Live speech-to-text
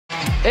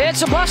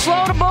It's a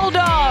busload of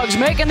Bulldogs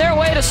making their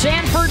way to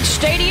Sanford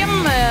Stadium,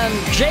 and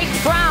Jake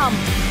Fromm,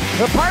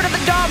 the part of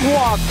the dog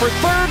walk for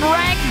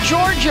third-ranked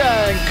Georgia,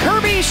 and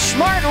Kirby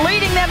Smart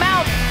leading them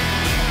out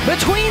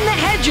between the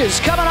hedges,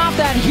 coming off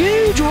that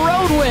huge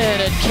road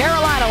win at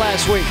Carolina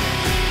last week.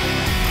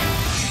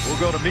 We'll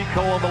go to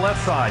Miko on the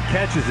left side,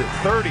 catches it,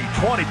 30,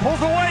 20,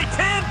 pulls away,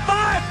 10,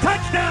 5,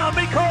 touchdown,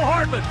 Miko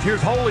Hardman.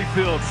 Here's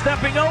Holyfield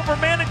stepping over,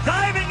 man, and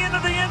diving into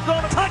the end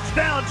zone,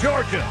 touchdown,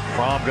 Georgia.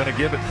 Fromm gonna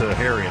give it to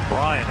Harry, and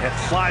Bryant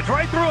slides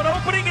right through an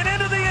opening and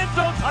into the end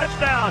zone,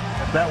 touchdown.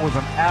 That was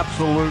an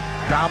absolute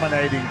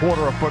dominating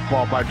quarter of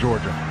football by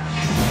Georgia.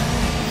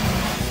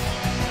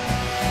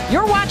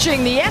 You're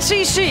watching the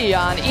SEC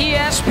on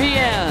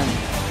ESPN.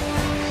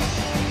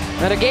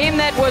 And a game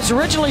that was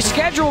originally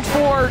scheduled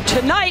for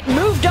tonight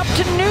moved up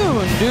to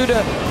noon due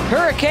to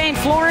Hurricane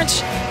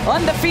Florence.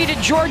 Undefeated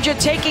Georgia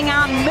taking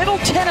on Middle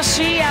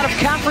Tennessee out of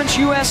Conference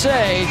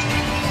USA.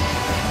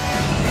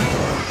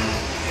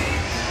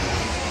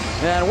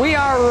 And we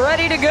are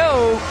ready to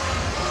go.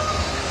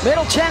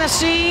 Middle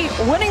Tennessee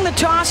winning the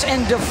toss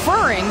and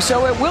deferring,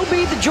 so it will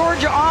be the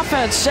Georgia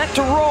offense set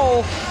to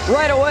roll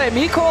right away.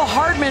 Miko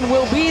Hardman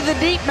will be the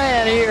deep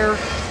man here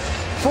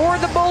for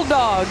the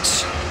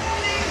Bulldogs.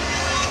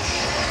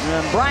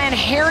 And Brian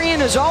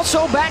Harrion is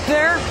also back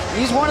there.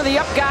 He's one of the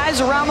up guys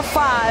around the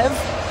 5.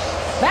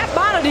 Matt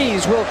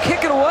Bonadies will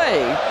kick it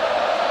away.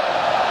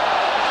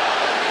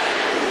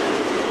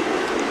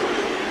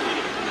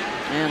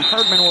 And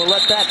Hardman will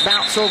let that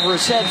bounce over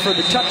his head for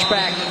the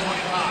touchback.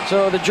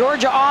 So the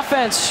Georgia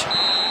offense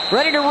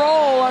ready to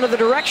roll under the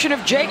direction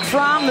of Jake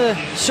Fromm, the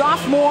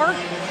sophomore.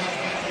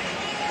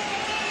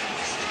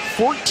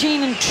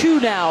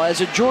 14-2 now as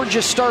a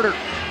Georgia starter.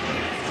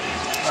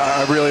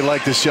 I really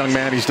like this young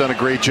man. He's done a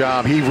great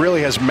job. He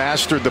really has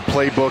mastered the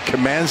playbook,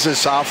 commands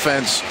this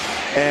offense,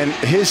 and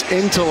his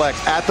intellect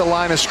at the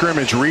line of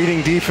scrimmage,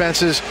 reading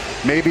defenses,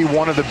 may be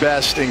one of the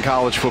best in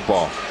college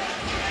football.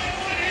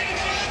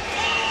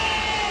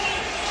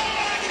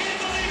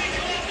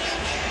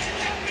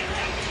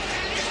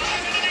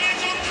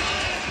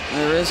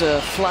 There is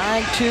a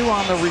flag, too,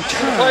 on the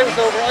return. Play was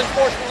over.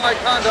 Unsportsmanlike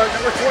conduct,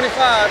 number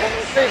 25 on the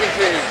receiving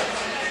team.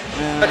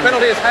 That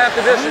penalty is half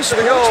the distance to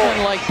the goal.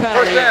 Unsportsmanlike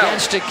penalty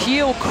against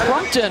Akeel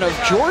Crumpton of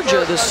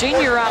Georgia, the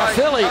senior out of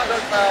Philly.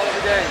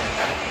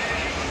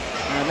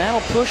 And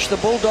that'll push the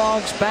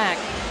Bulldogs back.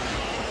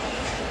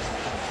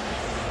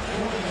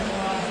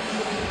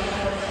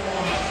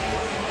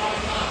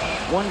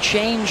 One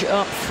change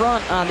up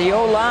front on the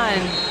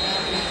O-line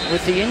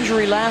with the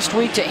injury last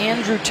week to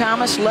Andrew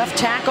Thomas, left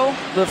tackle.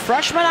 The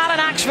freshman out of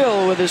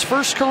Knoxville with his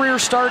first career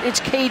start. It's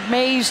Cade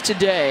Mays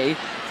today.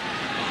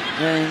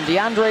 And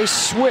DeAndre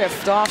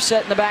Swift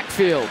offset in the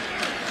backfield.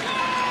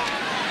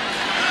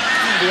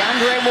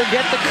 DeAndre will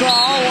get the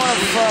call. One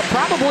of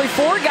probably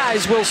 4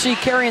 guys we'll see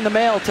carrying the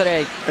mail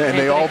today. And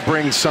they all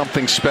bring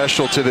something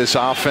special to this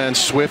offense.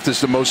 Swift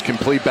is the most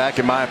complete back,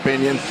 in my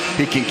opinion.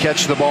 He can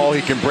catch the ball,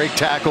 he can break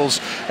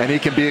tackles, and he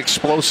can be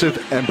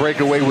explosive and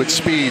break away with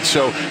speed.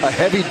 So a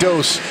heavy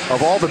dose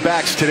of all the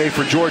backs today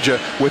for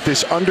Georgia with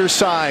this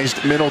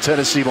undersized Middle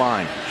Tennessee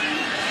line.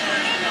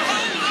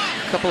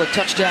 A couple of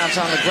touchdowns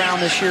on the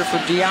ground this year for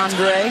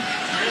DeAndre.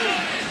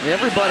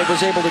 Everybody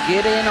was able to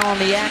get in on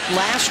the act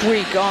last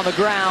week on the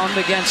ground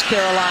against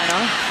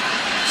Carolina.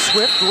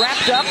 Swift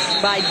wrapped up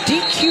by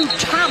DQ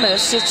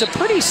Thomas. It's a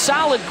pretty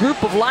solid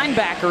group of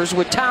linebackers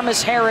with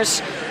Thomas,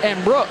 Harris,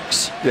 and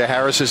Brooks. Yeah,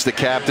 Harris is the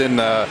captain,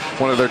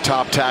 one of their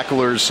top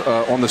tacklers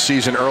on the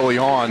season early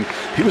on.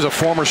 He was a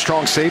former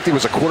strong safety,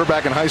 was a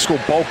quarterback in high school,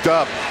 bulked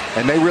up,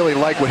 and they really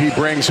like what he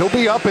brings. He'll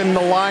be up in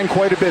the line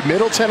quite a bit.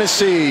 Middle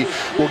Tennessee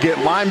will get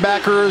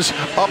linebackers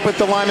up at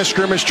the line of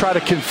scrimmage, try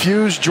to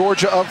confuse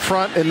Georgia up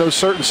front in those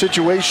certain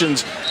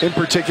situations, in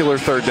particular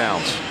third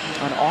downs.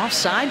 An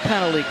offside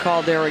penalty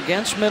called there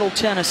against Middle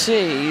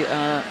Tennessee.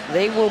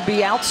 They will be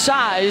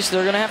outsized.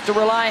 They're going to have to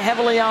rely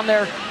heavily on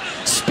their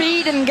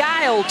speed and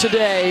guile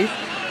today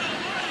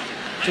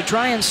to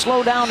try and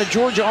slow down the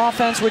Georgia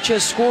offense, which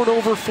has scored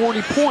over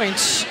 40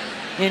 points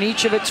in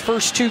each of its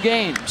first 2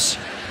 games.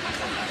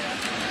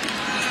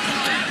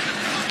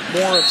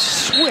 More of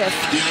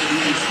Swift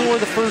for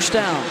the first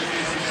down.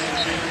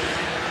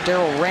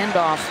 Darrell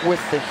Randolph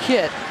with the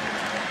hit.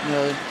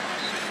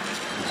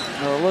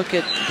 A look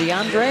at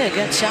DeAndre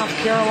against South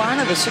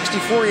Carolina, the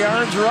 64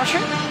 yards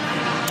rushing.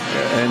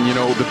 And, you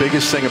know, the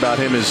biggest thing about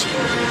him is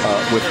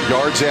with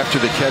yards after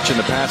the catch in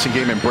the passing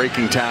game and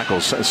breaking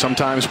tackles.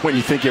 Sometimes when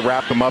you think you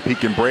wrap him up, he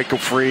can break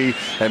free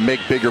and make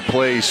bigger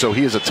plays. So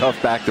he is a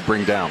tough back to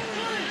bring down.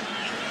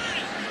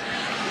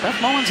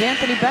 Beth Mullins,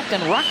 Anthony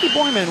Beckton, Rocky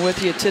Boyman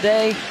with you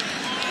today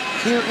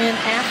here in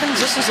Athens.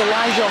 This is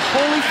Elijah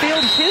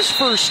Holyfield, his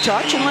first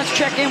touch, and let's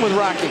check in with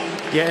Rocky.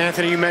 Yeah,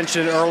 Anthony, you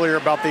mentioned earlier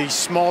about the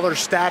smaller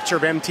stature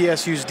of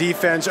MTSU's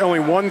defense. Only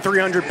one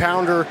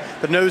 300-pounder,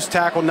 the nose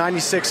tackle,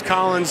 96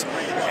 Collins.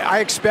 I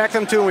expect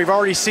them to, and we've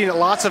already seen it,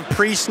 lots of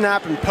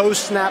pre-snap and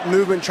post-snap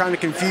movement trying to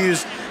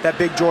confuse that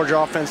big Georgia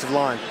offensive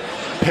line.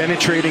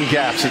 Penetrating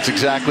gaps. It's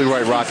exactly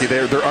right, Rocky.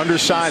 They're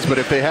undersized, but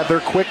if they have their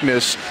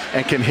quickness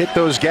and can hit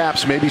those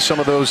gaps, maybe some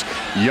of those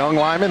young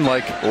linemen,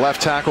 like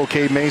left tackle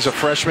Cade Mays, a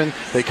freshman,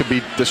 they could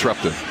be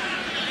disruptive.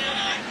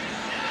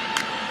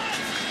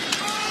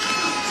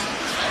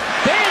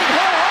 Big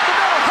hole up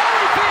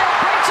the middle. Holyfield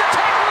breaks a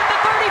tackle at the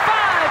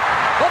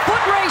 35. A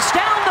foot race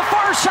down the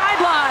far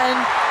sideline.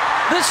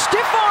 The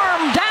stiff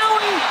arm down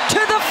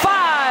to the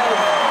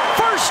 5.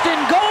 First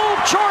and goal,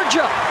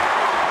 Georgia.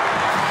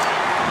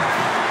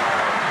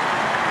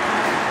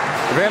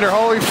 Evander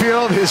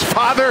Holyfield, his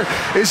father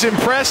is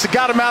impressed,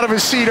 got him out of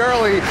his seat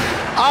early.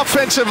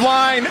 Offensive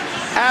line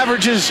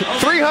averages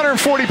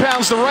 340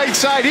 pounds the right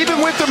side, even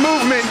with the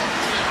movement.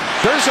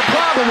 There's a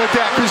problem with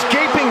that because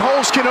gaping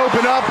holes can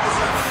open up.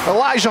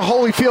 Elijah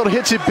Holyfield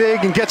hits it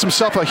big and gets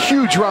himself a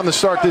huge run to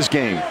start this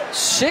game.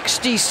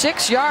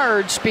 66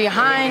 yards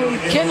behind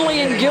Kinley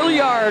and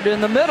Gilliard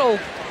in the middle.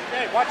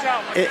 Watch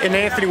out. And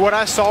Anthony, what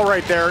I saw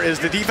right there is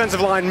the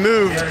defensive line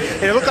moved,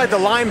 and it looked like the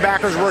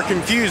linebackers were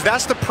confused.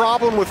 That's the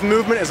problem with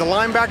movement. As a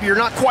linebacker, you're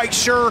not quite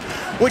sure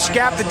which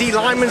gap the D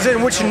lineman's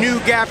in, which new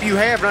gap you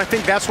have, and I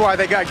think that's why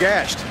they got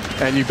gashed.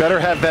 And you better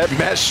have that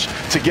mesh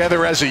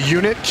together as a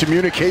unit,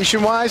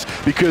 communication-wise,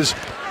 because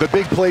the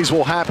big plays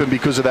will happen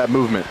because of that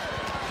movement.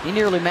 He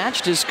nearly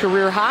matched his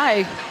career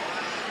high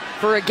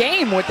for a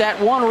game with that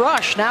one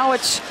rush. Now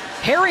it's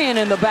Harrion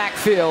in the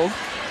backfield,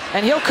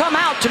 and he'll come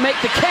out to make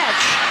the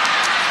catch.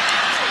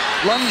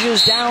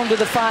 Lunges down to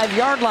the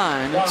 5-yard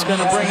line. It's going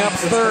to bring up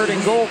third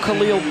and goal.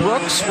 Khalil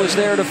Brooks was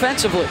there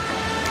defensively.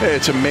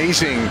 It's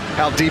amazing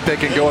how deep they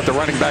can go at the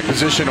running back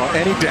position on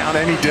any down,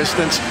 any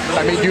distance.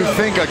 I mean, you'd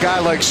think a guy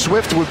like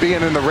Swift would be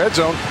in the red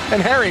zone,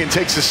 and Harrion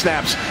takes the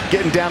snaps,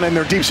 getting down in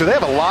there deep. So they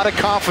have a lot of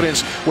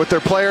confidence with their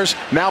players.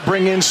 Now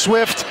bring in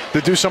Swift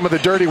to do some of the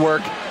dirty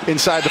work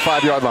inside the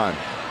 5-yard line.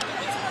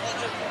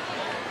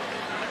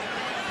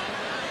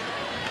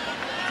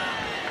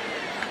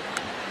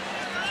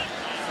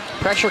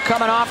 Pressure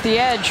coming off the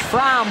edge.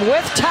 Fromm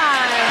with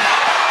time.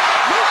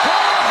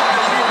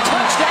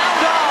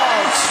 Touchdown,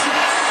 Dawgs.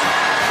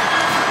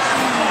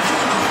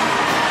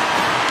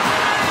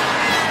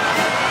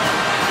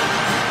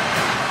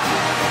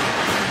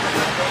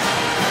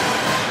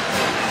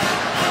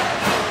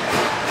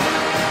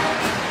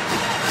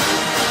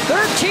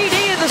 Third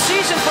TD of the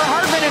season for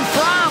Hartman, and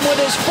Fromm with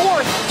his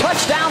 4th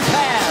touchdown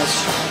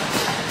pass.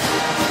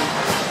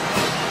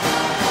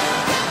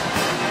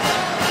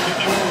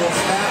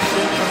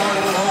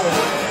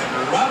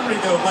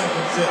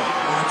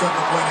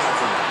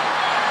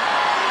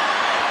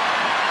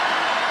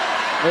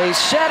 They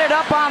set it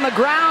up on the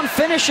ground,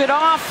 finish it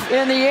off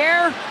in the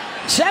air.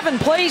 7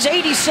 plays,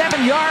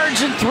 87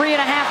 yards in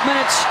 3.5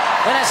 minutes,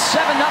 and a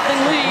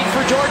 7-0 lead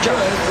for Georgia.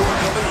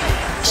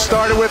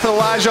 Started with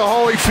Elijah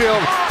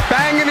Holyfield,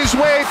 banging his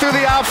way through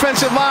the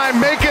offensive line,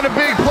 making a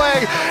big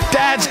play.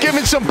 Dad's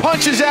giving some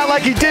punches out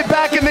like he did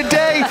back in the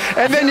day,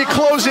 and then you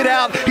close it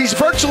out. He's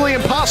virtually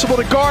impossible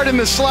to guard in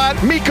the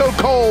slot. Miko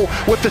Cole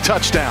with the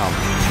touchdown.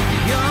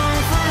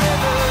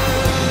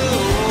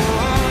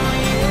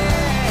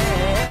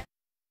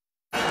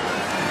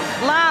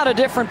 A lot of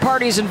different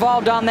parties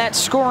involved on that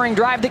scoring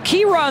drive. The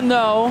key run,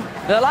 though,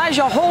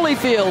 Elijah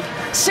Holyfield,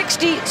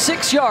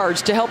 66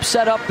 yards to help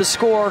set up the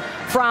score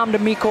from to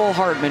Mecole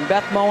Hardman.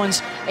 Beth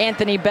Mowens,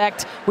 Anthony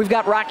Becht. We've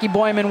got Rocky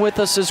Boyman with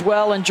us as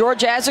well. And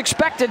Georgia, as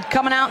expected,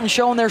 coming out and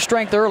showing their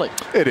strength early.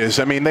 It is.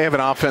 I mean, they have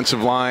an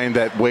offensive line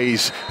that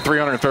weighs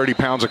 330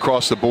 pounds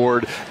across the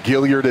board.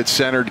 Gilliard at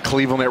center,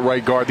 Cleveland at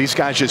right guard. These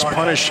guys just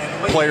punish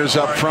players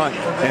up front,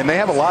 and they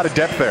have a lot of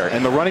depth there.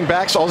 And the running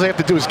backs, all they have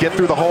to do is get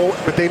through the hole,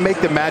 but they make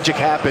the magic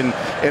happen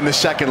in the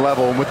second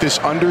level. And with this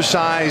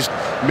undersized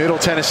Middle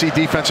Tennessee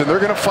defense, and they're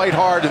going to fight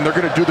hard and they're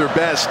going to do their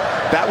best,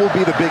 that will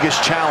be the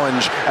biggest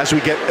challenge as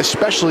we get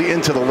especially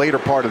into the later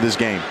part of this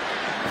game.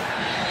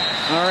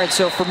 All right,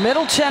 so for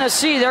Middle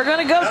Tennessee, they're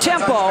going to go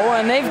tempo,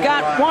 and they've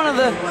got one of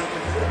the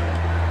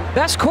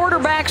best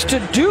quarterbacks to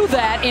do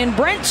that in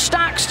Brent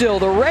Stockstill,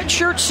 the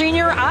redshirt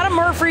senior out of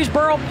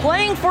Murfreesboro,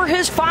 playing for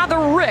his father,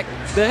 Rick,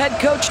 the head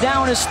coach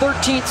now in his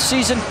 13th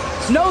season,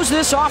 knows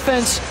this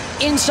offense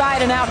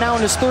inside and out now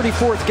in his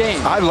 34th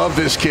game. I love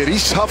this kid.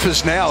 He's tough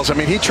as nails. I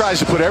mean, he tries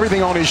to put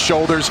everything on his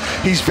shoulders.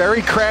 He's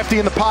very crafty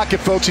in the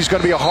pocket, folks. He's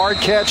going to be a hard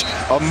catch,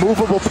 a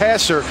movable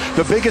passer.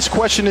 The biggest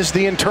question is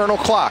the internal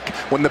clock.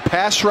 When the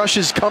pass rush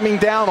is coming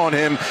down on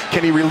him,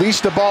 can he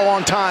release the ball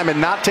on time and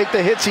not take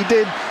the hits he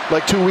did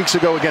like 2 weeks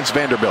ago against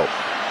Vanderbilt?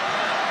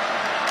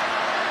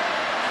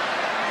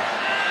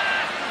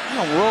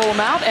 Roll him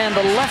out, and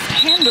the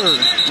left-hander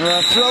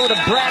throw to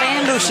Brad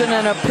Anderson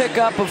and a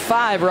pickup of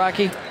 5,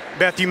 Rocky.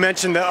 Beth, you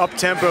mentioned the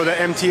up-tempo that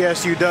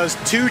MTSU does.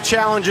 2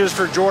 challenges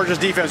for Georgia's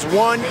defense.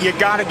 One, you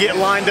got to get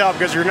lined up,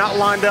 because if you're not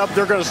lined up,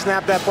 they're going to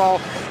snap that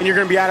ball and you're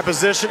going to be out of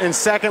position. And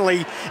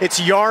secondly, it's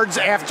yards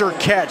after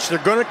catch. They're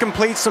going to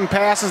complete some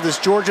passes. This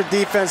Georgia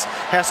defense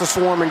has to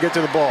swarm and get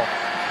to the ball.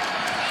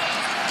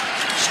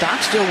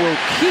 Stockstill will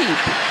keep.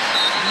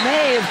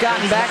 May have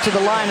gotten back to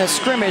the line of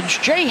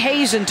scrimmage. Jay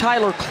Hayes and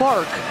Tyler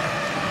Clark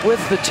with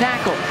the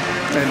tackle.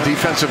 and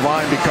defensive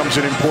line becomes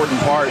an important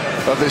part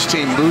of this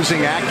team.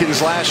 Losing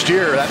Atkins last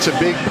year, that's a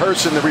big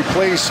person to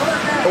replace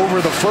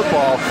over the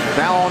football.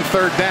 Now on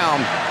third down,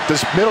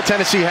 does Middle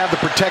Tennessee have the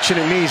protection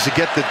it needs to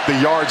get the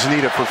yards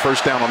needed for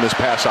first down on this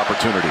pass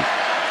opportunity?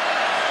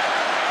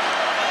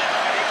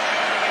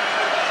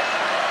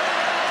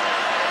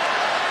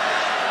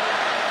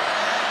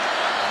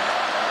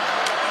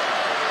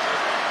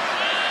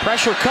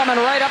 Pressure coming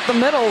right up the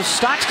middle.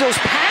 Stockstill's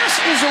pass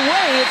is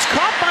away. It's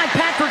caught by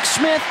Patrick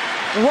Smith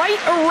right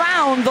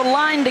around the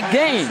line to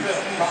gain.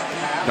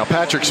 Now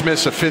Patrick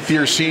Smith's a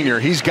fifth-year senior.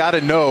 He's got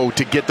to know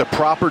to get the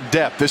proper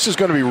depth. This is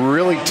going to be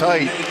really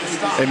tight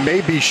and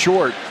may be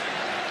short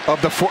of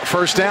the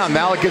first down.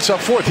 Now it gets up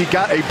fourth. He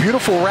got a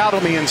beautiful route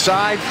on the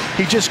inside.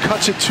 He just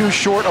cuts it too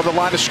short of the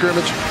line of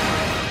scrimmage.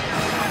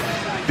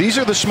 These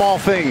are the small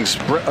things.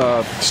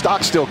 Coach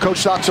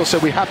Stockstill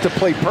said we have to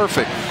play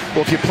perfect.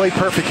 Well, if you play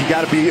perfect, you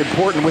got to be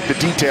important with the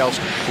details.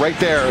 Right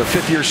there, a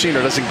fifth-year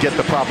senior doesn't get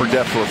the proper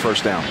depth for a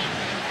first down.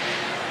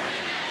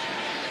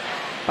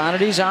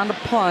 Bonady's on to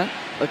punt.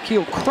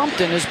 Akil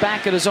Crumpton is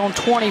back at his own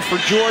 20 for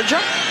Georgia.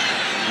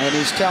 And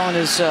he's telling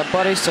his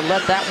buddies to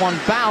let that one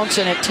bounce.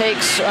 And it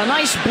takes a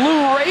nice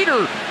Blue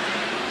Raider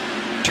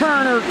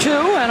turn or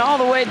two and all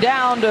the way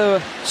down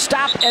to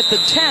stop at the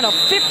 10. A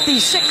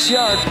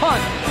 56-yard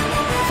punt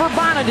for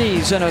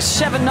Bonady's and a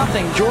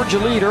 7-0 Georgia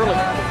lead early.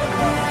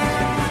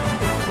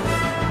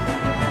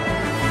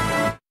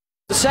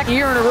 The second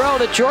year in a row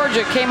that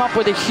Georgia came up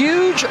with a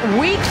huge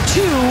Week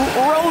 2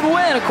 road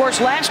win. Of course,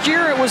 last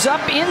year it was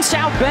up in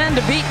South Bend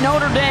to beat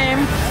Notre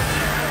Dame.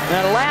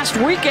 And last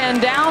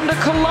weekend down to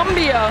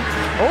Columbia,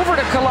 over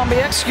to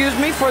Columbia, excuse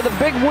me, for the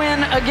big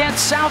win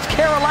against South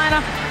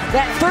Carolina.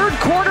 That third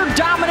quarter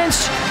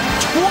dominance,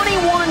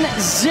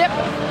 21-zip.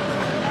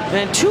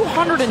 And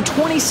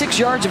 226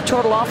 yards of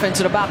total offense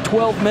in about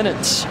 12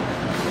 minutes.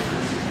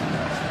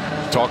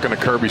 Talking to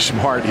Kirby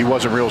Smart, he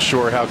wasn't real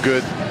sure how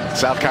good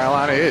South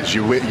Carolina is.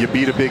 You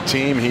beat a big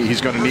team.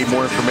 He's going to need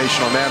more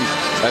information on them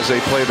as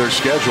they play their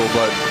schedule.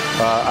 But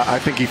I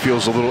think he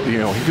feels a little,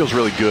 he feels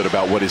really good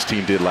about what his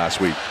team did last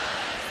week.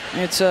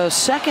 It's a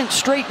second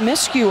straight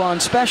miscue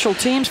on special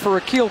teams for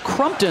Akil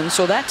Crumpton,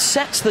 so that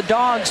sets the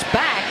Dogs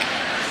back.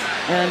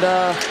 And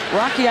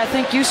Rocky, I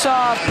think you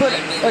saw put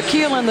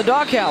Akil in the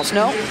doghouse,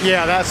 no?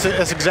 Yeah,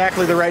 that's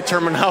exactly the right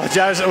terminology.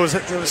 I was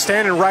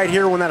standing right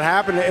here when that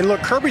happened. And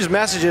look, Kirby's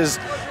message is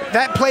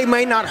that play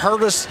may not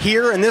hurt us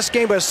here in this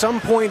game, but at some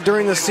point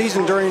during the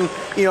season, during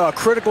a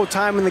critical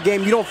time in the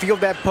game, you don't field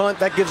that punt.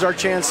 That gives our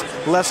chance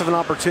less of an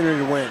opportunity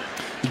to win.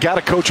 You got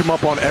to coach them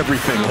up on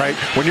everything, right?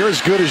 When you're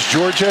as good as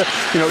Georgia,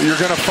 you're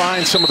going to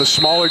find some of the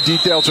smaller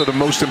details are the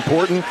most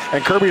important,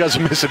 and Kirby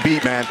doesn't miss a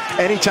beat, man.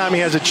 Anytime he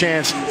has a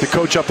chance to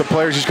coach up the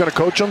players, he's going to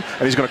coach them,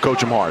 and he's going to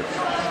coach them hard.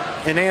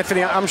 And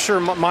Anthony, I'm sure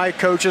my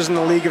coaches in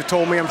the league have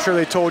told me, I'm sure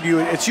they told you,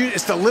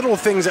 it's the little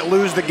things that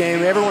lose the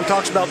game. Everyone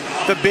talks about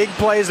the big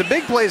plays. The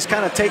big plays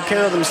kind of take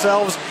care of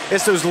themselves.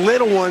 It's those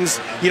little ones,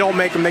 you don't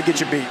make them, they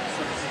get you beat.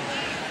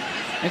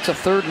 It's a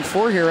 3rd and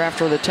 4 here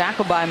after the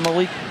tackle by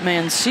Malik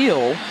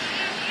Mansell.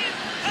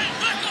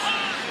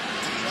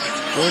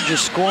 Georgia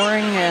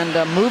scoring and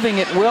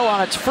moving at will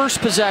on its first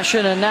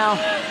possession, and now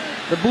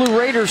the Blue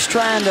Raiders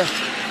trying to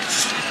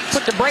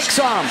put the brakes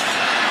on them.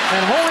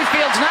 And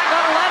Holyfield's not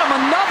going to let them.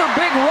 Another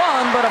big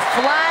run, but a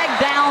flag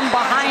down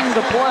behind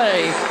the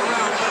play.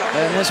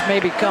 And this may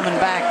be coming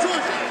back.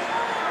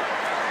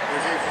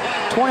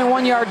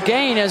 21-yard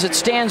gain as it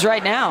stands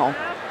right now.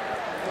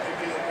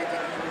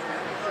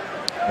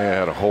 They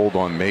had a hold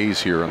on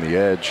Mays here on the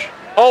edge.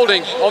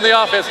 Holding on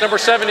the offense, number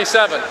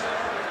 77.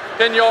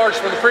 10 yards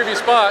from the previous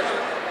spot.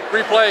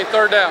 Replay,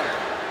 third down.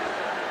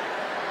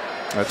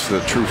 That's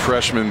the true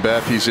freshman,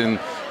 Beth. He's in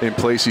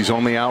place. He's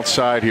on the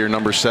outside here,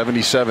 number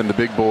 77, the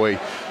big boy.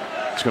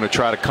 He's going to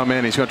try to come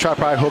in. He's going to try to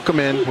probably hook him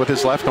in with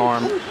his left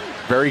arm.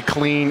 Very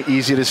clean,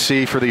 easy to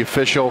see for the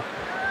official.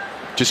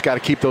 Just got to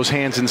keep those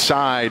hands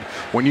inside.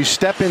 When you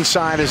step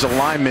inside as a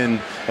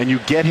lineman and you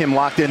get him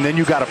locked in, then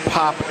you got to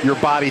pop your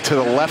body to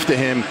the left of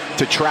him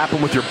to trap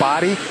him with your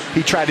body.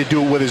 He tried to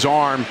do it with his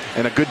arm,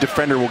 and a good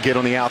defender will get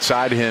on the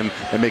outside of him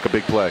and make a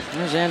big play.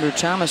 There's Andrew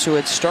Thomas, who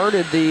had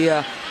started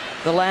the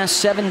last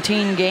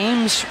 17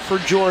 games for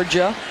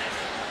Georgia.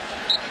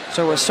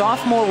 So a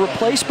sophomore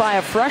replaced by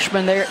a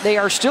freshman. They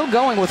are still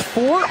going with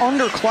 4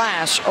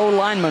 underclass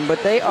O-linemen,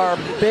 but they are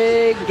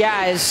big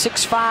guys,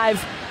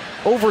 6'5",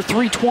 over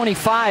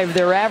 325,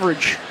 their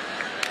average.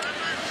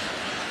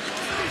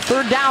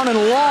 Third down and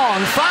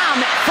long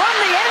from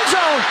the end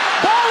zone.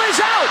 Ball is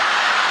out.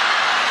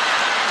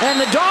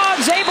 And the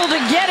Dogs able to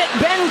get it.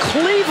 Ben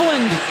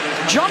Cleveland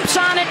jumps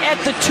on it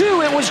at the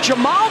 2. It was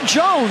Jamal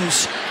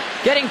Jones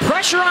getting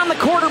pressure on the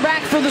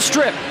quarterback for the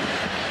strip.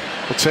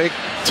 We'll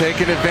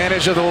taking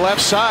advantage of the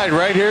left side,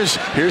 right? Here's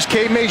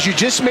Cade Mays. You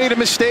just made a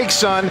mistake,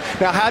 son.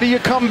 Now, how do you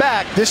come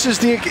back? This is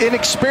the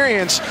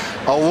inexperience.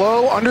 A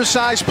low,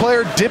 undersized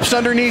player dips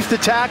underneath the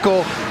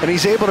tackle, and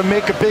he's able to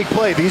make a big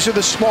play. These are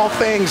the small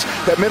things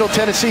that Middle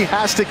Tennessee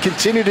has to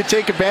continue to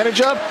take advantage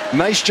of.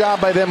 Nice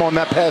job by them on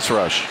that pass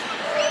rush.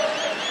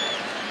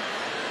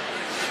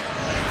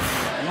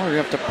 Well, we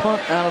have to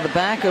punt out of the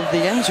back of the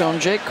end zone.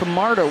 Jake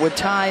Camarda with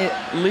Ty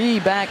Lee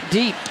back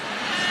deep.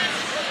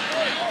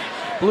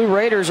 Blue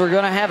Raiders are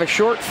going to have a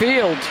short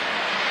field.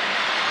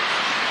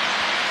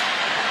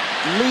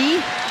 Lee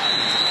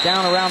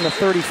down around the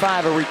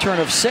 35, a return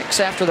of 6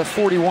 after the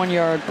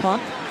 41-yard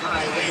punt.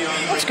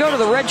 Let's go to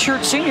the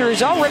redshirt senior.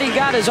 He's already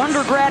got his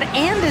undergrad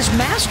and his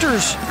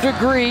master's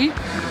degree.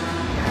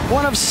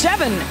 One of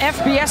 7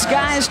 FBS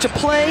guys to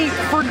play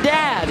for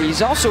Dad.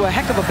 He's also a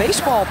heck of a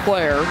baseball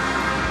player.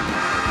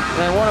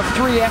 And one of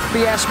 3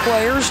 FBS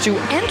players to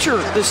enter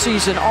the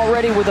season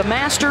already with a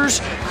master's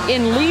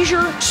in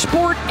leisure,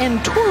 sport,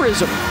 and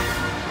tourism.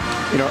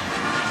 You know,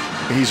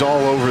 he's all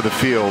over the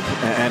field,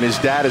 and his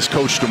dad has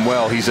coached him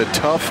well. He's a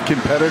tough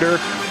competitor.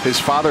 His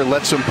father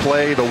lets him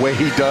play the way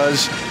he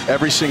does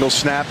every single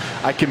snap.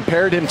 I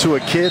compared him to a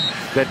kid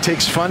that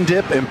takes Fun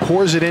Dip and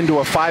pours it into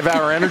a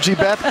 5-hour energy,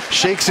 Beth,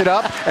 shakes it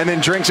up, and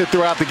then drinks it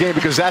throughout the game,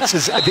 because that's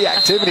the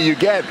activity you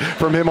get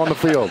from him on the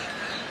field.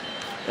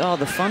 Oh,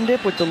 the Fun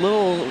Dip with the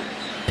little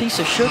piece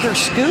of sugar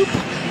scoop.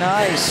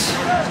 Nice.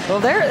 Well,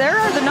 there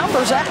are the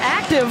numbers. At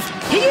active,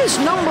 he is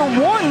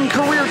 #1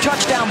 career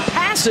touchdown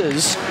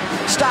passes.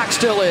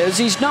 Stockstill is.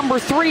 He's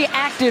 #3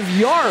 active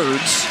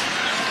yards.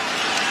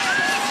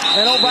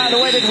 And oh, by the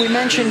way, did we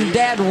mention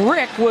Dad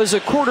Rick was a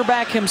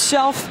quarterback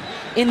himself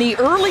in the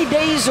early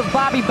days of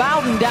Bobby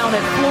Bowden down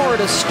at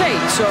Florida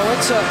State. So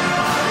it's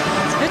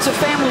a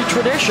family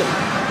tradition.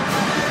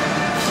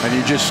 And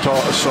you just saw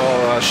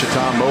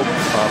Shaitan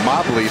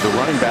Mobley, the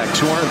running back,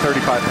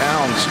 235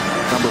 pounds,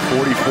 number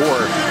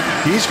 44.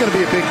 He's going to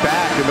be a big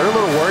back, and they're a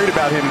little worried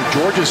about him,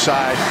 Georgia's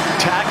side,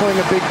 tackling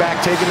a big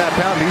back, taking that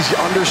pound. These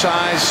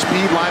undersized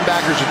speed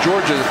linebackers of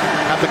Georgia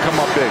have to come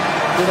up big.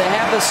 Do they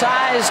have the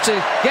size to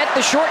get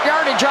the short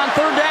yardage on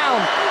 3rd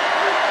down?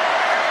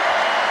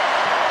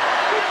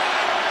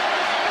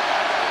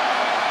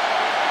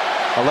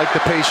 I like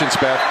the patience,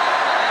 Beth.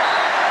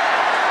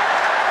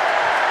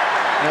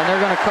 And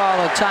they're going to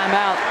call a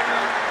timeout.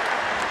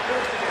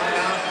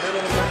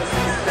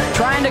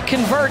 Trying to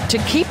convert to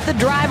keep the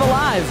drive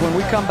alive when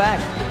we come back.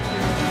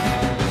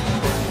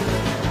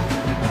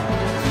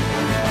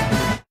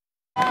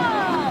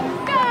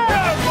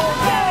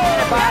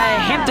 By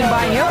Hampton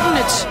by Hilton,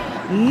 it's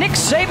Nick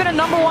Saban at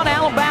 #1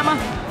 Alabama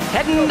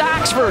heading to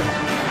Oxford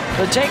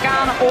to take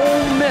on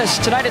Ole Miss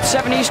tonight at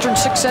 7 Eastern,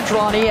 6 Central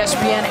on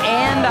ESPN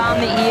and on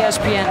the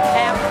ESPN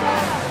app.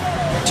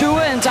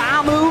 Tua and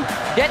Ta'amu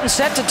getting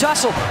set to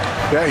tussle.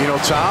 Yeah, you know,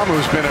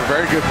 Ta'amu's been a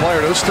very good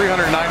player. Those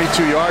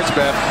 392 yards,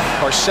 Beth,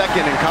 are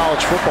 2nd in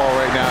college football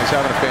right now. He's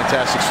having a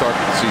fantastic start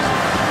to the season.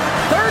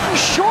 3rd and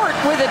short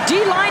with a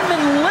D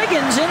lineman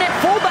Liggins in at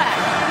fullback.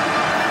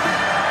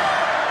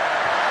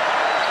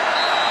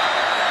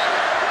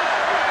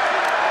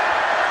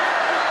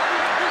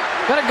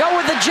 Gonna go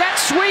with the jet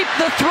sweep.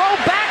 The throw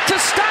back to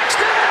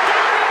Stockstill.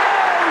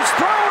 He's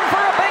thrown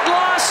for a big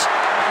loss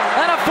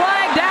and a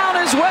flag down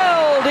as well.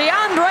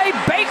 DeAndre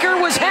Baker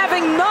was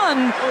having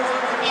none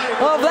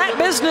of that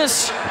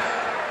business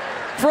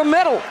from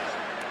middle.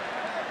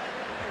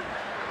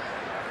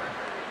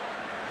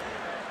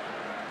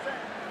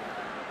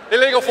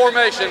 Illegal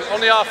formation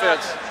on the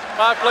offense.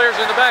 5 players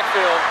in the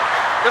backfield.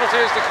 Penalty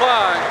is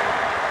declined.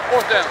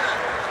 4th down.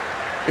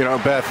 You know,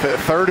 Beth,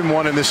 3rd and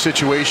 1 in this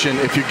situation,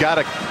 if you got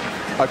a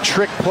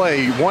trick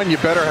play, one, you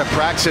better have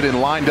practiced it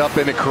and lined up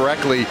in it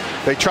correctly.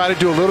 They try to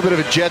do a little bit of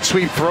a jet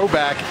sweep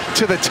throwback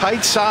to the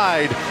tight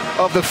side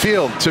of the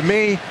field. To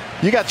me,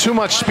 you got too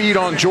much speed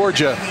on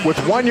Georgia. With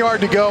 1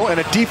 yard to go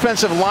and a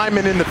defensive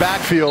lineman in the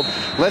backfield,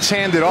 let's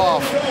hand it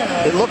off.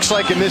 It looks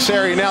like in this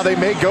area now they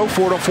may go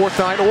for it on 4th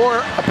down or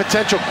a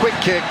potential quick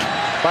kick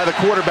by the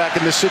quarterback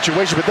in this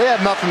situation, but they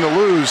have nothing to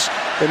lose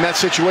in that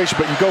situation.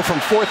 But you go from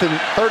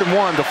 3rd and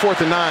 1 to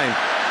 4th and 9.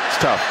 It's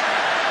tough.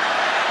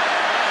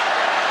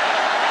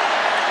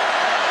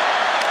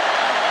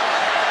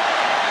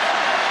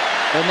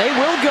 And they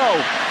will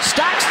go.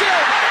 Stockstill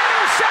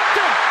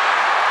intercepted.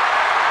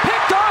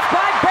 Picked off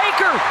by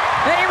Baker.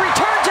 And he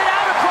returns it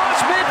out across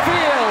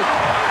midfield.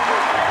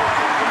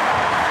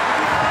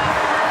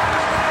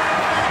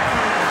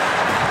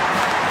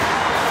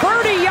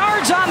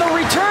 Yards on the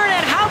return,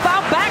 and how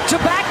about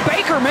back-to-back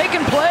Baker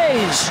making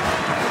plays?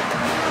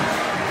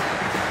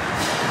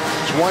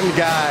 There's one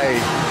guy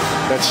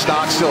that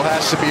Stockstill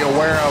has to be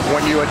aware of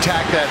when you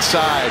attack that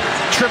side.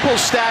 Triple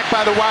stack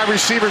by the wide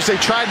receivers. They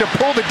tried to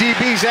pull the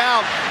DBs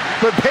out,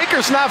 but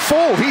Baker's not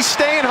fooled. He's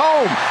staying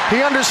home.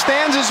 He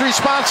understands his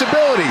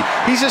responsibility.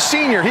 He's a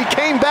senior. He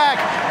came back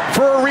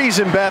for a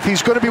reason, Beth.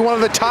 He's going to be one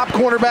of the top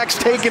cornerbacks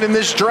taken in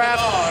this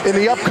draft in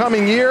the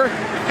upcoming year,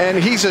 and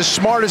he's as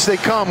smart as they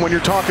come when you're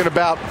talking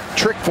about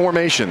trick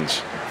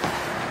formations.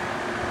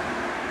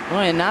 Well,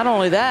 and not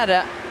only that,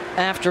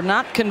 after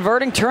not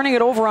converting, turning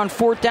it over on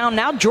 4th down,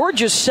 now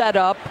Georgia's set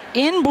up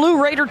in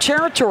Blue Raider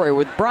territory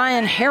with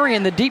Brian Harry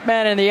and the deep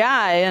man in the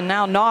eye, and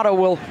now Nauta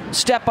will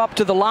step up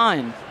to the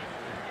line.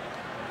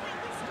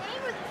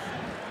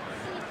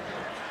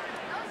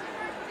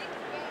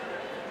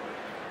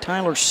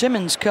 Tyler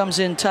Simmons comes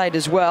in tight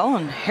as well,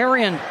 and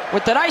Harrion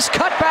with the nice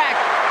cutback.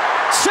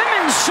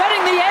 Simmons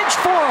setting the edge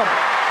for him.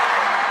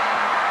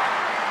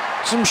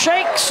 Some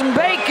shake, some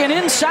bake, and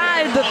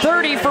inside the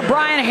 30 for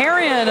Brian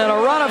Harrion and a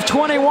run of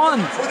 21.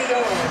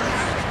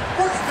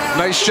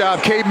 Nice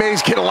job. Cade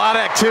Mays getting a lot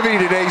of activity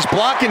today. He's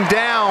blocking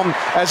down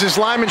as his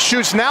lineman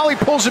shoots. Now he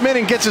pulls him in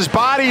and gets his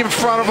body in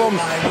front of him.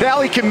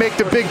 Now he can make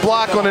the big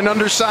block on an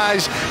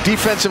undersized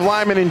defensive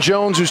lineman in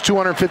Jones, who's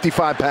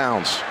 255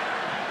 pounds.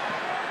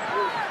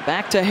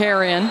 Back to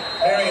Harrion.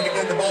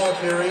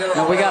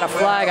 Now we got a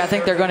flag. I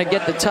think they're going to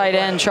get the tight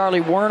end,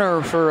 Charlie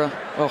Werner, for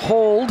a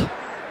hold.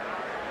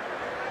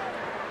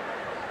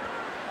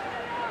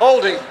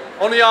 Holding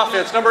on the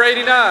offense, number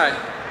 89.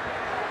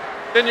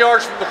 10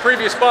 yards from the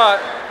previous spot.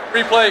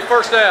 Replay,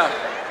 first down.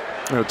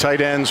 You know,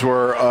 tight ends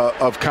were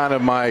of kind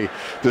of my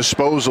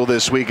disposal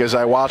this week as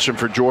I watched them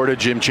for Georgia.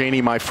 Jim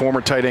Chaney, my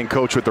former tight end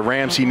coach with the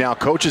Rams, he now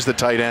coaches the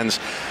tight ends.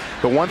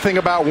 The one thing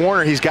about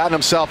Warner, he's gotten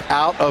himself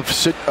out of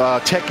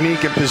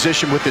technique and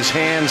position with his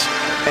hands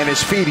and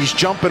his feet. He's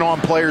jumping on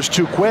players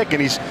too quick,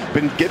 and he's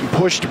been getting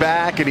pushed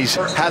back, and he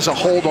has a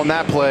hold on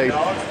that play.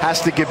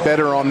 Has to get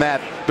better on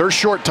that. They're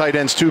short tight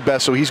ends too,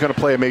 Beth, so he's going to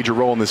play a major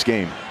role in this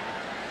game.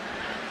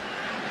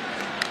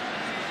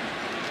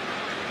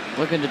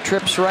 Looking to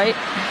trips right.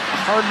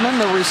 Hardman,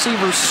 the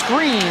receiver,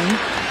 screen,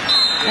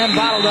 and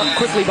bottled up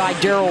quickly by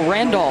Darrell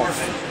Randolph.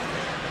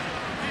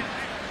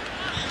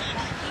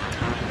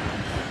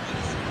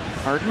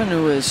 Hardman,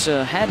 who has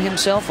had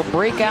himself a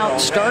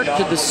breakout start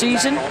to the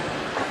season.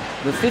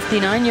 The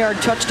 59-yard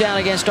touchdown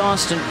against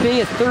Austin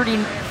Peay, a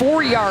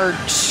 34-yard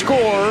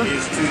score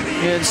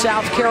in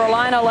South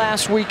Carolina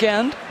last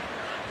weekend.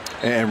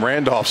 And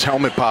Randolph's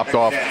helmet popped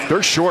off.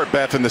 They're short,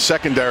 Beth, in the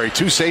secondary.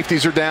 Two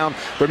safeties are down.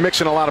 They're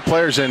mixing a lot of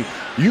players in.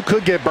 You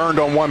could get burned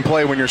on one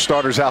play when your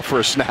starter's out for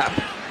a snap.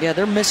 Yeah,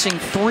 they're missing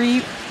 3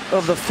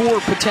 of the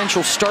 4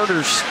 potential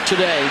starters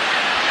today.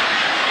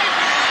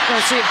 We're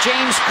going to see if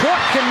James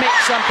Cook can make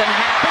something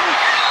happen.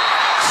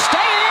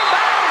 Staying in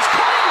bounds,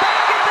 coming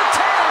back at the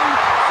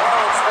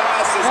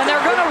 10. And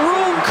they're going to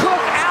rule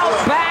Cook out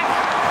back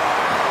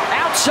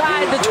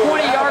outside the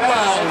 20-yard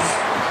line.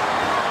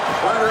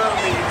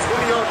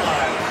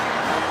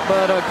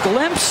 But a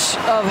glimpse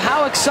of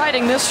how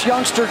exciting this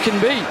youngster can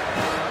be.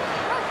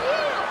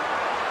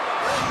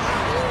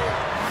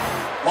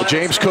 Well,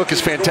 James Cook is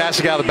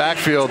fantastic out of the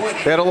backfield. They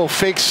had a little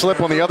fake slip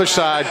on the other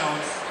side,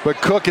 but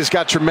Cook has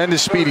got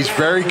tremendous speed. He's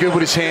very good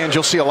with his hands.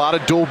 You'll see a lot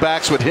of dual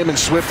backs with him and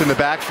Swift in the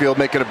backfield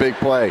making a big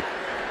play.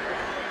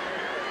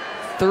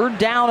 3rd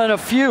down and a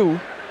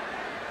few.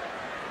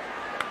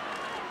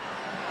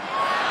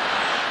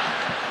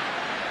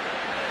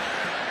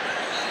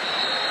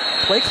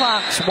 Play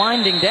clock's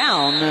winding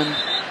down, and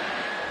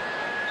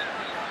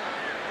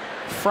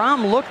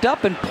Fromm looked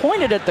up and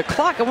pointed at the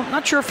clock. I'm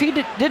not sure if he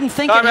didn't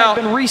think it had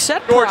been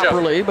reset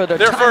properly, but a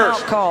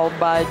timeout called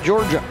by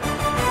Georgia.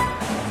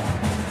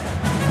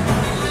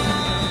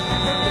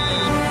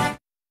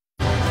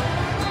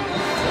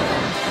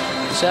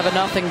 Seven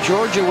 0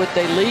 Georgia with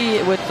the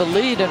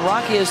lead, and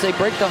Rocky, as they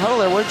break the huddle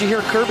there, what did you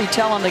hear Kirby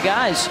telling the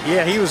guys?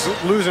 Yeah, he was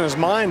losing his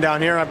mind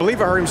down here. I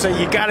believe I heard him say,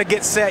 "You got to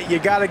get set. You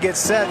got to get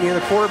set." You know,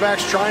 the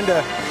quarterback's trying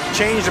to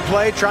change the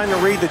play, trying to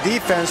read the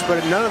defense,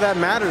 but none of that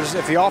matters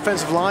if the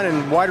offensive line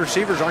and wide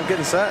receivers aren't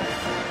getting set.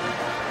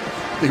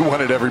 He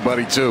wanted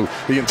everybody to,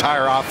 the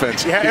entire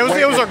offense. Yeah,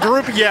 it was a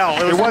group yell.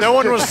 No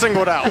one was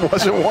singled out. It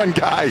wasn't one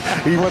guy.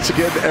 He wants to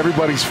get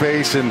everybody's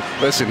face, and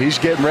listen, he's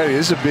getting ready.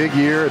 This is a big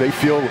year. They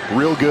feel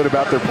real good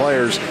about their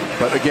players,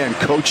 but again,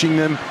 coaching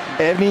them,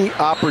 any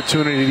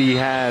opportunity he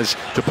has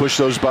to push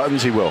those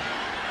buttons, he will.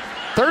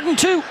 3rd and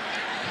 2.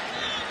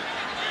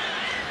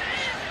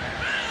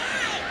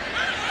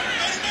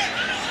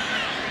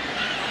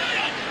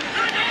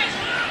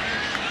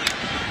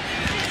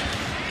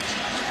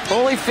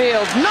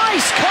 Holyfield,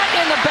 nice cut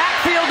in the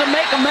backfield to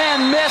make a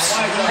man miss,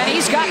 and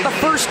he's got the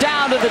first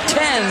down to the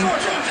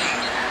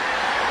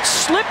 10.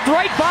 Slipped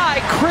right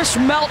by Chris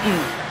Melton.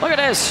 Look at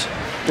this.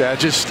 Yeah,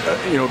 just,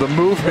 you know, the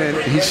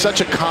movement. He's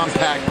such a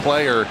compact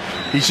player.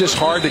 He's just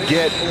hard to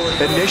get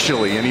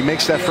initially, and he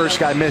makes that first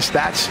guy miss.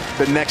 That's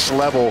the next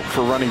level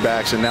for running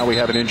backs, and now we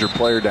have an injured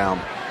player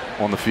down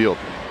on the field.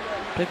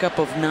 Pickup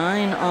of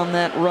 9 on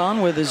that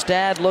run with his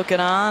dad looking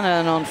on,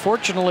 and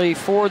unfortunately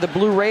for the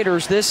Blue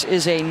Raiders, this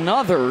is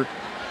another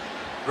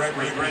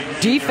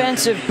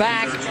defensive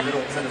back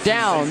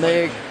down.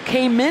 They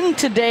came in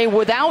today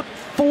without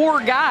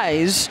 4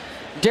 guys.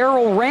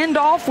 Darrell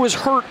Randolph was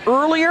hurt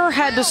earlier,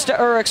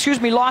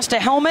 lost a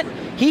helmet.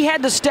 He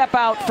had to step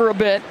out for a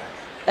bit.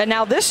 And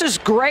now this is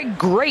Greg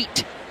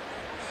Great,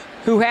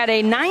 who had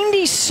a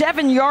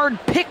 97-yard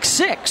pick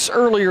 6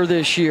 earlier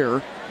this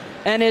year,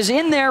 and is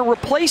in there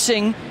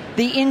replacing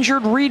the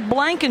injured Reed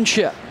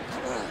Blankenship.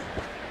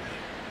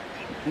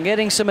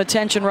 Getting some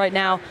attention right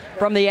now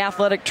from the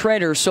Athletic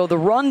Trainers. So the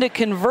run to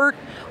convert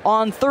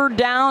on 3rd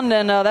down,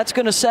 and that's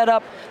going to set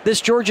up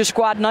this Georgia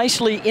squad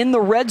nicely in the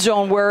red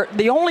zone, where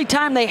the only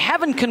time they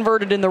haven't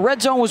converted in the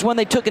red zone was when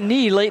they took a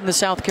knee late in the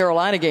South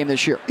Carolina game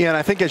this year. Yeah, and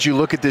I think as you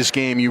look at this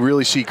game, you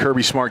really see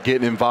Kirby Smart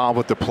getting involved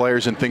with the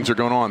players and things are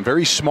going on.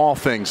 Very small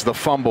things, the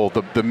fumble,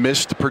 the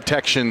missed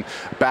protection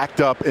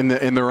backed up in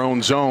their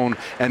own zone,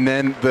 and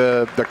then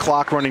the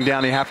clock running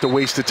down, you have to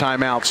waste a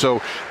timeout.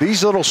 So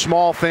these little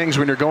small things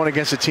when you're going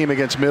against a team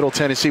against Middle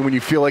Tennessee, when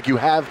you feel like you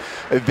have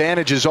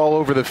advantages all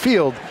over the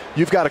field,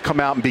 you've got to come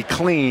out and be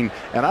clean,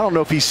 and I don't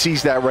know if he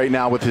sees that right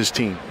now with his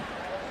team.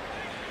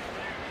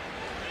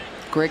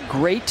 Greg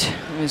Great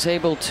is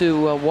able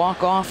to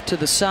walk off to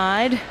the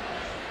side.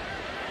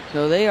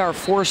 So they are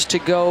forced to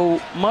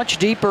go much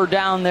deeper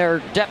down their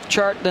depth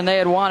chart than they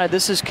had wanted.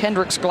 This is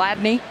Kendricks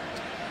Gladney,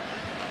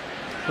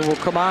 who will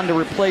come on to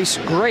replace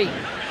Great.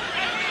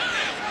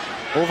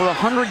 Over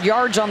 100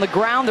 yards on the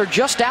ground. They're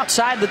just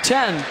outside the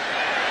 10.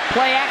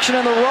 Play action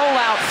in the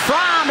rollout.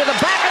 Fromm to the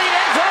back of the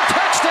end zone.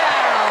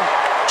 Touchdown!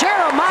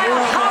 Jeremiah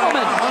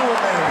Holloman.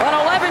 An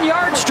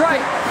 11-yard strike.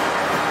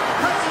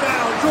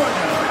 Touchdown,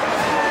 Georgia.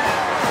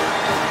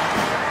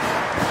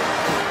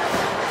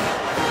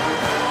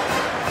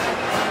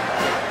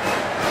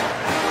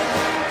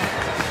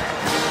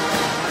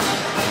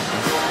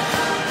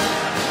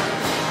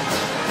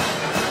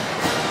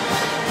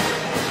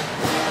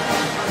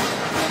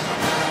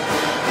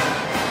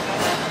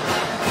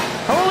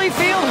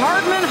 Holyfield,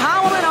 Hardman,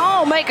 Holloman,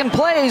 all making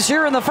plays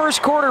here in the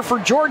first quarter for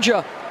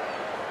Georgia.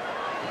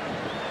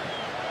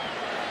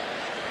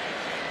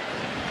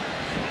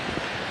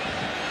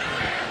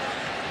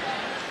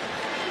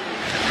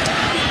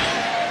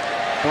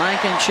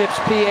 Blankenship's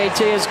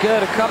PAT is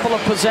good. A couple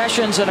of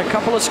possessions and a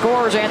couple of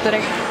scores, Anthony.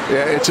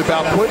 Yeah, it's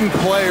about putting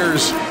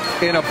players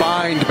in a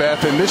bind,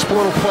 Beth, and this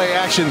little play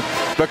action,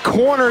 the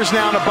corner's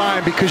now in a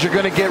bind because you're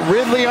going to get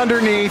Ridley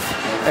underneath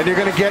and you're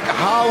going to get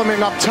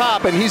Holloman up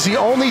top, and he's the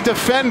only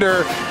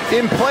defender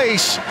in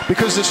place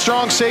because the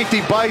strong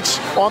safety bites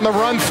on the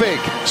run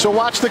fake. So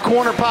watch the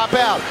corner pop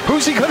out.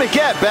 Who's he going to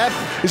get,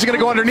 Beth? Is he going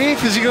to go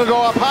underneath? Is he going to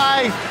go up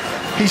high?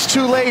 He's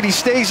too late. He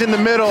stays in the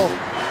middle.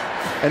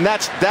 And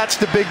that's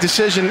the big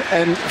decision.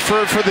 And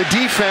for the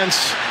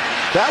defense,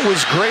 that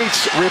was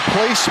Great's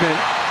replacement.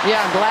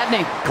 Yeah,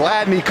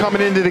 Gladney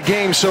coming into the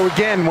game. So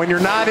again, when you're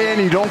not in,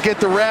 you don't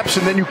get the reps,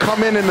 and then you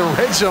come in the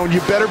red zone,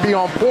 you better be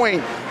on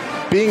point.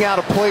 Being out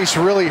of place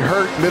really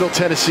hurt Middle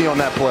Tennessee on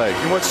that play.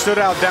 And what stood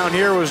out down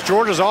here was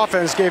Georgia's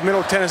offense gave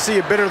Middle Tennessee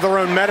a bit of their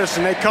own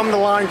medicine. They come to the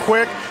line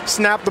quick,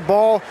 snap the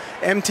ball.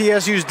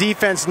 MTSU's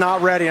defense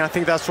not ready, and I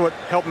think that's what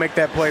helped make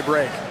that play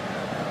break.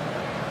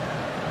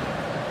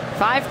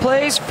 5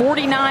 plays,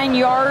 49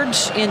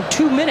 yards in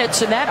 2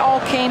 minutes, and that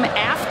all came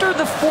after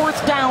the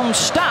 4th down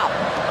stop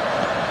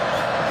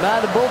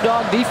by the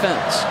Bulldog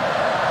defense.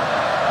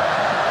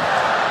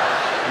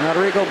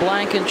 Rodrigo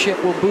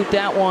Blankenship will boot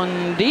that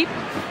one deep.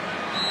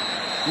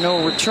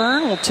 No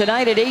return. Well,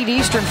 tonight at 8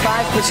 Eastern,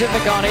 5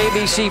 Pacific on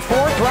ABC.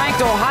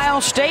 4th-ranked Ohio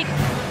State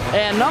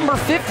and number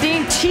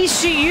 15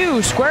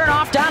 TCU squaring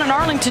off down in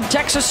Arlington,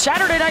 Texas.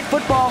 Saturday Night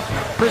Football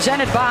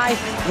presented by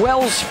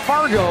Wells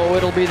Fargo.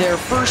 It'll be their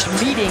first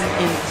meeting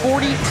in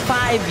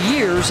 45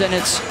 years, and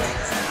it's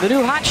the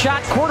new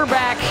hotshot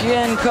quarterback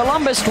in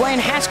Columbus, Dwayne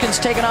Haskins,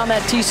 taking on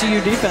that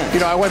TCU defense.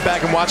 You know, I went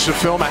back and watched the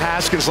film of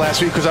Haskins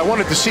last week because I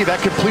wanted to see that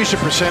completion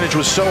percentage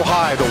was so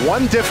high. The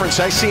one difference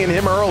I see in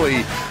him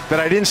early that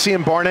I didn't see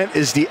in Barnett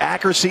is the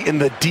accuracy in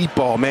the deep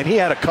ball. Man, he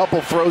had a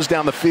couple throws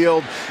down the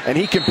field, and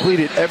he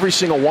completed every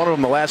single one of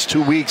them the last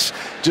 2 weeks.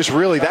 Just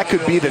really, that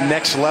could be the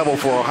next level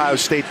for Ohio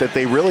State that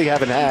they really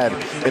haven't had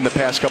in the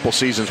past couple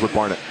seasons with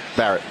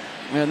Barrett.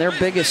 And their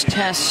biggest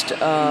test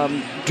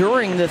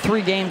during the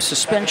 3-game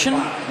suspension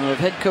of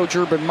head coach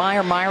Urban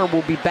Meyer. Meyer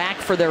will be back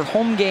for their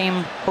home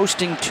game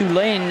hosting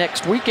Tulane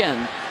next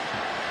weekend.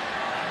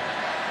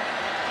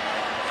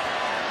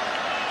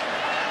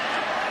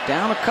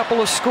 Down a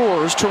couple of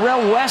scores.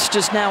 Terrell West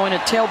is now in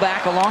at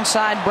tailback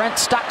alongside Brent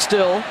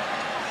Stockstill.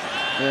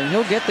 And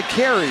he'll get the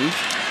carry.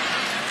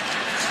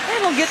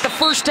 And he'll get the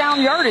first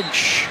down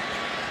yardage.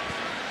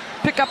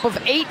 Pickup of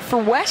 8 for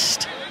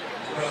West.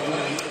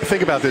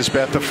 Think about this,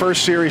 Beth. The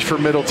first series for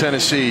Middle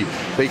Tennessee,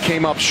 they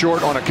came up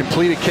short on a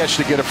completed catch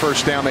to get a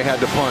first down. They had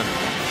to punt.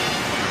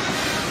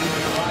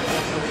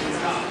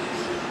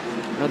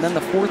 And then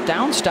the 4th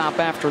down stop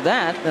after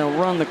that. They'll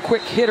run the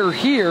quick hitter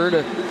here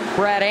to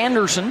Brad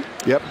Anderson.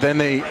 Yep, then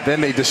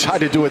they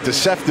decided to do a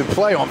deceptive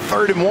play on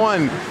 3rd and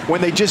 1 when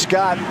they just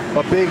got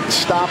a big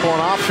stop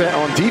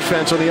on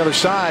defense on the other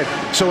side.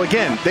 So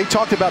again, they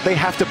talked about they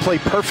have to play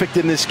perfect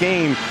in this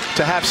game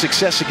to have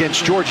success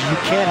against Georgia. You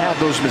can't have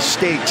those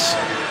mistakes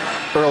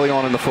early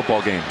on in the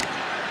football game.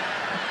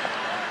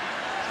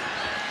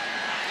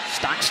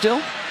 Stockstill.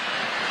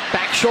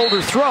 Back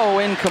shoulder throw,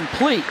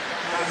 incomplete.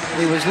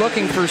 He was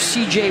looking for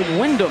C.J.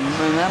 Wyndham,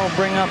 and that'll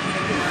bring up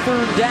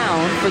 3rd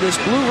down for this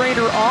Blue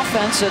Raider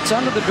offense that's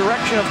under the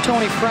direction of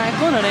Tony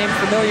Franklin, a name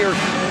familiar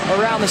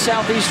around the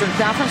Southeastern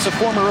Conference, a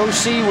former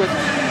OC with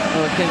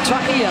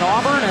Kentucky and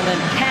Auburn, and then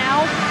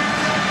Cal.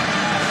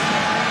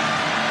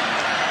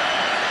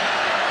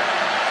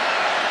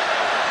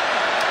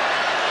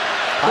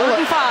 Third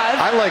and 5.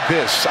 I like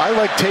this. I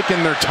like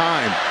taking their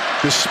time.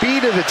 The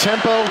speed of the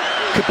tempo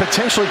could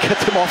potentially get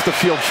them off the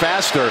field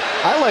faster.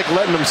 I like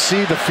letting them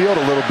see the field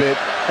a little bit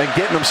and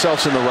getting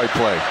themselves in the right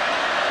play.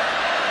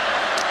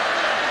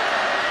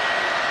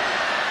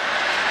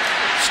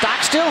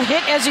 Stockstill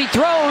hit as he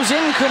throws,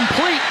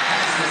 incomplete.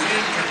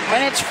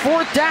 And it's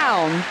 4th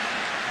down.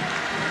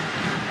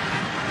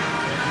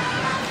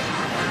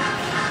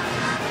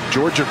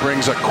 Georgia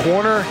brings a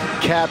corner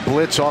cat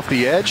blitz off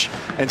the edge,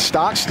 and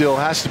Stockstill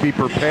has to be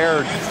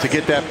prepared to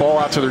get that ball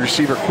out to the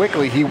receiver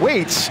quickly. He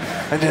waits,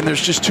 and then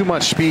there's just too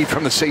much speed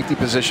from the safety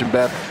position,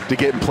 Beth, to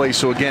get in place.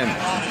 So again,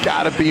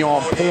 got to be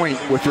on point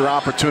with your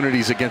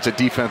opportunities against a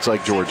defense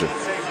like Georgia.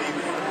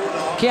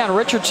 Keon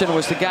Richardson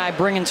was the guy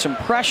bringing some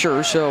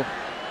pressure, so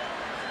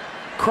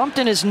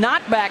Crumpton is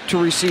not back to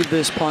receive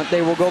this punt.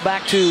 They will go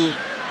back to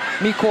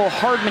Mecole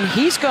Hardman.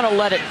 He's going to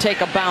let it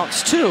take a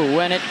bounce too,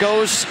 and it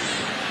goes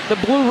the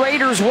Blue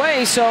Raiders'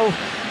 way. So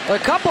a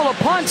couple of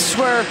punts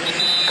where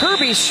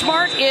Kirby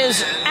Smart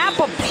is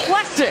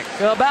apoplectic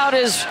about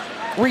his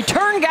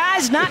return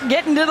guys not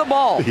getting to the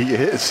ball. He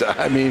is.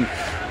 I mean,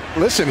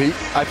 listen,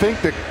 I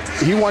think that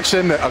he wants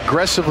them to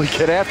aggressively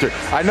get after it.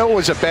 I know it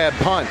was a bad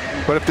punt,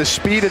 but if the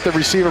speed at the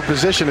receiver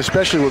position,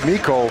 especially with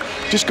Mecole,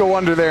 just go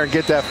under there and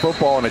get that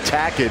football and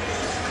attack it.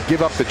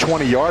 Give up the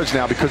 20 yards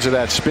now because of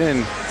that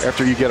spin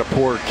after you get a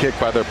poor kick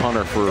by their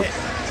punter for.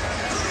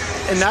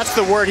 And that's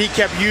the word he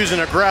kept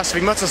using, aggressive.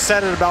 He must have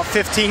said it about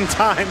 15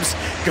 times.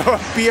 Go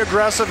be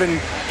aggressive and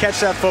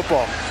catch that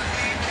football.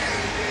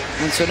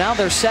 And so now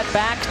they're set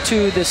back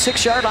to the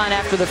 6-yard line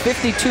after the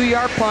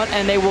 52-yard punt,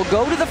 and they will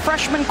go to the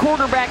freshman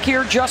quarterback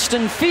here,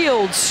 Justin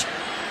Fields.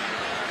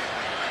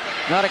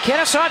 Now to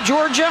Kennesaw,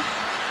 Georgia,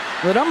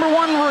 the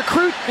 #1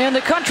 recruit in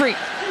the country,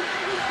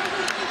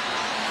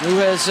 who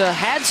has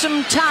had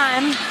some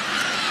time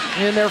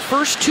in their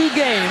first 2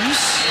 games.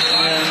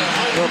 And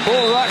the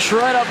bull rush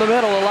right up the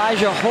middle,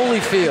 Elijah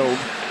Holyfield.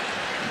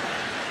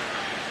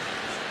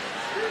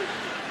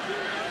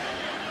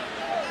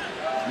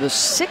 The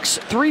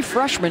 6'3"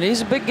 freshman,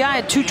 he's a big guy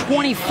at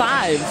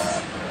 225.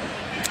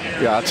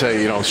 Yeah, I'll tell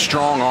you,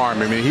 strong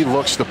arm. I mean, he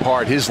looks the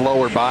part. His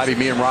lower body,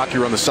 me and Rocky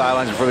were on the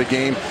sidelines before the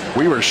game.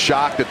 We were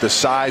shocked at the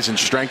size and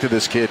strength of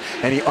this kid,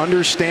 and he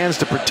understands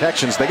the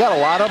protections. They got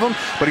a lot of them,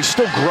 but he's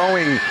still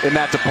growing in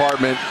that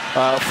department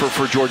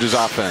for Georgia's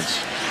offense.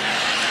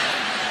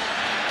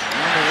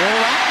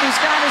 He's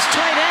got his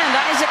tight end,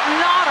 Isaac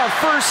Nada,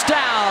 first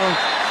down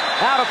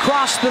out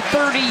across the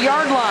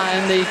 30-yard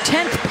line. The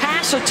 10th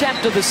pass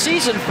attempt of the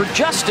season for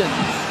Justin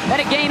at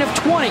a gain of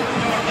 20.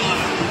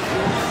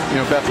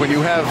 Beth, when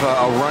you have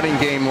a running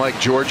game like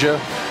Georgia,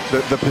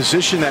 the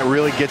position that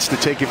really gets to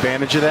take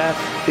advantage of that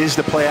is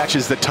the play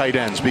actions, the tight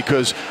ends,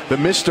 because the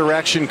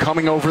misdirection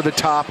coming over the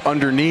top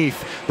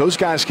underneath, those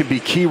guys can be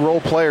key role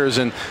players.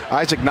 And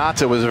Isaac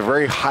Nata was a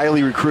very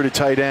highly recruited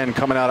tight end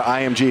coming out of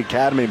IMG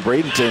Academy in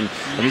Bradenton,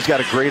 and he's got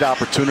a great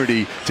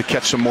opportunity to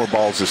catch some more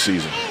balls this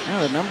season.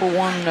 The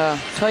 #1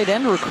 tight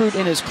end recruit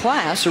in his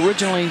class,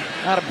 originally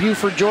out of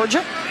Buford,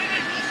 Georgia.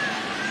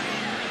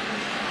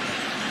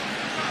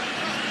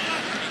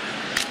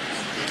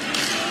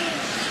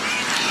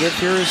 Give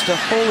here is to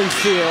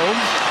Holyfield,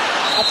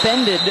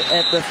 upended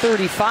at the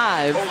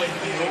 35.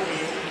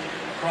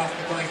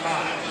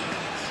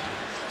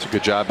 It's a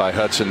good job by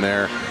Hudson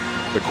there,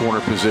 the corner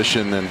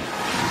position, and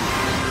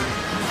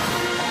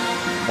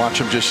watch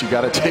him you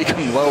got to take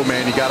him low,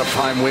 man. You got to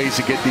find ways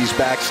to get these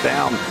backs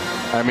down.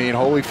 I mean,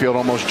 Holyfield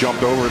almost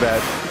jumped over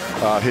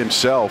that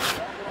himself.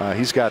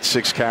 He's got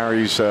 6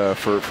 carries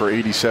for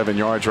 87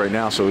 yards right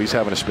now, so he's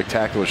having a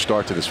spectacular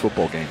start to this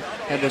football game.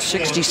 Had a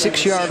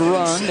 66-yard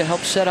run to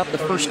help set up the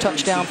first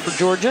touchdown for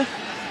Georgia.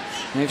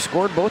 They've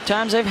scored both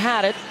times they've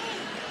had it.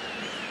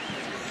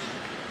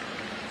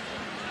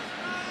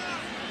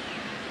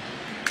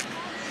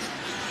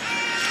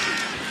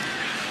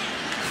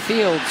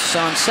 Fields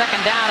on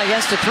 2nd down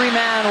against a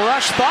 3-man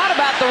rush. Thought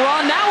about the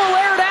run. Now will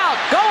air it out.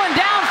 Going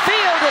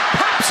downfield. It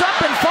pops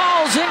up and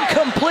falls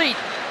incomplete.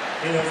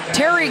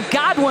 Terry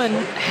Godwin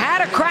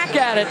had a crack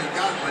at it.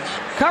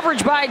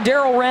 Coverage by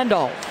Darrell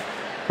Randolph.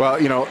 Well,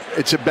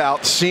 it's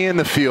about seeing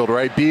the field,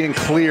 right? Being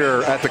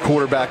clear at the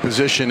quarterback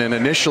position. And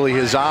initially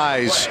his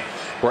eyes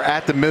were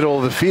at the middle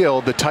of the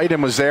field. The tight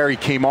end was there. He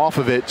came off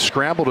of it,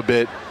 scrambled a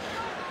bit.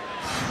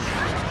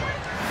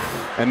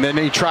 And then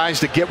he tries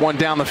to get one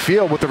down the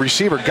field with the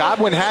receiver.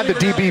 Godwin had the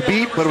DB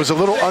beat, but it was a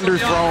little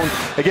underthrown.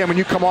 Again, when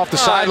you come off the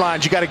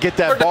sidelines, you got to get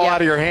that ball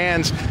out of your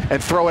hands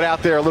and throw it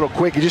out there a little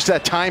quick. Just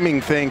that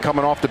timing thing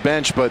coming off the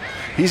bench, but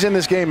he's in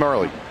this game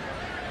early.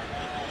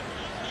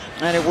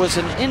 And it was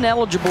an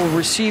ineligible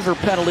receiver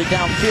penalty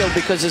downfield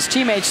because his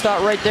teammates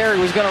thought right there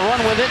he was going to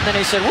run with it. And then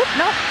he said, whoop,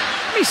 no,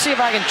 let me see if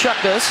I can chuck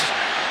this.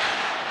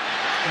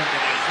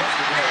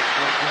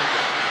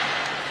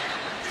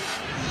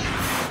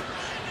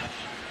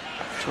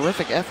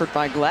 Terrific effort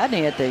by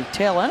Gladney at the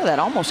tail end of that.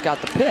 Almost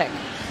got the pick.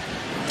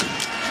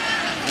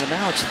 And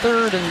now it's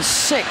 3rd and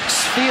 6.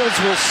 Fields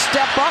will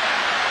step up.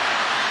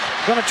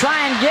 Going to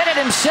try and get it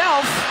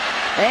himself.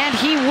 And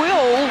he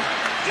will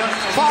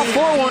fall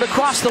forward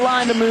across the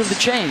line to move the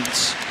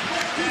chains.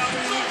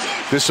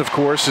 This, of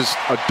course, is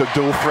the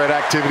dual threat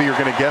activity you're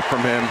going to get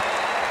from him.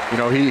 You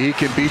know, he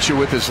can beat you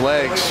with his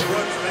legs.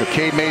 But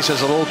Cade Mace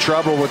has a little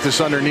trouble with this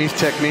underneath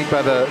technique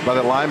by the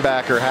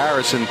linebacker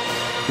Harris, and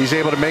he's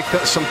able to make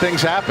some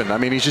things happen. I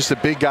mean, he's just a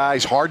big guy.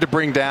 He's hard to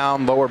bring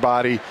down, lower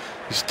body.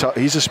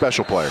 He's a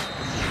special player.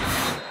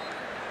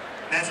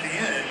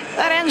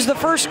 That ends the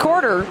first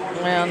quarter,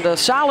 and a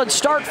solid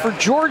start for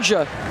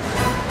Georgia.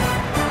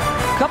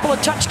 Couple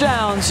of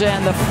touchdowns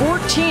and the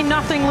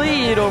 14-0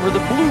 lead over the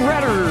Blue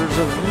Redders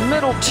of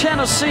Middle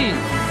Tennessee.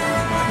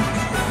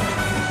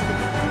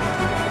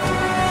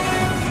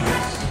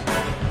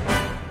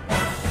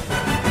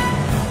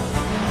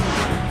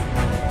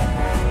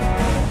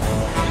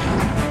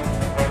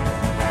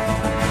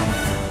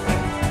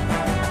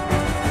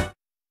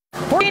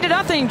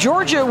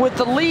 Georgia with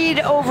the lead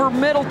over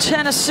Middle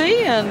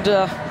Tennessee, and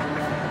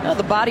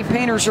the body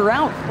painters are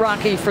out,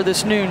 Rocky, for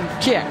this noon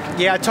kick.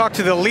 Yeah, I talked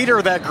to the leader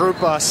of that group,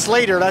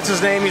 Slater, that's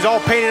his name. He's all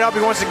painted up.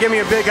 He wants to give me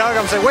a big hug.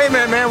 I'm saying, wait a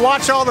minute, man,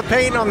 watch all the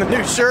paint on the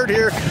new shirt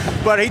here.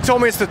 But he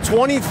told me it's the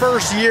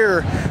 21st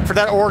year for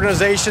that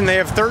organization. They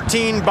have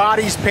 13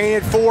 bodies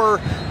painted, 4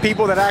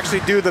 people that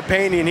actually do the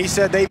painting. He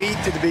said they meet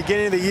at the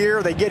beginning of the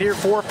year. They get here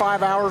 4 or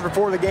 5 hours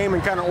before the game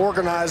and kind of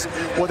organize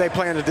what they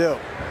plan to do.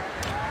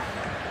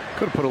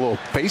 Could have put a little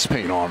face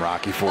paint on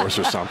Rocky for us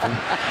or something.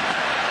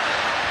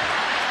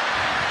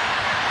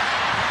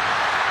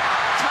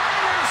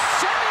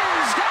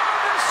 Simmons down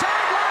the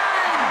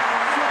sideline.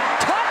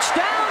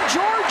 Touchdown,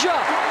 Georgia.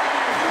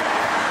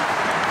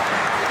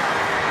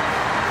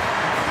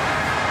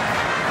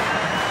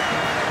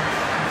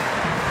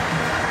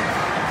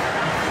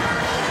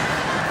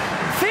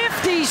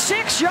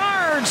 "56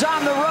 yards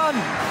on the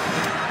run."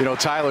 You know,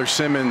 Tyler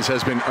Simmons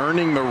has been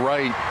earning the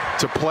right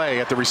to play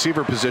at the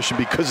receiver position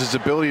because of his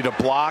ability to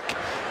block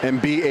and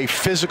be a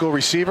physical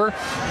receiver.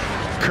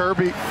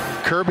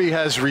 Kirby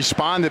has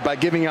responded by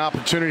giving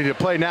opportunity to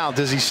play. Now,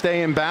 does he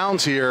stay in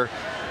bounds here?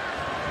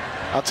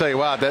 I'll tell you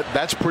what,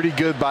 that's pretty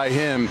good by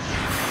him.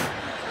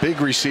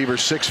 Big receiver,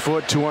 6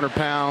 foot, 200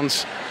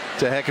 pounds.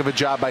 It's a heck of a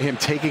job by him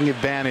taking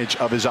advantage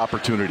of his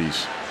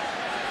opportunities.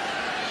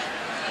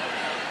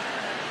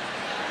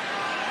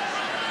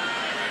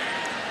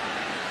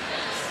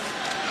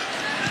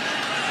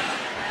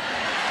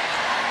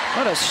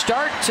 What a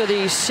start to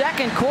the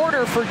second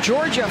quarter for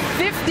Georgia.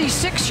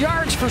 56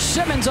 yards for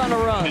Simmons on the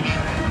run.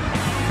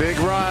 Big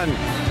run.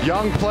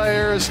 Young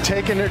players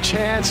taking their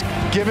chance,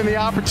 giving the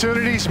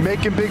opportunities,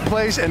 making big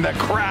plays, and the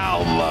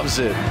crowd loves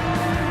it.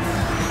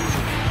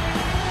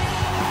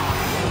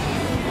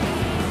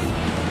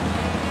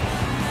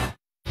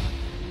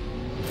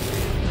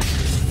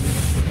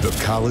 The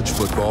college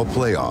football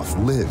playoff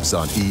lives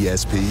on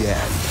ESPN.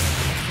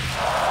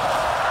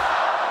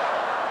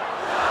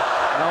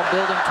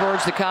 Building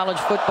towards the college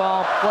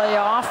football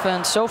playoff,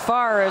 and so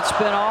far it's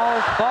been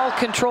all ball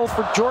control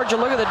for Georgia.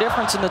 Look at the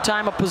difference in the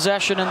time of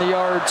possession and the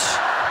yards.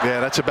 Yeah,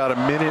 that's about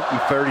 1 minute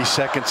and 30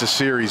 seconds a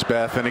series,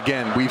 Beth. And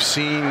again, we've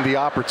seen the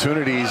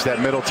opportunities that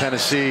Middle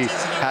Tennessee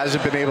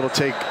hasn't been able to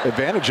take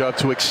advantage of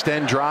to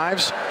extend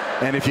drives.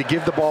 And if you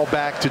give the ball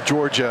back to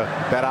Georgia,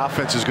 that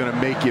offense is going to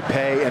make you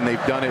pay, and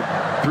they've done it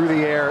through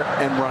the air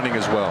and running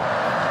as well.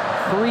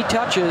 3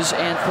 touches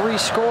and 3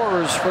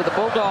 scores for the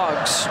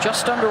Bulldogs.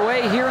 Just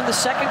underway here in the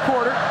second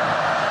quarter.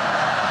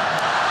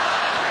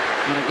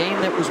 In a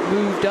game that was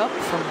moved up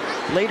from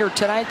later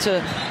tonight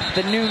to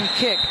the noon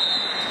kick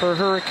for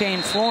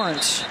Hurricane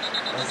Florence.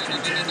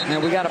 Now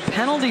we got a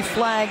penalty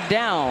flag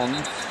down.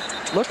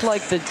 Looked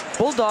like the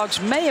Bulldogs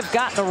may have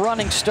gotten a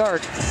running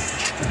start.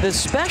 The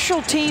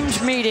special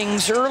teams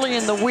meetings early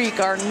in the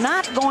week are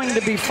not going to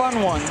be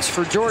fun ones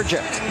for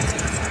Georgia.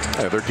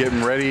 Yeah, they're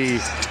getting ready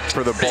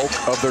for the bulk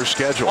of their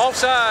schedule.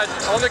 Offside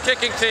on the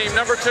kicking team,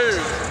 number 2.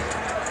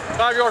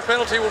 5-yard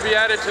penalty will be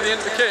added to the end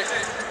of the kick.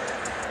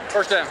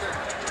 First down.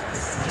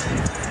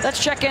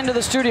 Let's check into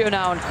the studio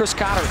now, and Chris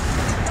Cotter.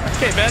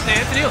 Okay, Beth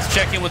Anthony, let's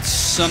check in with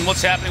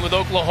what's happening with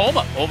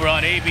Oklahoma over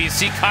on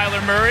ABC.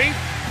 Kyler Murray.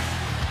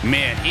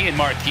 Man, he and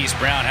Marquise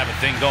Brown have a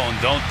thing going,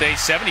 don't they?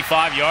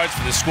 75 yards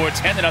for the score,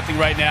 10-0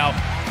 right now.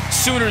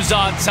 Sooners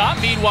on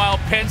top. Meanwhile,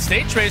 Penn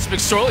State, Trace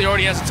McSorley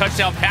already has a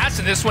touchdown pass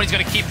in this one. He's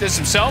going to keep this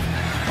himself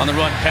on the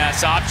run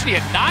pass option. He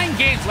had 9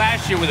 games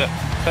last year with a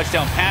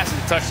touchdown pass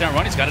and a touchdown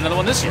run. He's got another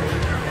one this year.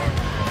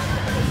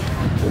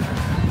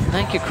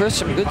 Thank you, Chris.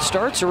 Some good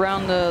starts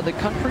around the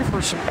country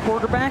for some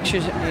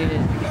quarterbacks.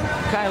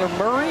 Kyler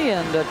Murray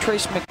and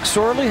Trace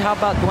McSorley. How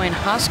about Dwayne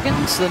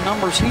Haskins? The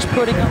numbers he's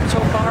putting up so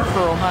far for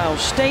Ohio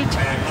State.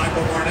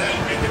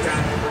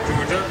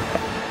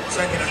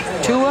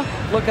 Tua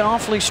looking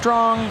awfully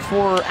strong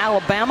for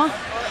Alabama.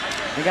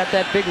 They got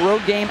that big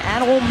road game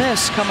at Ole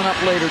Miss coming up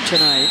later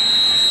tonight.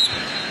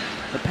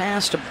 The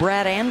pass to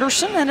Brad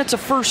Anderson, and it's a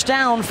first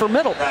down for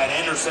Middle.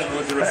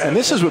 And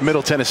this is what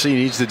Middle Tennessee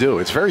needs to do.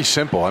 It's very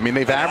simple. I mean,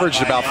 they've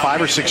averaged about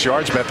 5 or 6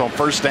 yards, Beth, on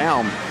first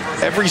down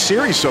every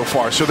series so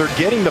far. So they're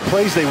getting the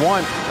plays they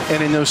want,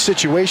 and in those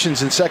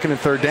situations in second and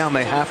third down,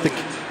 they have to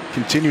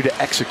continue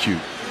to execute.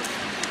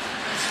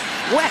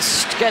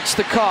 West gets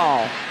the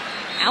call.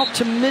 Out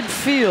to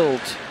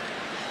midfield.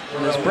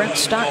 As Brent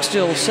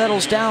Stockstill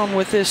settles down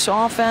with this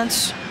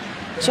offense.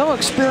 So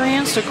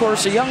experienced, of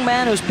course, a young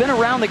man who's been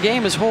around the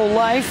game his whole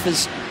life.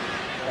 His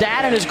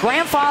dad and his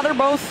grandfather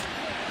both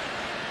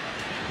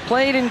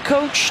played and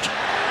coached.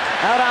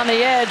 Out on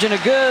the edge, and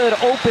a good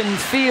open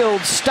field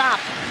stop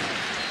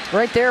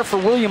right there for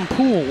William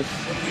Poole.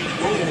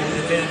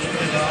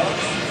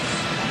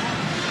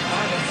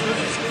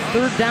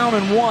 3rd down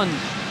and 1.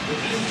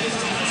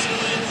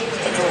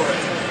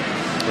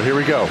 Well, here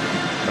we go.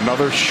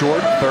 Another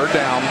short 3rd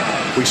down.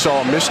 We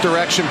saw a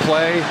misdirection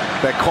play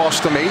that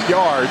cost them 8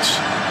 yards.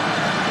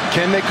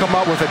 Can they come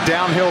up with a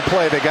downhill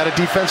play? They got a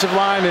defensive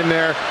line in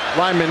there,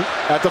 lineman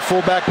at the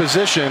fullback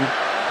position.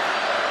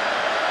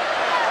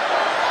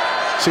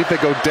 See if they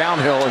go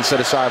downhill instead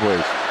of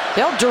sideways.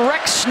 They'll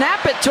direct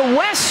snap it to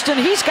West, and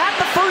he's got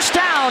the 1st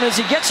down as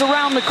he gets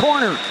around the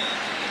corner.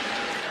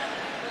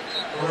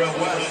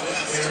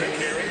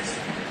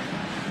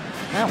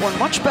 That one,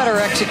 much better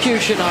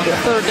execution on the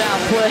 3rd down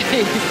play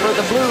for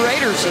the Blue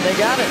Raiders, so they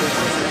got it.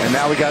 And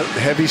now we got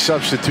heavy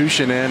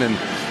substitution in, and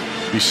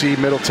you see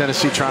Middle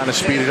Tennessee trying to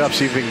speed it up,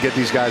 see if we can get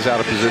these guys out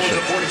of position.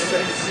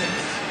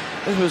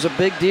 This was a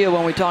big deal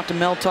when we talked to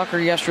Mel Tucker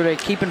yesterday,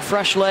 keeping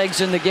fresh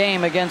legs in the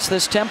game against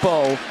this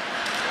tempo.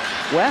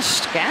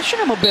 West gashing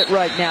him a bit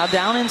right now,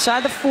 down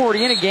inside the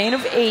 40 and a gain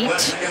of 8.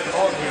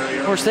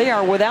 Of course, they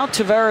are without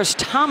Tavares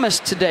Thomas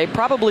today,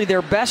 probably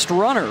their best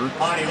runner,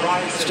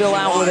 still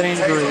out with an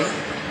injury.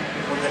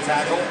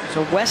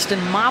 So West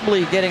and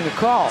Mobley getting the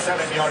call.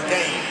 7-yard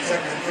gain,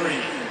 2nd and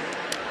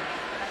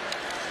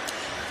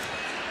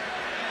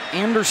 3.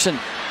 Anderson,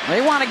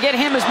 they want to get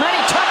him as many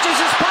touches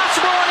as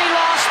possible, and he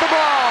lost the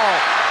ball.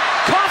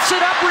 Coughs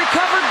it up,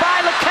 recovered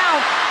by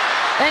LeCount,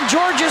 and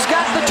Georgia's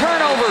got the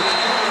turnover.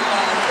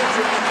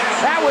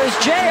 That was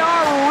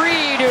J.R.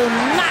 Reed who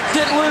knocked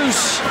it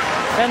loose,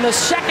 and the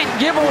 2nd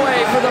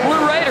giveaway for the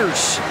Blue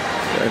Raiders.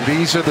 And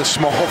these are the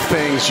small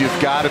things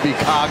you've got to be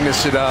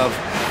cognizant of.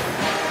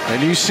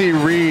 And you see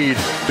Reed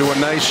do a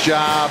nice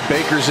job.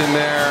 Baker's in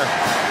there.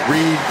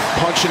 Reed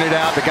punching it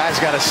out. The guy's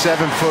got a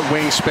 7-foot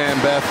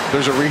wingspan, Beth.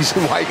 There's a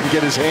reason why he can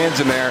get his hands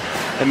in there.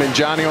 And then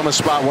Johnny on the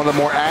spot, one of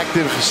the more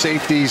active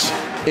safeties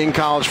in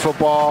college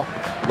football.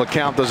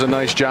 LeCount does a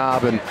nice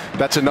job, and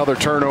that's another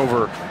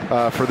turnover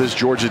for this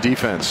Georgia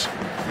defense.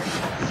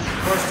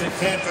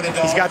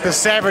 He's got the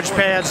Savage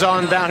pads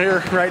on down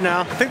here right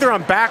now. I think they're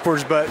on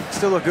backwards, but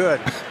still look good.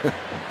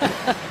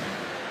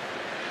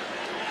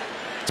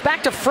 It's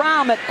back to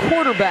Fromm at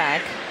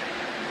quarterback,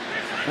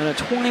 and a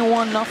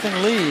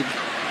 21-0 lead.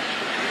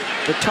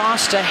 The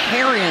toss to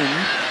Harrion.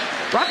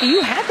 Rocky,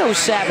 you had those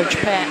Savage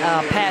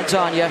pads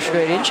on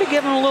yesterday. Didn't you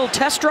give them a little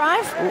test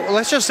drive? Well,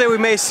 let's just say we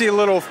may see a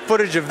little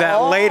footage of that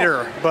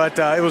later, but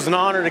it was an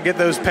honor to get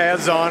those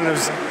pads on. It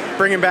was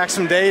bringing back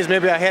some days.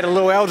 Maybe I had a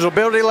little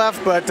eligibility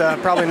left, but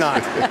probably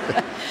not.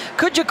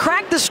 Could you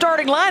crack the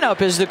starting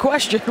lineup is the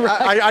question,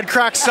 right? I'd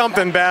crack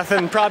something, Beth,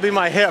 and probably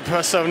my hip,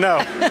 so no.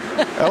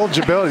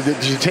 Eligibility,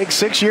 did you take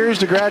 6 years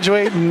to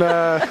graduate in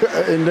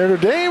Notre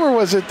Dame, or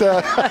was it?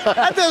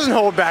 That doesn't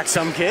hold back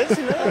some kids.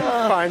 You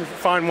know?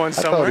 Find one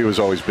somewhere. I thought he was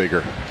always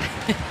bigger.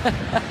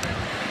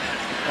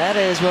 That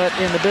is what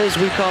in the biz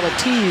we call a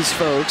tease,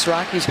 folks.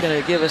 Rocky's going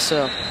to give us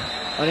an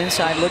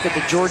inside look at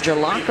the Georgia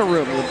locker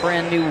room, the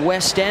brand new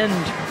West End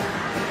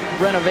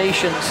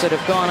renovations that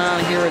have gone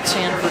on here at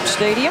Sanford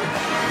Stadium.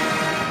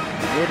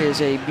 It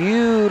is a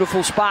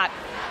beautiful spot.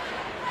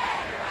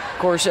 Of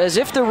course, as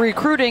if the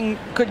recruiting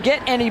could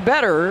get any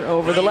better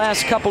over the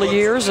last couple of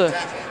years, a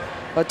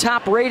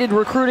top-rated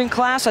recruiting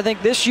class. I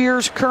think this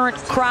year's current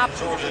crop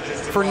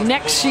for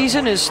next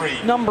season is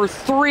number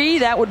 3.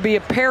 That would be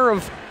a pair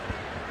of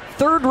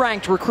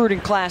 3rd-ranked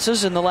recruiting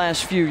classes in the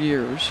last few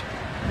years.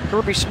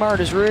 Kirby Smart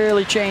has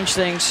really changed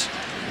things.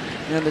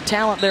 And the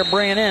talent they're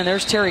bringing in.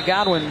 There's Terry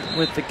Godwin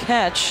with the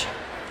catch.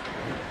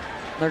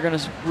 They're going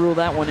to rule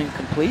that one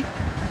incomplete.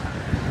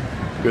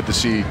 Good to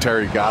see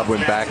Terry Godwin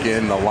back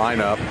in the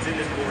lineup.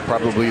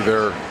 Probably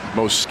their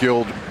most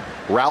skilled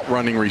route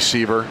running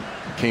receiver.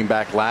 Came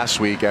back last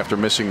week after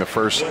missing the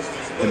first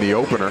in the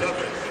opener.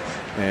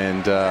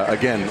 And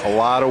again, a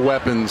lot of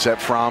weapons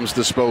at Fromm's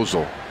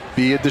disposal.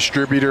 Be a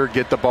distributor,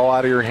 get the ball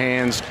out of your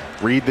hands,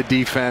 read the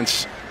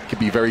defense. Could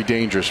be very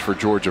dangerous for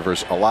Georgia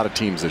versus a lot of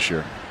teams this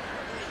year.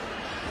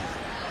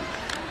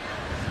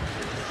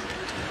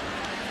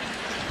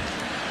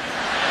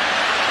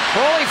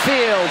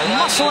 Holyfield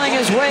muscling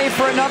his way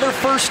for another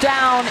 1st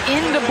down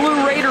into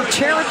Blue Raider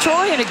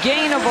territory, and a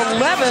gain of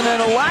 11,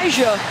 and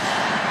Elijah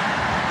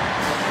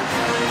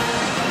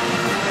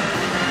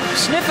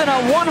sniffing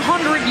a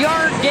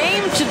 100-yard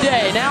game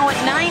today, now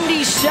at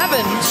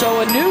 97,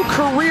 so a new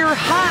career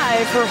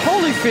high for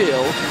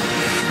Holyfield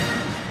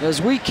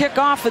as we kick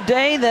off a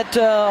day that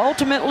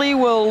ultimately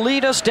will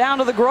lead us down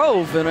to the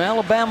Grove in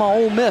Alabama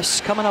Ole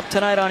Miss coming up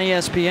tonight on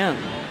ESPN.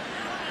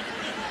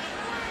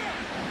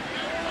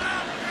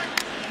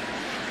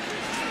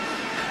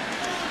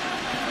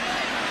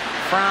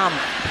 From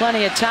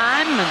plenty of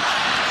time, and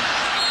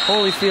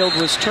Holyfield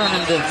was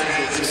turning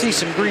to see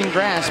some green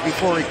grass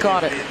before he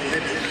caught it.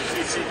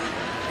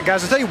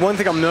 Guys, I'll tell you one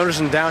thing I'm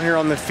noticing down here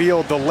on the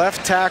field. The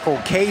left tackle,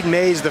 Cade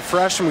Mays, the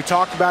freshman, we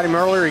talked about him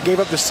earlier. He gave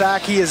up the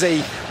sack.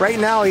 Right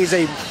now, he's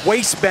a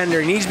waist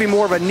bender. He needs to be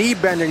more of a knee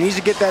bender. He needs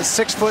to get that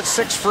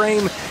 6'6"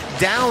 frame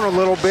down a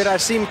little bit. I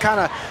see him kind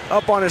of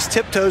up on his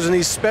tiptoes, and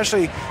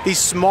especially these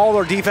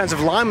smaller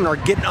defensive linemen are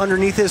getting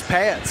underneath his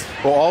pads.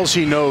 Well, all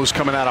he knows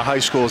coming out of high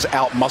school is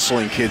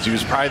out-muscling kids. He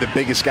was probably the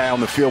biggest guy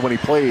on the field when he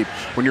played.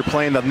 When you're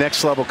playing the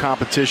next level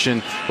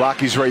competition,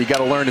 Rocky's right. You got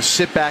to learn to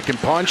sit back and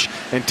punch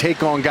and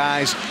take on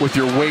guys with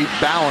your weight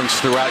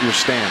balanced throughout your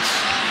stance.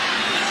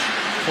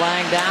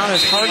 Flying down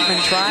as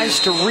Hartman tries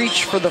to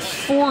reach for the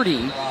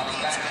 40.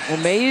 Well,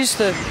 Mays,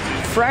 the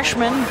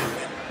freshman,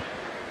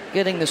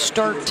 getting the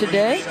start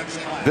today.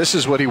 This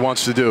is what he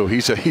wants to do.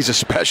 He's a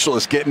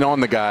specialist getting on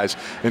the guys,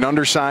 an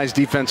undersized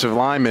defensive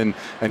lineman,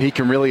 and he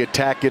can really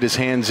attack, get his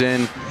hands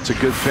in. It's a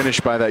good finish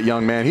by that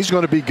young man. He's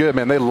going to be good,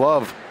 man. They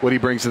love what he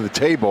brings to the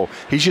table.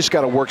 He's just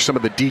got to work some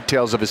of the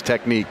details of his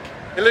technique.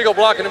 Illegal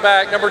blocking the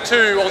back, number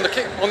 2 on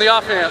the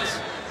offense.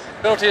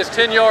 Penalty is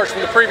 10 yards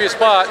from the previous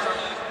spot.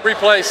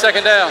 Replay,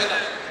 second down.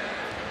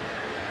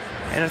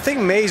 And I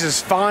think Mays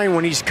is fine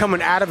when he's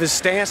coming out of his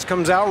stance,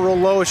 comes out real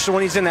low. So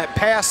when he's in that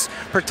pass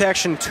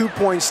protection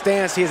 2-point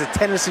stance, he has a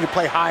tendency to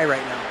play high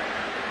right now.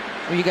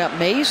 Well, you got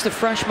Mays, the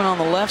freshman, on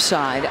the left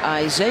side.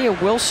 Isaiah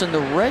Wilson, the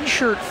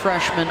redshirt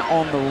freshman,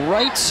 on the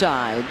right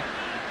side.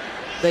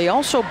 They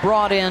also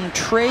brought in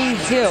Trey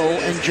Hill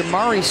and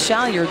Jamari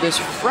Salyer, this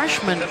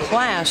freshman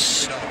class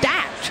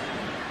stacked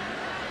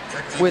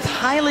with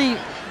highly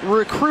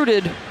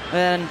recruited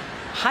and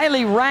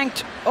highly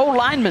ranked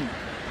O-linemen.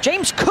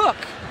 James Cook,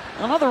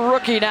 another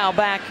rookie, now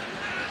back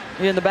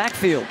in the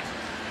backfield.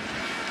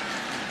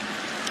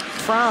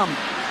 From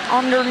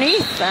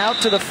underneath out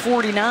to the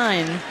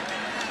 49.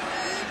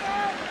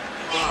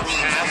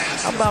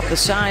 How about the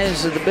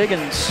size of the big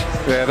uns?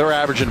 Yeah, they're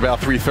averaging about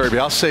 330.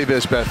 But I'll say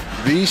this,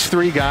 Beth. These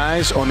 3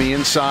 guys on the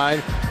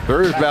inside,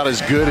 they're about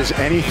as good as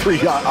any 3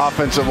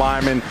 offensive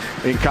linemen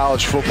in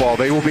college football.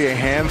 They will be a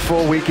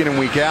handful week in and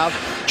week out.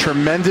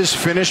 Tremendous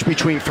finish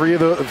between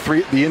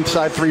the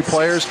inside 3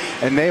 players,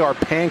 and they are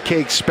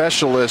pancake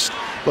specialists.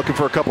 Looking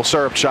for a couple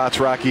syrup shots,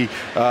 Rocky,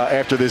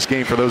 after this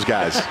game for those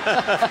guys.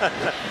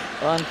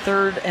 On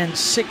 3rd and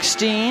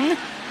 16.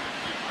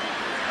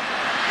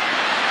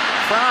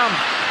 From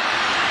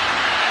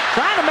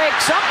trying to make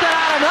something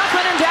out of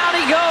nothing, and down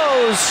he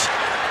goes.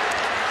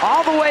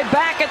 All the way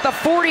back at the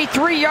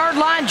 43-yard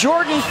line,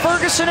 Jordan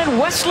Ferguson and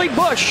Wesley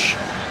Bush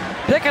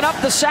picking up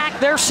the sack,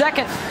 their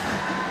second.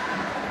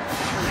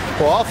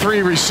 Well, all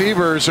 3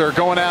 receivers are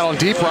going out on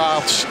deep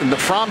routes, and the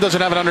Fromm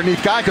doesn't have an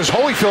underneath guy because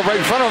Holyfield right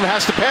in front of him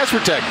has to pass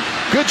protect.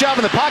 Good job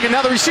in the pocket.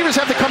 Now the receivers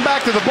have to come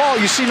back to the ball.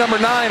 You see number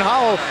 9,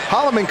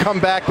 Holloman, come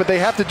back, but they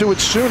have to do it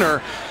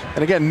sooner.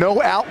 And again,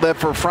 no outlet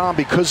for Fromm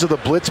because of the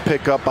blitz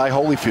pickup by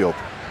Holyfield.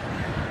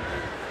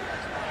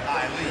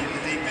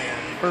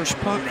 First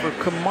punt for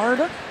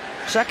Camarda.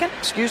 Second,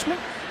 excuse me.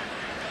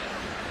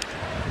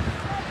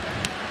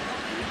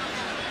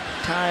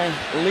 Ty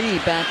Lee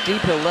back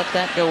deep. He'll let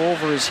that go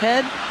over his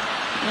head.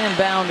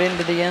 Inbound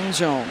into the end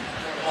zone.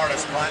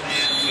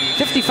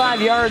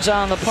 55 yards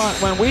on the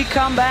punt. When we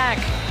come back,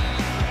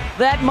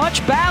 that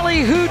much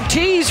ballyhooed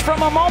tease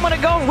from a moment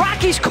ago,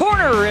 Rocky's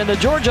corner in the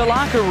Georgia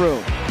locker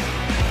room.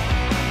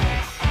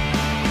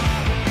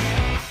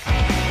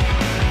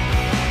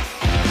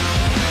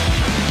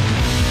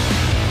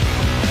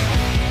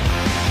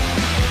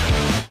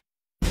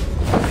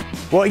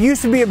 Well, it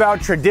used to be about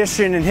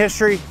tradition and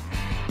history,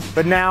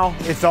 but now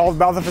it's all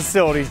about the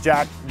facilities,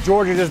 Jack.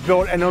 Georgia just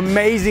built an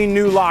amazing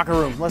new locker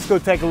room. Let's go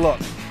take a look.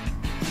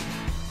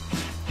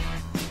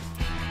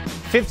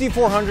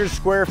 5,400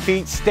 square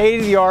feet,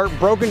 state-of-the-art,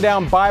 broken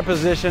down by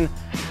position.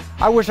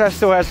 I wish I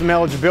still had some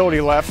eligibility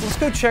left. Let's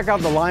go check out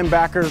the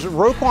linebackers.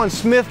 Roquan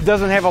Smith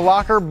doesn't have a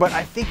locker, but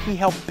I think he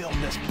helped build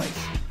this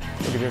place.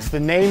 Look at this.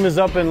 The name is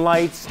up in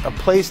lights, a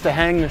place to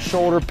hang the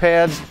shoulder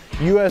pads,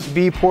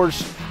 USB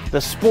ports. The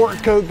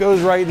sport coat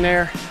goes right in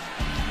there.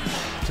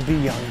 To be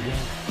young again.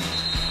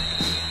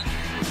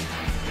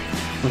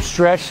 I'm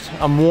stretched,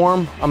 I'm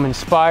warm, I'm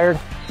inspired.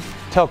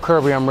 Tell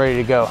Kirby I'm ready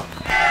to go.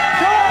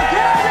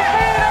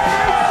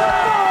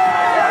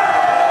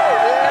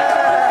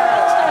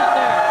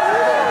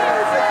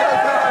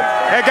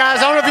 Hey guys,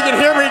 I don't know if you can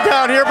hear me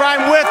down here, but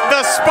I'm with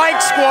the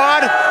Spike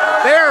Squad.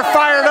 They are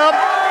fired up.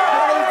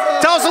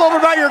 Tell us a little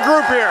bit about your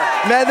group here.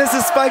 Man, this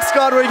is Spike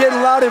Squad. We're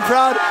getting loud and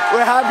proud.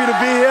 We're happy to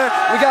be here.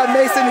 We got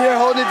Mason here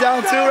holding it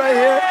down too right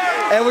here.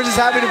 And we're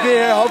just happy to be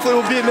here. Hopefully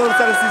we'll beat Middle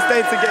Tennessee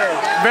State again.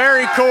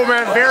 Very cool,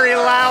 man. Very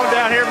loud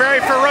down here. Very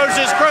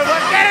ferocious crew.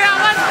 Let's get it out.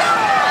 Let's go.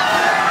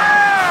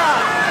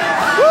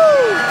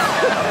 Woo!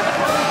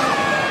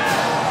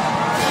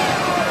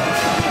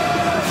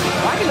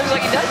 Rocky looks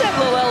like he does have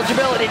a little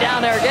eligibility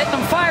down there, getting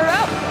them fired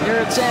up here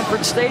at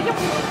Sanford Stadium.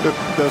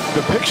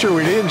 The picture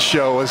we didn't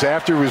show was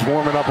after he was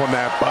warming up on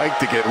that bike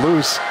to get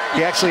loose.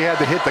 He actually had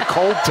to hit the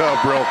cold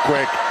tub real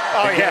quick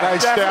Oh, and get yeah,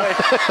 iced down.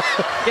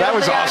 That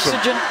was awesome.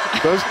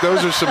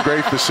 Those are some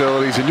great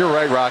facilities. And you're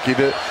right, Rocky.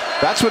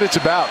 That's what it's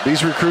about.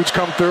 These recruits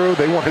come through.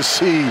 They want to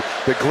see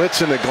the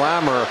glitz and the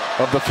glamour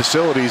of the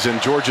facilities,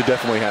 and Georgia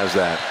definitely has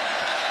that.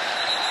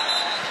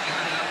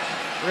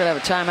 We're going to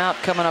have a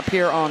timeout coming up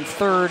here on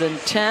 3rd and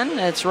 10.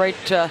 It's right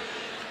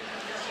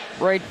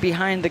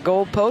behind the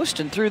goal post,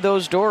 and through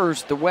those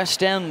doors, the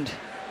West End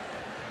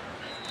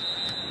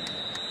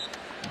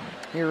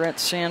here at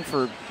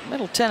Sanford.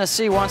 Middle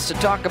Tennessee wants to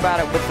talk about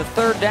it with the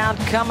 3rd down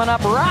coming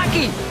up.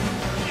 Rocky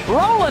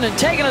rolling and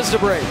taking us to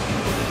break.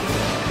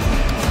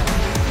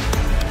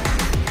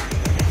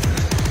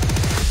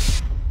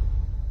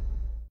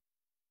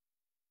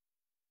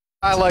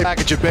 Highlight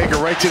package of Baker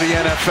right to the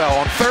NFL.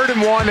 On 3rd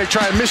and 1, they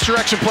try a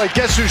misdirection play.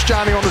 Guess who's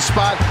Johnny on the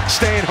spot?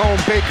 Staying home,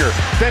 Baker.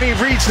 Then he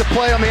reads the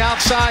play on the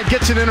outside,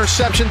 gets an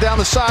interception down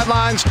the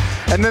sidelines,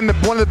 and then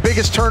one of the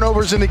biggest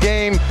turnovers in the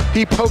game,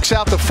 he pokes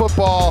out the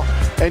football,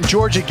 and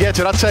Georgia gets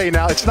it. I'll tell you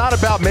now, it's not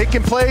about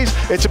making plays,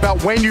 it's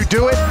about when you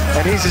do it,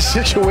 and he's a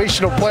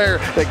situational player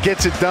that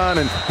gets it done,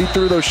 and he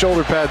threw those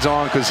shoulder pads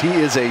on because he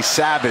is a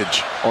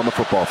savage on the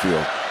football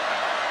field.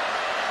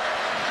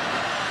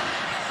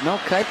 Mel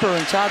Kiper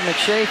and Todd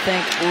McShay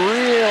think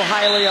real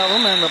highly of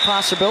him, and the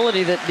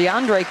possibility that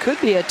DeAndre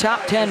could be a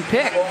top 10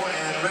 pick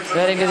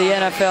heading to the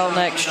NFL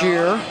next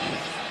year.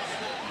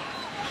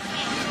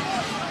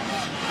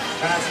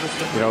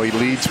 You know, he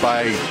leads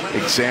by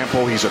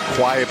example. He's a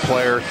quiet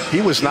player.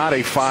 He was not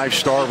a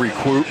 5-star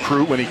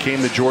recruit when he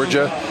came to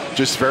Georgia.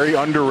 Just very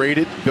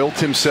underrated, built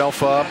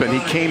himself up, and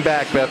he came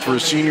back, Beth, for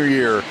his senior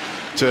year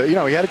to, you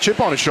know, he had a chip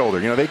on his shoulder.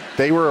 You know,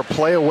 they were a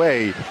play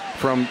away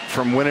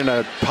from winning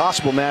a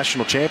possible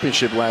national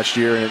championship last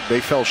year, and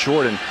they fell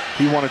short, and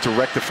he wanted to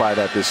rectify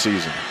that this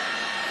season.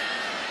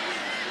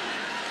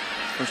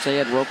 Of course, they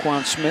had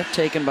Roquan Smith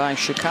taken by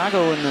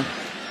Chicago in the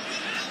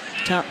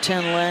top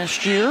 10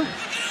 last year.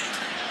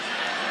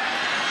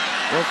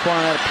 Roquan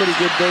had a pretty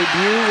good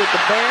debut with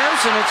the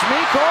Bears, and it's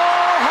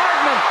Mecole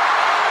Hardman.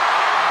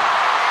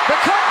 The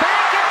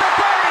cutback at the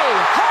 30.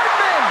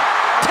 Hardman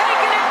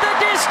taking it the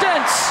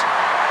distance.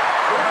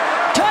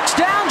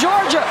 Touchdown,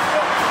 Georgia.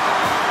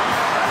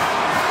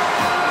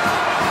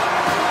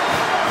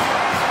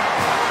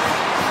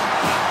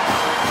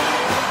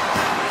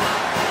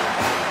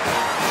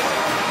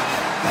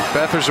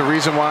 Beth, there's a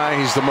reason why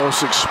he's the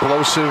most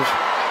explosive,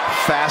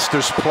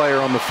 fastest player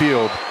on the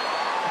field.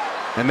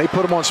 And they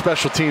put him on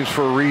special teams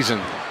for a reason.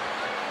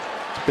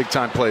 It's a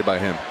big-time play by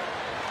him.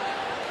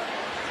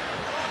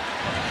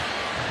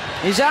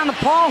 He's on the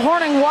Paul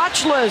Hornung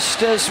watch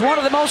list as one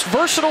of the most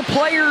versatile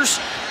players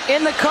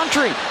in the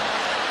country.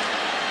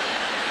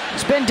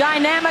 He's been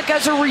dynamic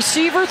as a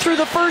receiver through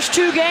the first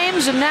 2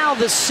 games, and now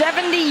the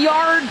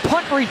 70-yard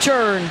punt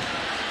return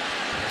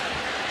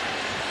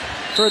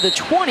for the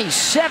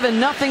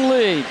 27-0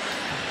 lead.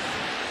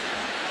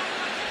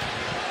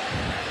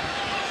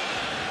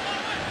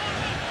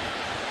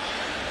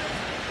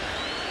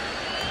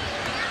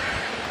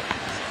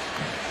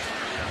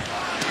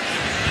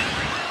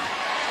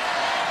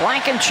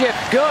 Blankenship,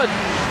 good.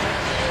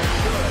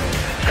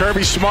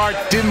 Kirby Smart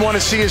didn't want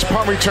to see his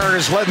punt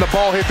returners letting the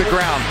ball hit the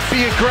ground.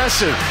 Be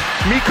aggressive.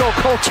 Miko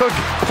Cole took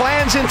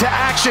plans into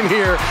action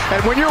here,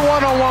 and when you're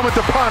one-on-one with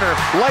the punter,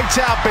 lights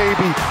out,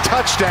 baby.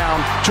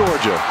 Touchdown,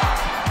 Georgia.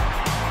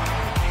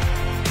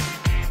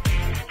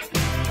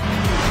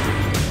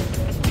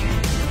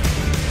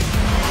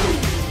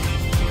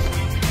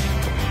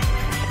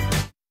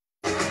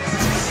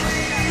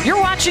 You're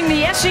watching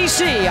the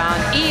SEC on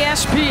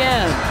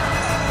ESPN.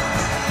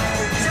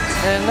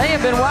 And they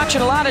have been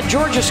watching a lot of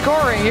Georgia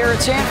scoring here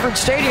at Sanford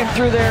Stadium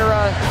through their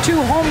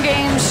 2 home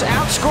games,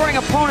 outscoring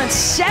opponents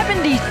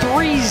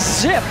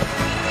 73-zip.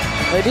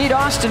 They beat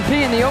Austin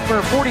Peay in the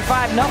opener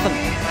 45-0.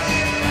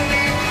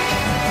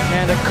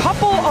 And a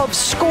couple of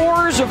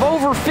scores of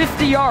over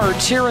 50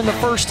 yards here in the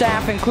first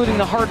half, including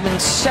the Hardman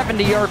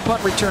 70-yard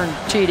punt return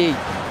TD.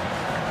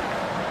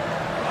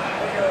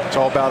 It's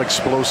all about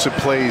explosive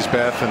plays,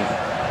 Beth,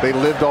 and they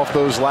lived off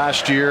those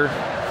last year.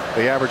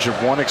 They average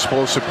of 1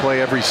 explosive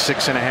play every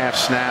 6.5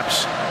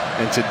 snaps,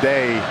 and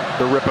today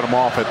they're ripping them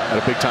off at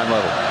a big-time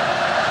level.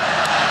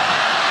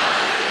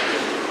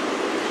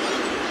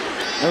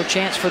 No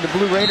chance for the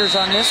Blue Raiders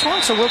on this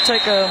one, so we'll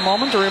take a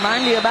moment to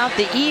remind you about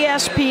the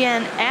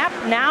ESPN app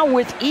now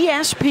with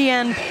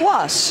ESPN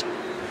Plus.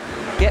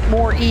 Get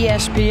more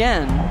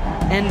ESPN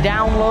and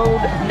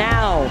download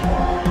now.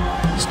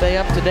 Stay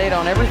up to date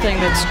on everything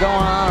that's going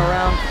on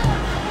around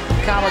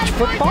college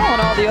football and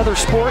all the other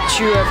sports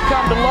you have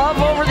come to love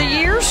over the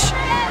years.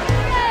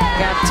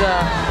 Got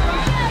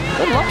a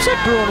little upset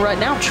brewing right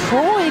now.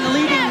 Troy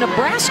leading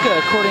Nebraska,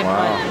 according to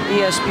my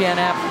ESPN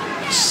app,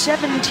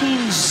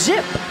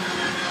 17-zip.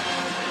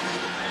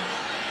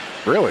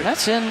 Really?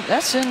 That's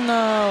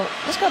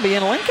got to be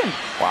in Lincoln.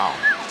 Wow.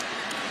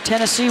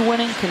 Tennessee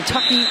winning,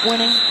 Kentucky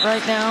winning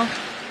right now.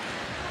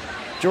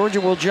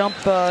 Georgia will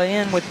jump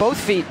in with both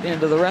feet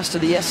into the rest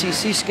of the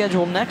SEC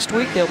schedule next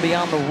week. They'll be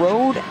on the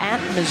road at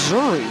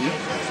Missouri.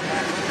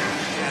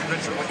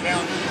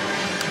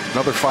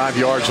 Another 5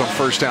 yards on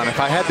first down. If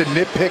I had to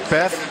nitpick,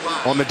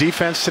 Beth, on the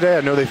defense today,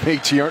 I know they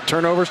make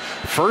turnovers.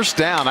 First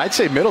down, I'd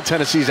say Middle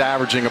Tennessee's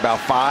averaging about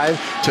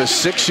 5 to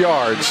 6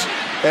 yards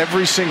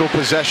every single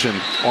possession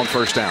on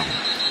first down.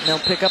 They'll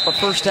pick up a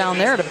first down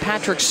there to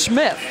Patrick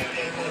Smith.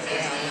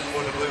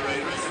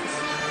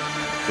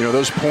 You know,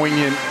 those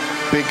poignant,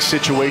 big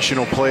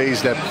situational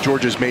plays that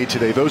Georgia's made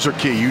today, those are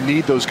key. You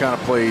need those kind of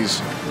plays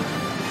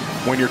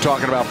when you're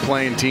talking about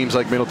playing teams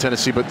like Middle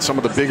Tennessee, but some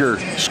of the bigger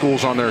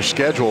schools on their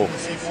schedule.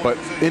 But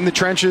in the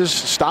trenches,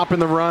 stopping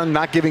the run,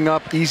 not giving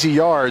up easy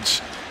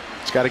yards,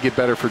 it's got to get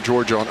better for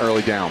Georgia on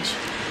early downs.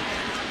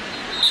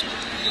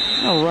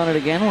 I'll run it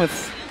again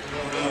with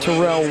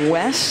Terrell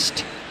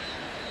West.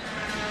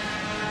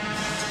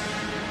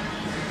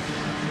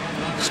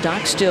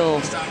 Stockstill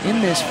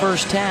in this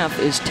first half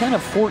is 10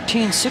 of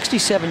 14,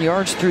 67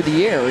 yards through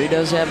the air. He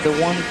does have the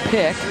one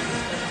pick.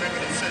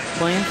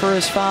 Playing for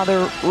his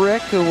father,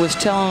 Rick, who was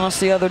telling us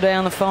the other day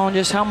on the phone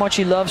just how much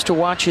he loves to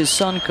watch his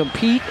son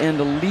compete and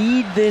to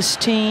lead this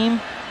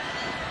team.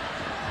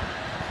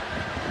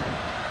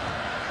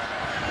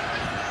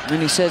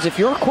 And he says, if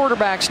your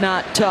quarterback's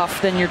not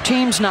tough, then your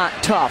team's not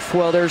tough.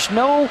 Well, there's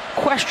no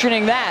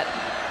questioning that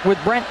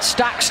with Brent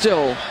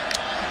Stockstill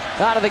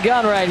out of the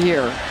gun right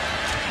here.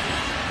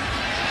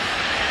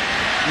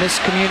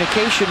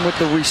 Miscommunication with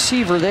the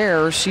receiver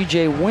there,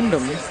 C.J.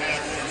 Wyndham.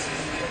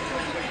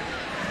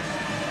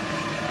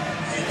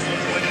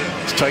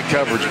 It's tight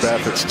coverage,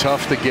 Beth. It's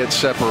tough to get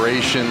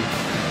separation.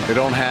 They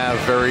don't have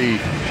very,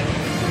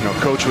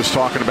 Coach was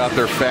talking about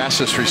their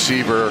fastest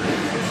receiver.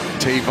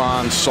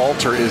 Tavon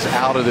Salter is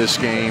out of this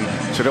game,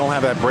 so they don't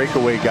have that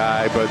breakaway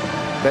guy, but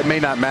that may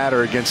not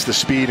matter against the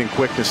speed and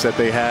quickness that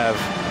they have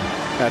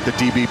at the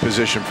DB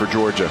position for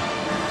Georgia.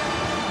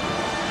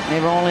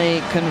 They've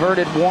only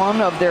converted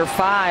 1 of their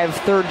 5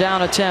 third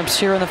down attempts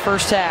here in the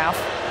first half.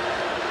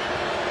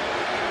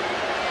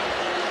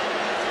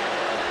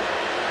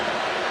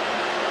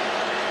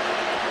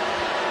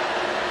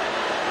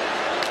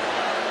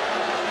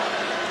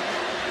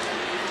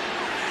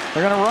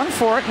 They're going to run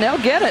for it, and they'll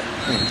get it.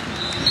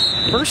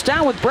 First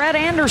down with Brad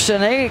Anderson.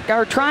 They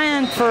are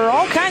trying for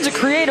all kinds of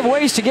creative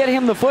ways to get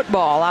him the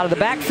football. Out of the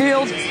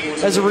backfield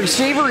as a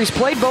receiver, he's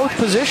played both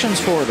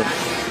positions for them.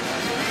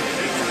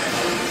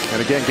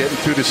 And again, getting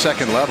through the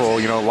second level,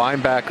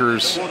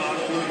 linebackers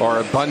are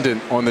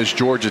abundant on this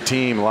Georgia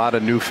team. A lot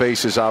of new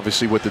faces,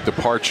 obviously, with the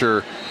departure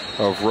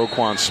of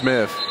Roquan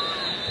Smith.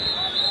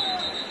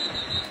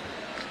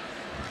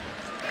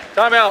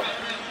 Timeout,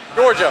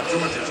 Georgia.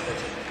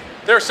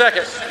 Their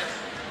second.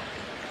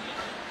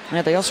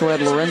 Yeah, they also had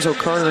Lorenzo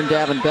Carter and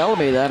Davin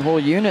Bellamy, that whole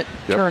unit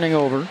turning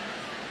over.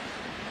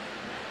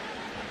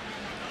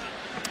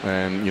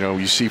 And,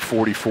 you see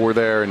 44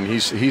 there, and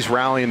he's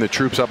rallying the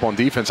troops up on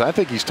defense. I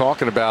think he's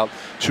talking about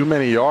too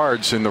many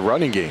yards in the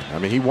running game. I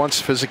mean, he wants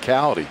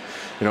physicality.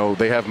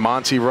 They have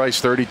Monty Rice,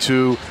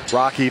 32,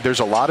 Rocky. There's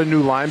a lot of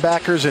new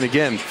linebackers, and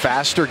again,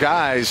 faster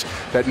guys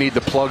that need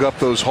to plug up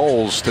those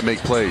holes to make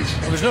plays.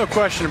 There's no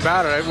question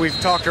about it. We've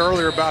talked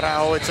earlier about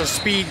how it's a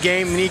speed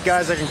game. You need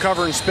guys that can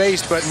cover in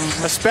space, but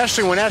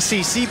especially when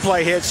SEC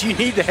play hits, you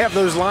need to have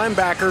those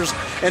linebackers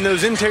and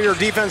those interior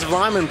defensive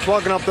linemen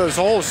plugging up those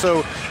holes. So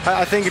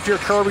I think if you're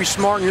Kirby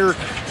Smart and you're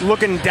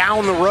looking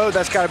down the road,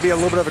 that's got to be a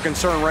little bit of a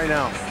concern right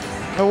now.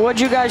 Well,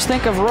 what'd you guys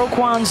think of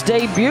Roquan's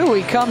debut?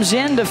 He comes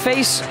in to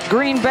face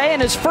Green Bay,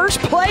 and his first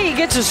play, he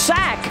gets a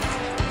sack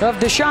of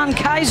Deshaun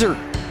Kaiser.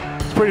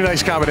 It's a pretty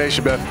nice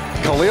combination, Beth.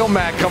 Khalil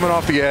Mack coming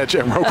off the edge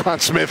and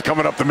Roquan Smith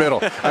coming up the middle.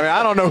 I mean,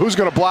 I don't know who's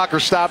going to block or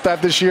stop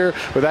that this year,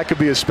 but that could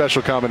be a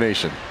special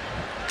combination.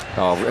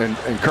 Oh,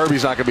 and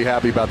Kirby's not going to be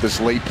happy about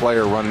this late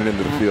player running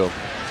into the field.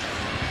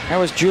 That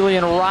was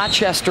Julian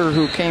Rochester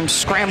who came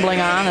scrambling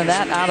on, and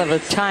that out of a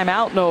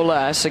timeout, no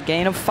less. A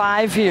gain of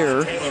 5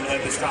 here.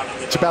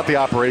 It's about the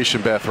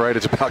operation, Beth, right?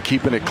 It's about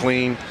keeping it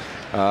clean.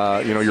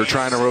 You're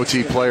trying to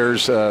rotate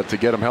players to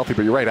get them healthy,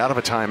 but you're right, out of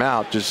a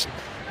timeout just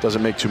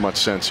doesn't make too much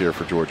sense here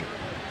for Georgia.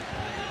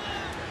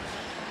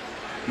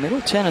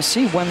 Middle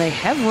Tennessee, when they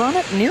have run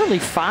it, nearly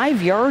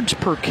 5 yards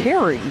per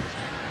carry.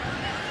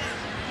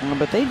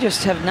 But they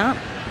just have not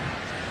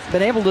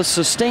been able to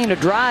sustain a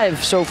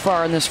drive so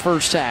far in this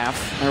first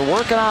half. They're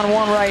working on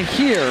one right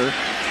here.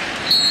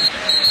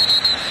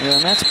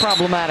 And that's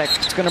problematic.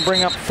 It's going to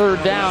bring up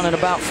third down and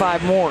about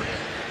 5 more.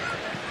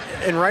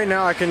 And right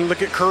now I can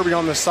look at Kirby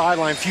on the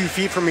sideline a few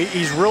feet from me.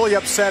 He's really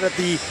upset at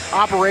the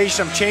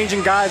operation of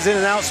changing guys in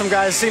and out. Some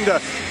guys seem to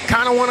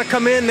kind of want to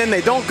come in, then they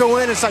don't go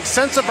in. It's like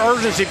sense of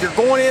urgency. If you're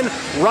going in,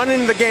 run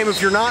into the game.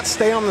 If you're not,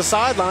 stay on the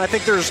sideline. I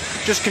think there's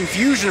just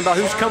confusion about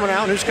who's coming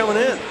out and who's coming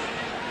in.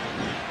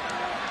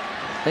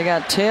 They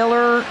got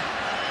Taylor,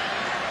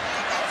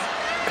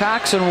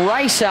 Cox, and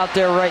Rice out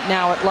there right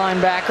now at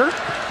linebacker.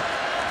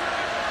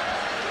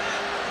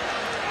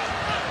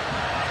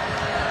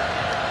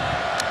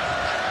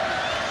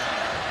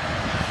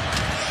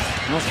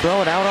 They'll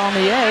throw it out on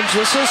the edge.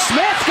 This is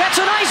Smith, gets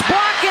a nice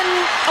block, and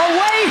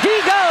away he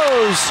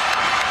goes.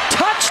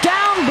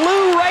 Touchdown,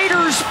 Blue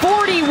Raiders,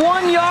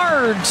 41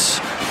 yards.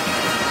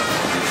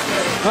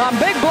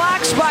 Big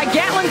blocks by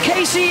Gatlin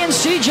Case Tennessee and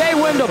C.J.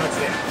 Wyndham.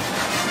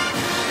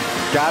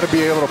 Got to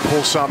be able to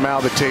pull something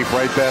out of the tape,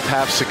 right, Beth?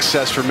 Have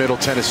success for Middle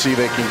Tennessee.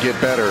 They can get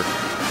better.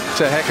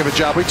 It's a heck of a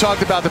job. We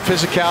talked about the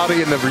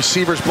physicality and the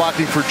receivers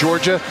blocking for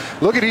Georgia.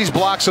 Look at these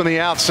blocks on the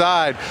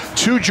outside.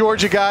 2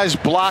 Georgia guys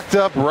blocked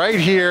up right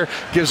here.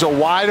 Gives a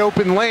wide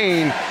open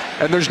lane,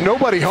 and there's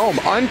nobody home.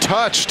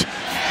 Untouched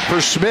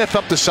for Smith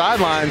up the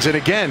sidelines. And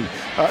again,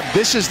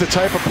 this is the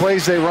type of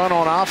plays they run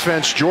on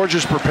offense.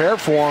 Georgia's prepared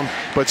for them,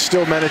 but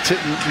still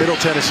Middle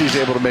Tennessee's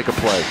able to make a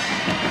play.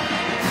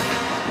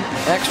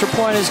 Extra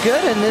point is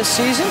good in this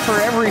season for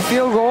every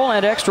field goal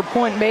and extra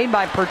point made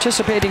by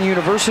participating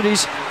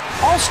universities.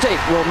 Allstate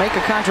will make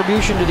a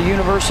contribution to the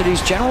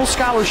university's General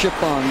Scholarship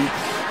Fund.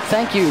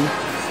 Thank you,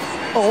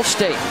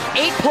 Allstate.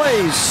 8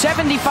 plays,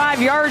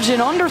 75 yards in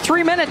under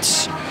 3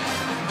 minutes.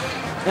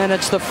 And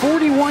it's the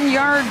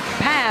 41-yard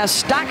pass,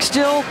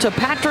 Stockstill to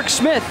Patrick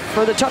Smith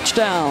for the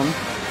touchdown.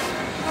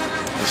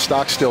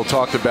 Stockstill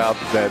talked about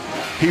that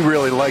he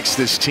really likes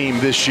this team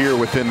this year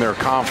within their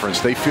conference.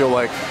 They feel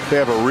like they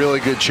have a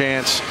really good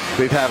chance.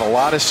 They've had a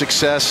lot of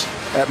success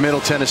at Middle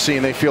Tennessee,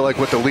 and they feel like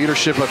with the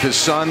leadership of his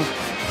son,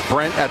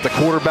 Brent, at the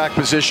quarterback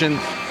position,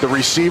 the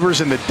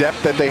receivers and the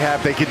depth that they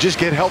have, they could just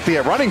get healthy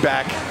at running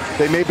back.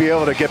 They may be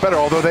able to get better,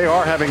 although they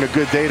are having a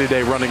good day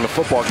today running the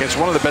football against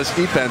one of the best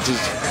defenses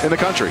in the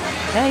country.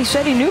 And he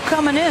said he knew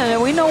coming in,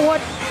 and we know what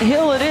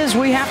hill it is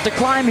we have to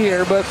climb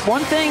here, but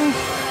one thing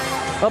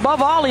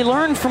above all he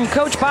learned from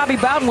Coach Bobby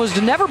Bowden was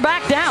to never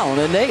back down,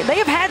 and they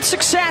have had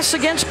success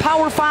against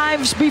Power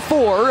Fives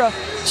before.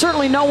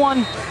 Certainly no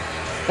one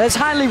as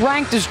highly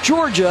ranked as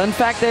Georgia. In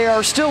fact, they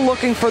are still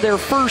looking for their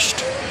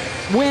first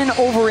win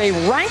over a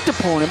ranked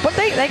opponent, but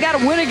they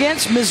got a win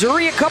against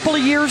Missouri a couple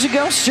of years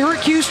ago,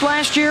 Syracuse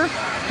last year.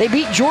 They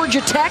beat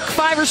Georgia Tech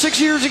 5 or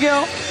 6 years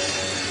ago.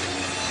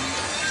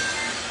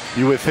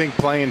 You would think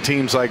playing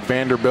teams like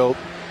Vanderbilt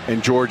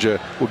and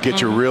Georgia will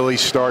get you really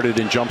started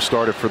and jump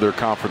started for their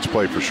conference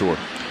play for sure.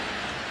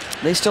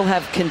 They still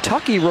have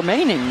Kentucky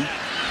remaining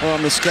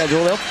on the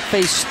schedule. They'll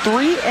face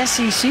 3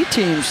 SEC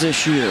teams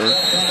this year.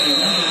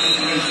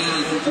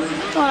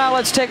 Well, now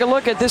let's take a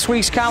look at this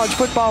week's college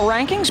football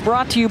rankings,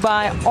 brought to you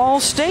by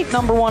Allstate.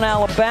 #1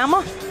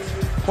 Alabama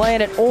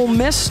playing at Ole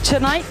Miss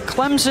tonight.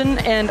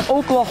 Clemson and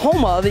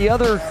Oklahoma, the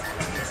other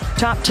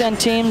top 10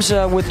 teams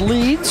with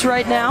leads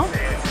right now.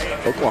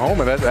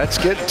 Oklahoma, that's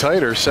getting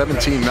tighter,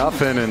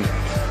 17-0, and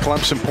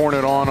Clemson pouring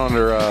it on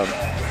under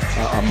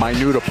a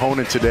minute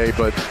opponent today,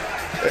 but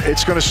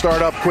it's going to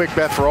start up quick,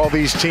 Beth, for all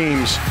these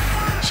teams.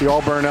 See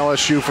Auburn,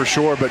 LSU for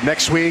sure, but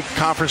next week,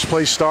 conference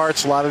play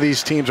starts. A lot of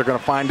these teams are going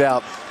to find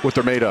out what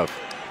they're made of.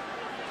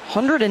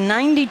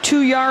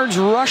 192 yards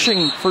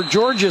rushing for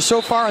Georgia so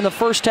far in the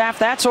first half.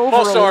 That's over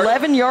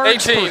 11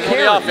 yards per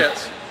carry. On the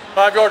offense.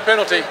 5-yard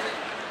penalty.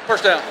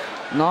 First down.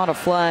 Not a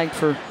flag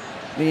for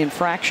the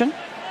infraction.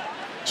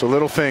 So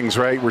little things,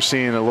 right? We're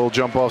seeing a little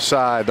jump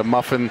offside, the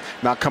muffin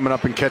not coming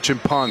up and catching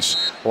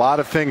punts. A lot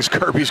of things.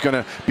 Kirby's going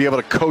to be able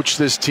to coach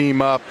this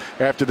team up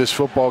after this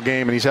football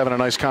game, and he's having a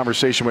nice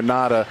conversation with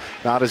Nada.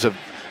 Nada's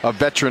a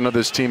veteran of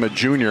this team, a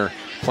junior,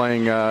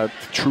 playing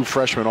true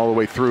freshman all the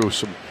way through.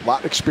 So a lot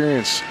of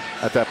experience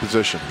at that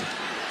position.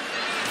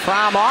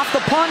 From off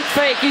the punt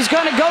fake, he's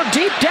going to go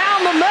deep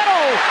down the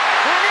middle,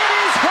 and it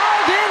is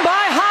hauled in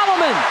by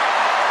Holloman.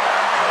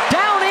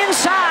 Down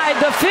inside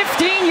the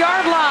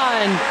 15-yard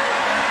line.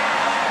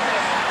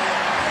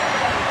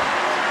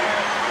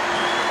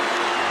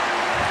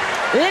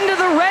 Into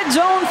the red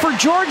zone for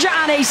Georgia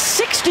on a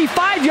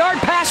 65-yard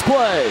pass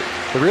play.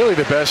 Really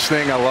the best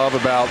thing I love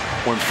about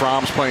when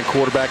Fromm's playing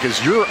quarterback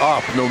is you're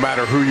up no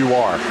matter who you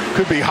are.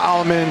 Could be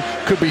Holloman,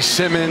 could be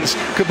Simmons,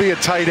 could be a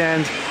tight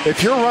end.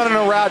 If you're running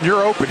a route,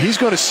 you're open. He's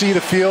going to see the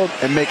field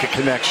and make a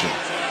connection.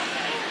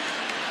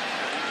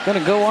 Going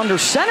to go under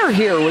center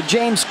here with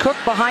James Cook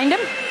behind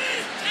him.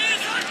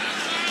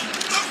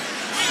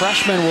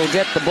 Freshman will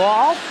get the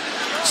ball.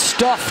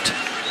 Stuffed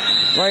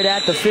right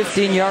at the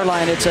 15-yard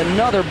line. It's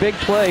another big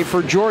play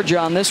for Georgia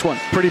on this one.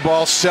 Pretty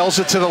ball, sells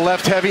it to the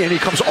left heavy, and he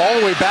comes all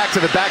the way back to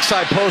the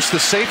backside post. The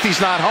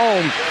safety's not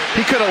home.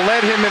 He could have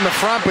led him in the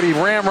front, but he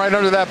ran right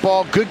under that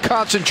ball. Good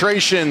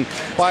concentration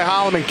by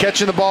Holloman,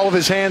 catching the ball with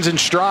his hands in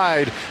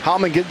stride.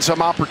 Holloman getting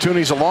some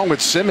opportunities along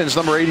with Simmons,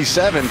 number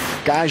 87,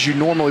 guys you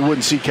normally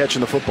wouldn't see catching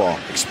the football.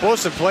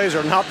 Explosive plays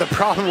are not the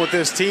problem with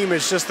this team.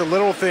 It's just the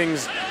little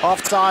things.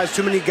 Offsides,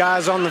 too many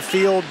guys on the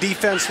field,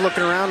 defense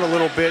looking around a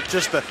little bit,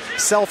 just the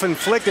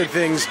self-inflicted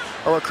things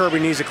are what Kirby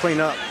needs to clean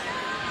up.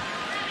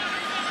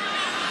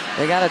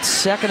 They got it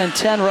 2nd and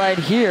 10 right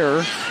here.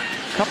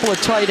 A couple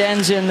of tight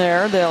ends in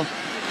there. They'll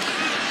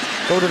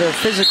go to their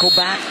physical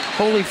back,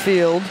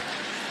 Holyfield,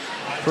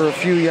 for a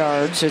few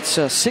yards. It's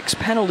 6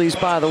 penalties,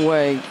 by the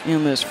way,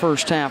 in this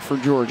first half for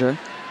Georgia.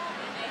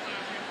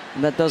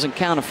 And that doesn't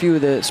count a few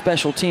of the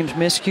special teams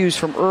miscues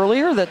from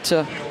earlier that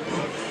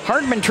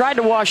Hardman tried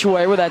to wash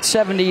away with that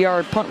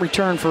 70-yard punt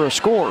return for a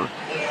score.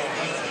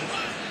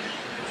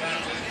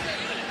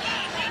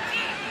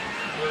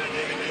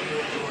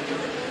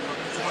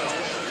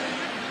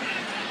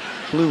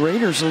 Blue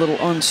Raiders a little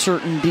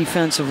uncertain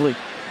defensively.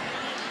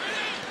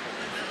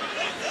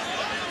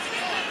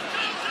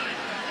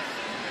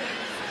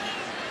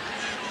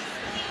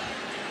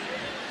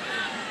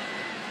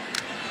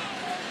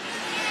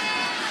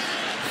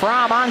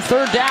 Fromm on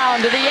third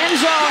down to the end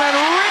zone, and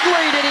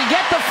Ridley, did he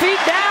get the feet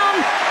down?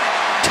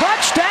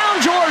 Touchdown,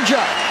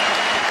 Georgia.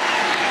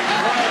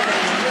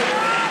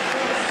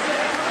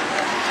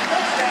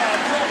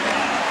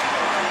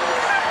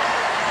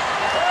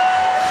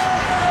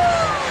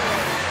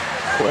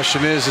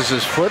 Question is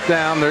his foot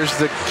down? There's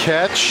the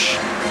catch.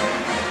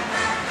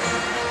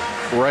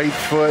 Right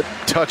foot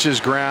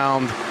touches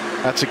ground.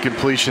 That's a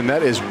completion.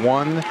 That is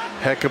one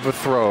heck of a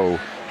throw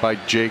by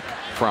Jake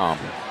Fromm.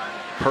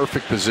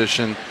 Perfect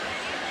position.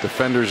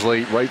 Defender's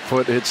late. Right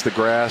foot hits the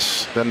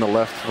grass, then the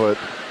left foot.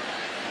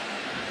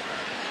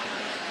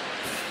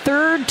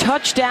 Third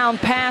touchdown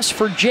pass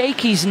for Jake.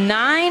 He's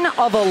 9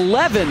 of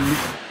 11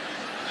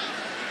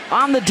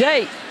 on the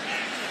day.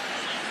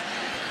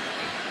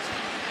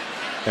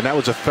 And that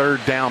was a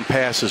third down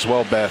pass as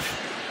well, Beth.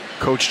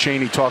 Coach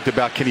Chaney talked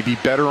about, can he be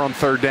better on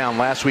third down?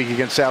 Last week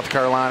against South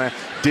Carolina,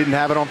 didn't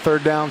have it on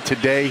third down.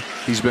 Today,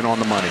 he's been on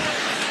the money.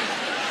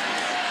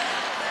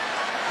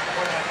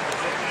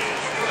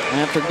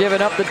 After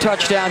giving up the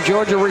touchdown,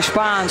 Georgia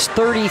responds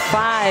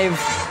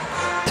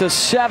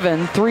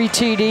 35-7. 3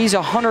 TDs,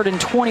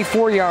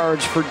 124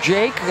 yards for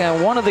Jake.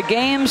 One of the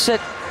games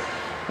that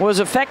was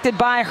affected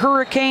by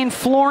Hurricane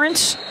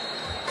Florence.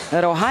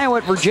 That Ohio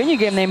at Virginia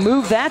game, they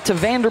moved that to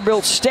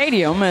Vanderbilt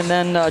Stadium, and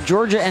then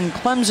Georgia and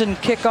Clemson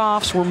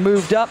kickoffs were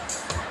moved up.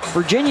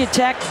 Virginia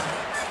Tech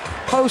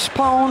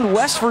postponed,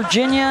 West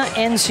Virginia,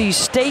 NC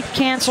State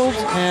canceled,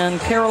 and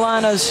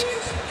Carolinas,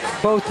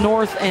 both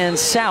North and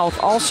South,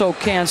 also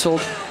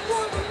canceled.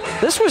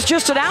 This was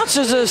just announced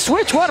as a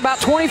switch, what,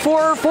 about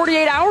 24,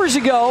 48 hours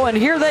ago, and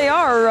here they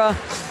are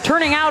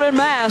turning out en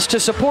masse to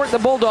support the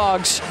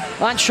Bulldogs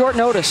on short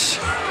notice.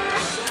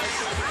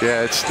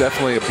 Yeah, it's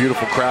definitely a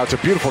beautiful crowd. It's a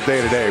beautiful day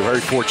today.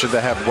 Very fortunate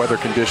to have weather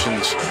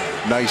conditions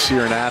nice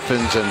here in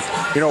Athens. And,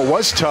 you know, it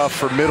was tough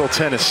for Middle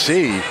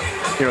Tennessee.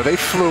 You know, they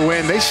flew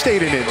in. They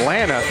stayed in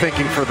Atlanta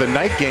thinking for the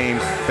night game.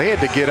 They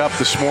had to get up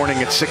this morning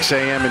at 6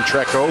 a.m. and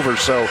trek over.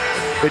 So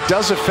it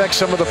does affect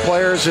some of the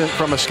players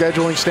from a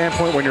scheduling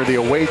standpoint when you're the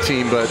away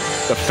team. But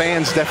the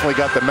fans definitely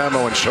got the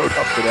memo and showed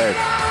up today.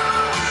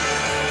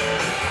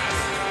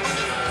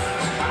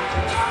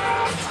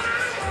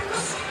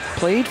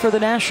 Played for the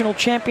national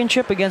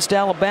championship against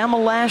Alabama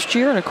last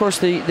year. And, of course,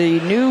 the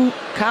new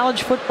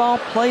college football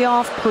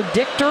playoff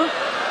predictor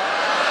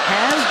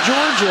has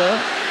Georgia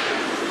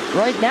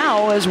right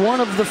now as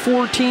one of the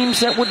 4 teams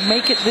that would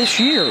make it this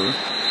year.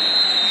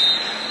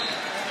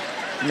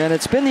 And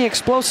it's been the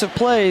explosive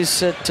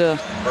plays that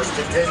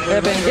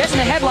have been getting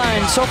the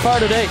headlines so far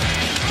today.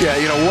 Yeah,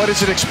 you know, what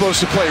is an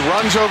explosive play?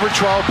 Runs over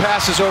 12,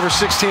 passes over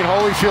 16.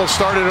 Holyfield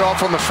started it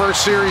off on the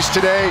first series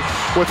today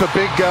with a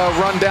big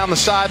run down the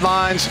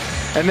sidelines.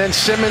 And then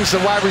Simmons, the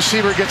wide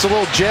receiver, gets a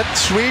little jet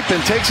sweep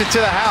and takes it to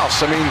the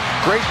house. I mean,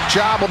 great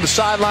job on the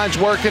sidelines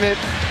working it.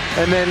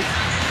 And then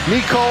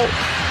Miko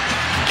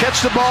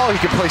catch the ball. He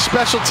can play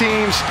special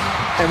teams.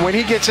 And when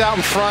he gets out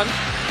in front,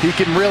 he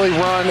can really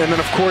run. And then,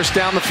 of course,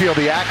 down the field,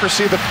 the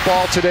accuracy of the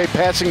ball today,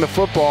 passing the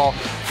football.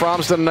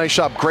 Fromm's done a nice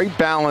job. Great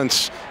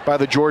balance by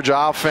the Georgia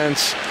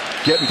offense,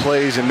 getting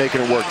plays and making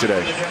it work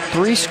today.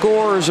 3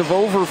 scores of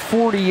over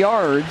 40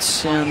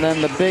 yards, and then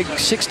the big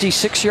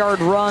 66-yard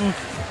run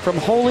from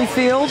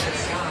Holyfield,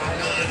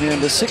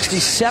 and the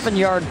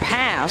 67-yard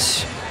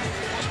pass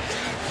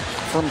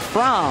from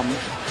Fromm.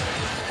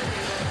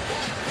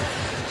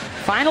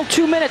 Final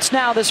 2 minutes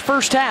now this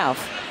first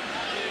half.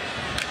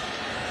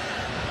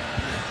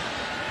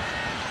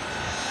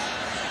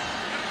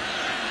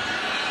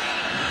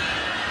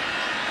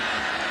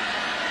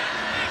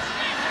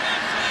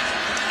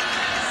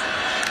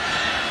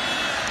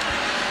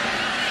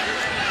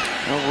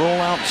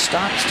 Roll out,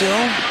 stop still,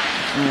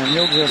 and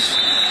he'll just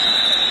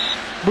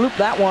bloop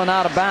that one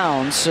out of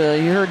bounds.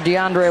 You heard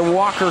DeAndre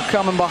Walker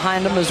coming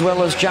behind him, as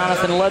well as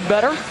Jonathan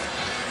Ledbetter. And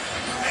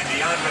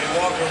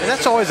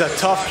that's always a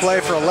tough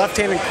play for a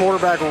left-handed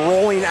quarterback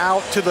rolling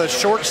out to the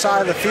short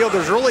side of the field.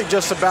 There's really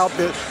just about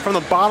from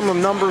the bottom of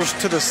numbers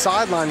to the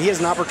sideline, he has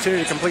an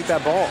opportunity to complete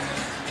that ball.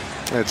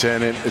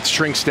 And it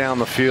shrinks down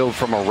the field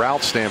from a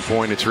route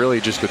standpoint. It's really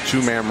just a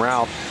 2-man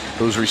route.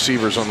 Those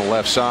receivers on the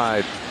left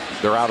side,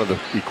 they're out of the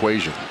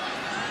equation.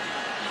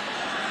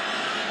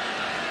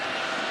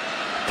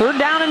 3rd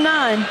down and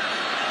 9.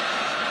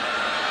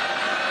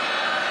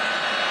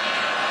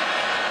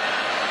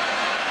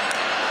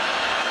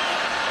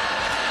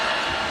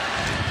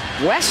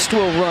 West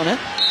will run it.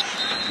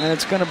 And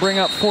it's going to bring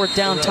up 4th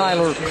down.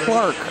 Tyler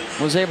Clark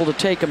was able to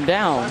take him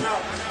down.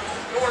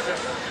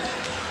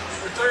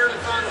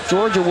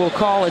 Georgia will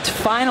call its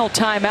final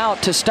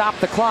timeout to stop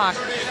the clock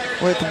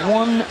with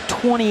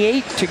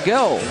 1:28 to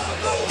go.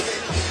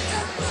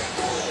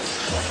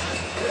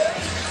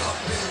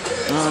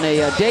 On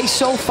a day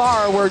so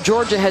far where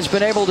Georgia has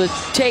been able to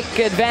take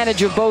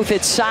advantage of both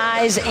its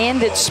size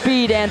and its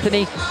speed,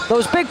 Anthony.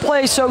 Those big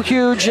plays so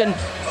huge, and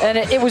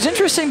it was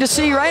interesting to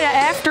see right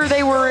after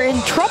they were in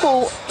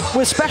trouble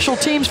with special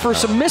teams for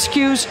some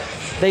miscues,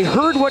 They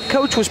heard what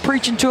coach was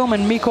preaching to them,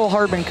 and Mecole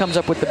Hardman comes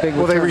up with the big return.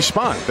 Well, they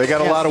respond. They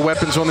got a lot of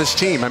weapons on this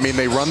team. I mean,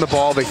 they run the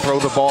ball, they throw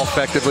the ball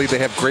effectively, they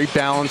have great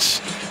balance,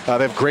 they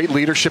have great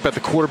leadership at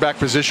the quarterback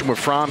position with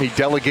Fromm. He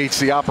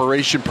delegates the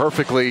operation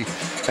perfectly.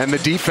 And the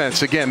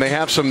defense, again, they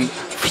have some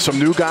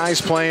new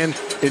guys playing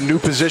in new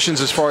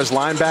positions as far as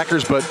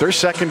linebackers, but their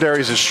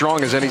secondary is as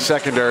strong as any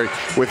secondary,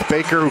 with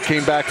Baker, who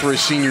came back for his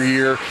senior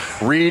year,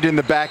 Reed in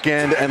the back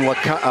end, and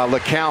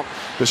LeCount,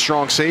 the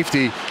strong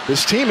safety.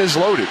 This team is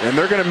loaded, and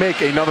they're going to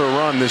make another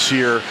run this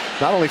year,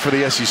 not only for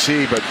the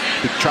SEC, but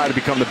to try to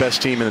become the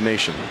best team in the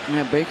nation.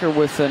 Yeah, Baker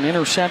with an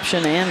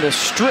interception and a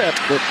strip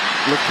that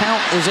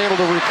LeCount was able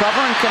to recover,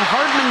 and can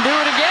Hardman do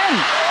it again?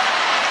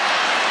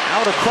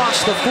 Out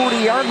across the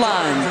 40-yard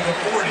line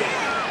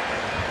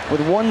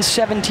with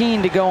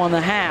 1:17 to go on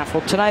the half.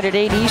 Well, tonight at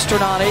 8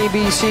 Eastern on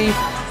ABC,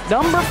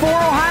 number 4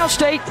 Ohio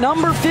State,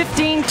 number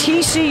 15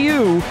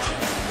 TCU.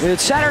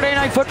 It's Saturday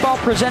Night Football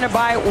presented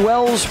by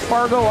Wells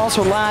Fargo,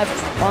 also live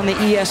on the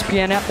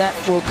ESPN app. That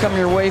will come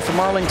your way from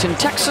Arlington,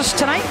 Texas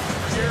tonight.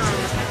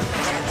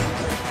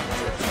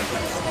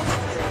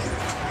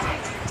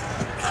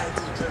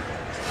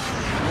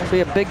 It'll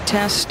be a big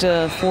test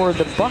for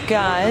the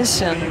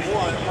Buckeyes. And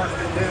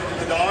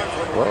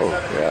whoa,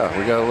 yeah,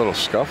 we got a little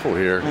scuffle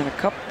here. And a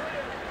couple.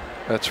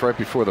 That's right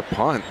before the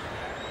punt.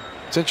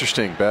 It's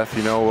interesting, Beth.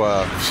 You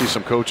know, see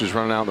some coaches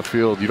running out in the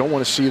field. You don't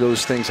want to see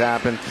those things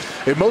happen.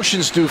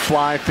 Emotions do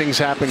fly. Things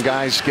happen.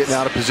 Guys getting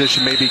out of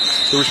position. Maybe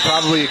there was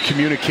probably a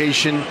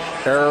communication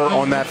error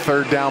on that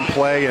third down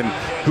play. And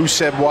who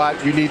said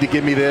what? You need to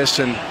give me this.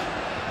 And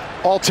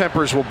all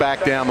tempers will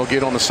back down. They'll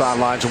get on the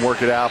sidelines and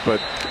work it out.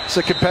 But it's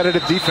a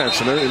competitive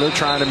defense, and they're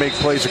trying to make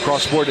plays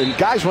across the board. And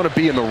guys want to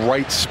be in the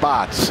right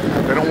spots.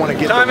 They don't want to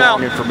get the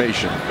wrong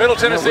information. Middle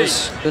Tennessee.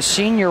 The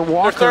senior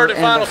Walker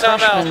and the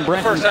freshman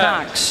Brenton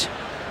Cox.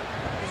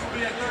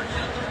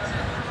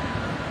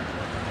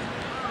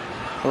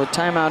 Well, a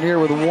timeout here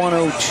with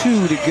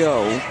 1:02 to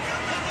go.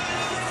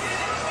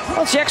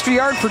 Well, it's the Extra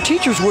Yard for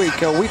Teachers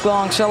Week, a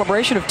week-long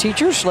celebration of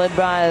teachers led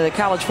by the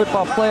College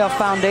Football Playoff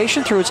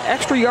Foundation through its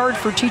Extra Yard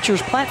for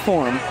Teachers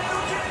platform.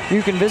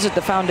 You can visit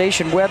the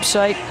foundation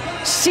website,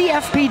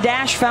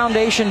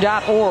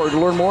 cfp-foundation.org, to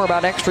learn more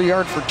about Extra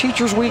Yard for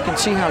Teachers Week and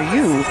see how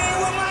you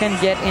can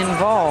get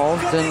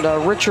involved. And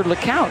Richard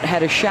LeCount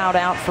had a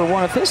shout-out for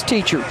one of his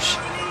teachers.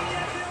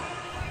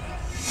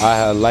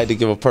 I'd like to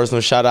give a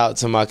personal shout out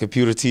to my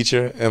computer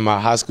teacher and my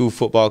high school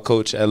football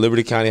coach at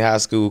Liberty County High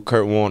School,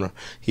 Kurt Warner.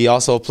 He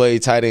also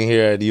played tight end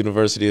here at the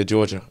University of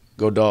Georgia.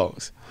 Go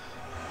Dogs.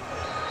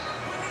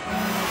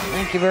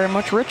 Thank you very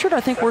much, Richard.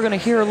 I think we're going to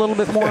hear a little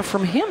bit more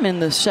from him in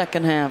the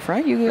second half,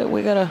 right?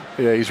 We got a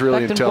he's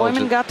really intelligent.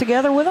 Boyman got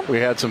together with him. We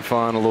had some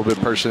fun, a little bit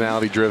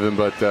personality driven,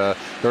 but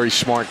very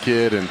smart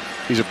kid, and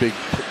he's a big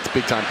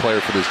time player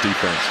for this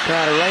defense.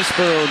 Out of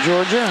Riceboro,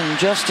 Georgia, and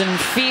Justin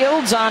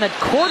Fields on at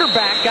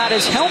quarterback got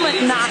his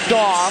helmet knocked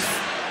off.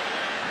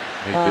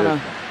 He did.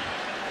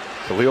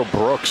 Khalil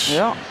Brooks,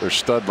 their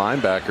stud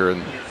linebacker,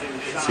 and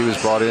he was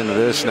brought into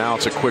this. Now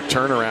it's a quick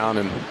turnaround,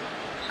 and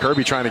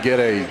Kirby trying to get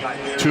a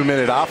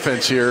 2-minute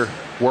offense here,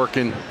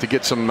 working to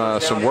get some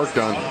work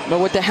done.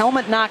 But with the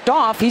helmet knocked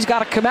off, he's got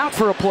to come out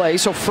for a play.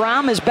 So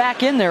Fromm is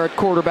back in there at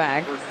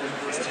quarterback.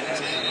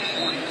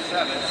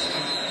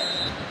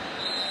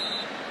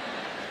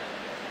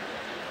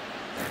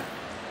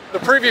 The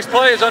previous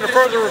play is under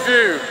further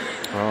review.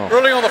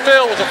 Ruling on the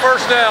field was a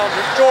first down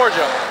to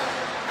Georgia.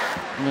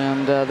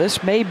 And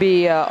this may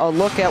be a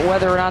look at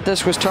whether or not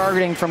this was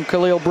targeting from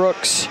Khalil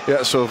Brooks.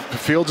 Yeah, so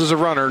Fields is a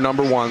runner,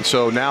 number one.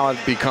 So now it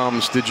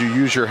becomes, did you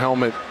use your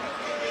helmet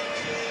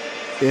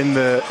in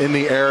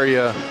the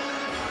area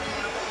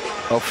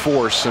of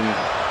force? And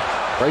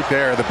right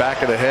there, the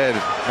back of the head.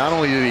 Not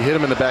only did he hit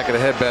him in the back of the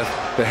head, Beth,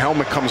 the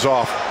helmet comes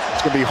off.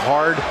 It's going to be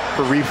hard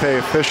for replay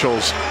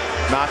officials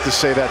not to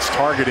say that's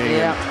targeting.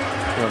 Yeah.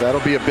 And,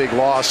 that'll be a big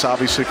loss,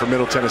 obviously, for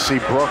Middle Tennessee.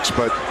 Brooks,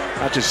 but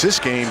not just this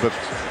game, but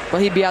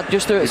well, he'd be out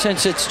just there,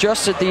 since it's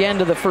just at the end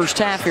of the first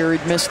half here.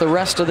 He'd miss the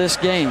rest of this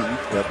game.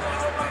 Yep.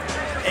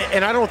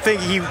 And I don't think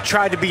he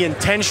tried to be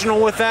intentional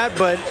with that,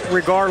 but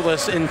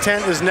regardless,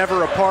 intent is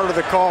never a part of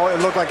the call. It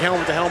looked like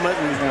helmet to helmet,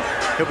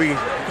 and he'll be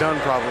done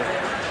probably.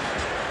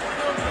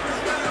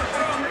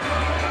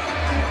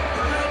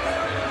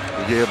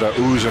 You gave the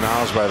oohs and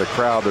ahs by the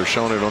crowd. They're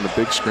showing it on the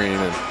big screen,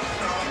 and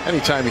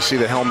anytime you see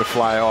the helmet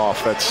fly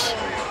off, it's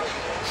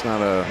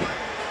not a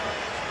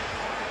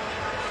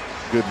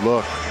good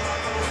look.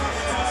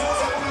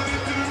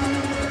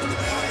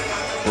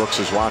 Brooks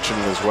is watching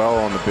it as well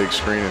on the big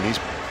screen, and he's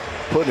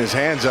putting his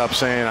hands up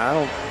saying, I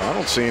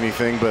don't see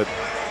anything, but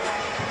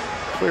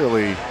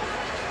clearly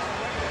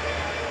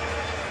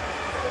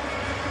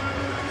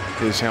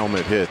his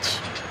helmet hits.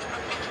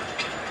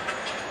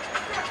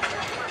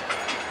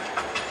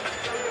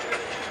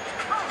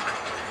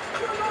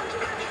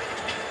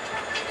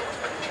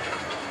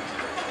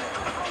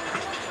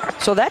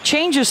 So that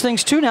changes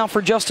things too now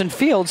for Justin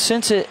Fields,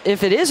 since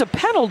if it is a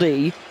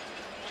penalty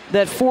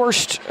that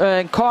forced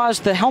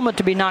caused the helmet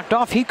to be knocked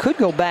off, he could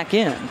go back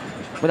in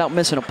without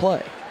missing a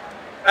play.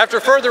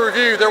 After further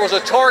review, there was a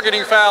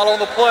targeting foul on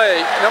the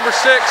play, number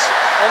 6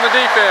 on the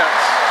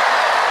defense.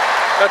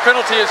 That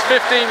penalty is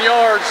 15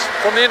 yards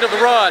from the end of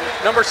the run.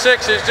 Number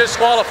 6 is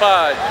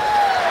disqualified.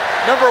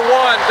 Number 1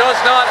 does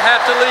not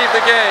have to leave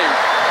the game.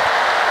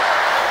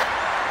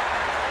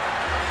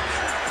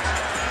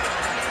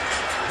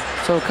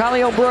 So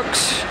Khalil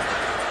Brooks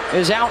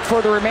is out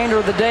for the remainder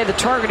of the day, the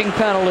targeting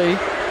penalty.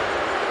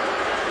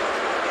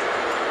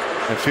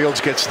 And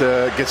Fields gets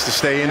to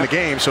stay in the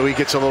game, so he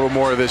gets a little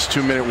more of this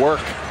 2-minute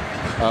work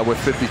with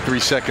 53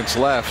 seconds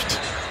left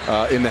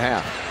in the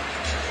half.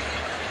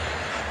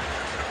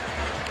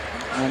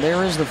 And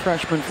there is the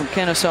freshman from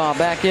Kennesaw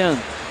back in.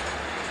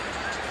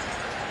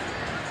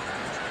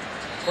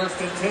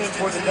 First and 10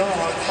 for the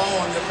Dawgs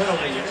following the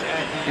penalty.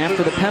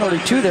 After the penalty,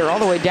 too, they're all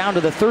the way down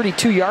to the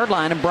 32-yard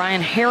line, and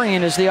Brian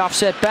Harrion is the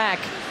offset back.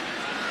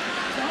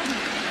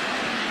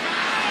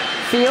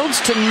 Fields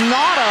to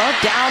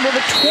Nauta, down to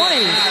the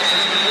 20.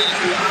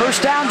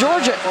 First down,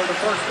 Georgia.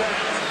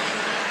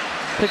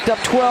 Picked up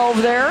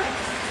 12 there.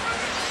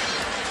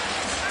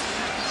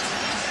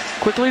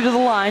 Quickly to the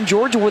line,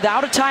 Georgia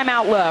without a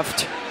timeout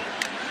left.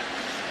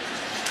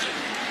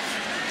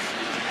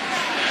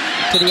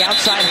 To the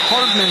outside,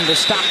 Hardman to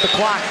stop the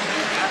clock.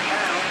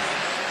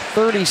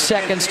 30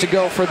 seconds to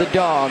go for the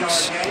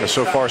Dawgs.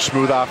 So far,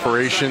 smooth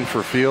operation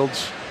for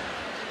Fields.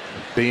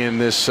 Being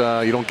this,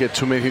 you don't get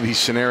too many of these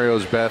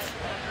scenarios, Beth,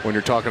 when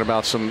you're talking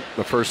about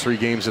the first 3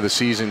 games of the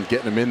season,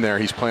 getting him in there.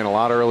 He's playing a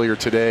lot earlier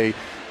today.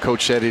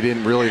 Coach said he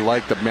didn't really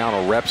like the amount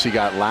of reps he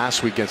got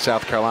last week against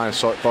South Carolina,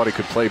 so thought he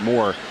could play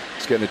more.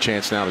 He's getting a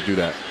chance now to do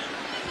that.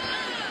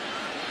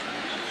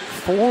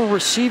 4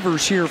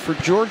 receivers here for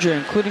Georgia,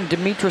 including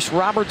Demetris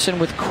Robertson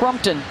with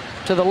Crumpton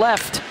to the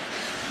left.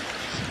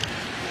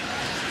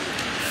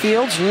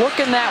 Fields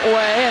looking that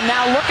way and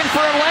now looking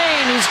for a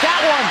lane. He's got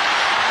one.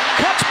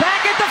 Cuts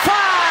back at the 5.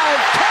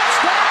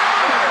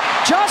 Touchdown,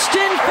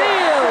 Justin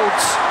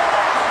Fields.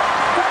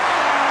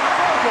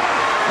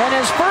 And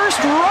his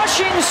first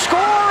rushing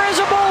score as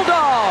a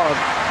Bulldog.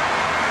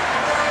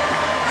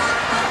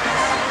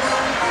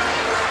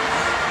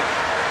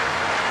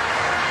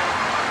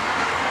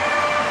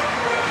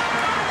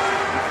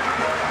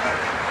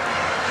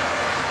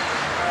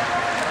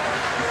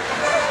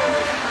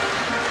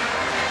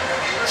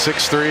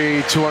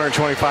 .6'3",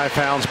 225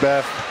 pounds,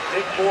 Beth.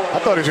 I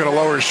thought he was going to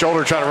lower his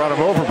shoulder, try to run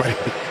him over, but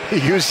he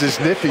used his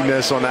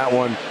niftiness on that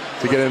one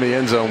to get in the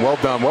end zone. Well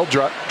done,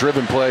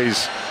 well-driven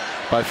plays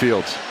by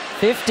Fields.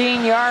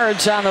 15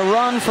 yards on the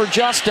run for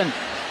Justin.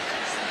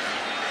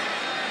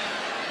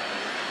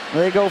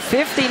 They go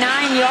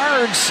 59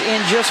 yards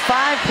in just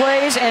 5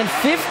 plays and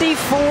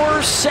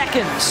 54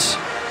 seconds.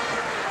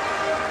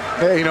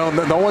 Hey, you know,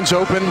 no one's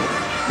open.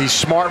 He's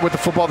smart with the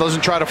football,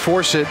 doesn't try to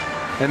force it.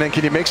 And then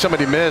can you make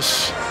somebody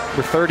miss?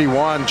 With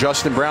 31,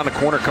 Justin Brown, the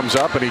corner, comes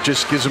up and he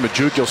just gives him a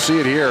juke. You'll see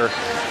it here.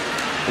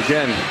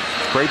 Again,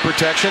 great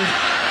protection,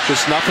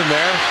 just nothing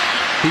there.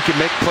 He can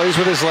make plays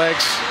with his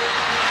legs.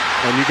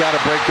 And you got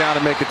to break down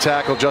and make a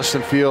tackle.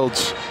 Justin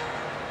Fields,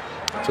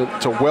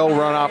 it's a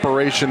well-run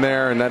operation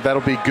there, and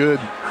that'll be good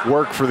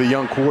work for the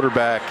young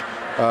quarterback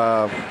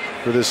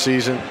for this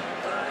season.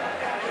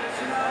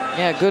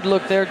 Yeah, good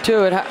look there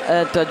too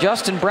at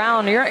Justin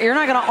Brown. You're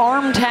not going to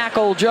arm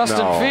tackle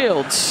Justin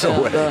Fields.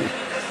 No way.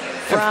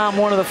 Brown,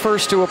 one of the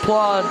first to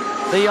applaud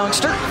the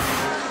youngster.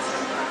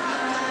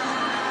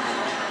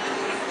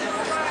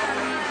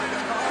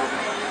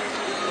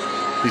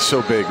 He's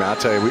so big, man. I'll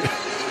tell you,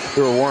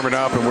 we were warming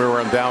up and we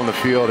were down the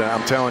field, and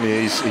I'm telling you,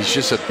 he's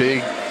just a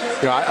big.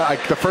 You know,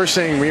 the first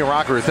thing me and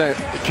Rocker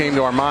came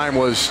to our mind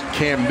was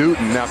Cam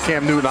Newton. Now,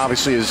 Cam Newton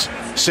obviously is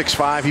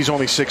 6'5". He's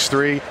only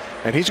 6'3",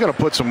 and he's going to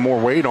put some more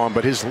weight on,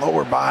 but his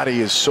lower body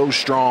is so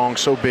strong,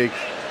 so big.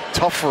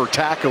 Tough for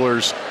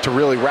tacklers to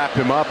really wrap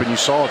him up, and you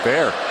saw it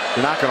there.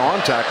 You're not going to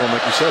arm tackle him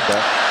like you said,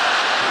 Beth.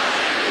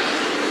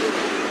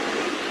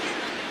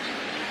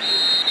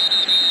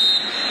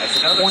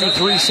 That's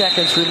 23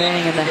 seconds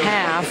remaining in the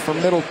half for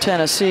Middle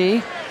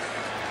Tennessee.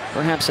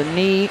 Perhaps a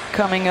knee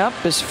coming up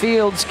as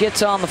Fields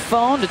gets on the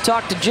phone to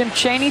talk to Jim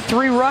Chaney.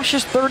 3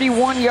 rushes,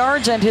 31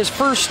 yards, and his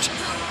first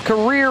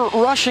career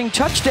rushing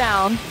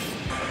touchdown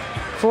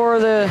for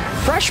the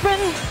freshman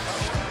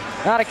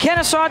out of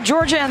Kennesaw,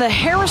 Georgia, and the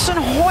Harrison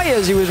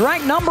Hoyas. He was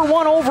ranked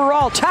 #1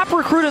 overall, top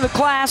recruit in the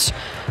class.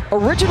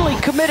 Originally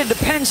committed to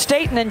Penn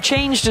State and then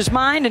changed his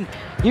mind. And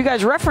you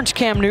guys referenced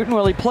Cam Newton.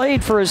 Well, he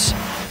played for his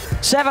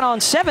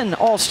 7-on-7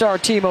 All-Star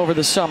team over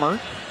the summer.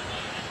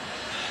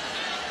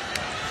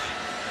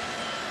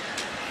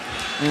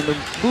 And the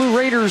Blue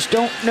Raiders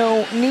don't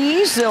know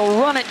knees. They'll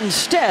run it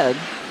instead.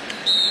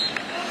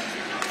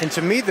 And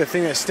to me, the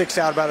thing that sticks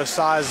out about his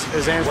size,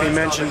 as Anthony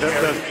mentioned,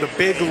 the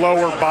big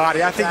lower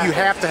body. I think you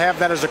have to have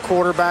that as a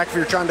quarterback if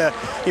you're trying to,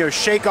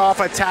 shake off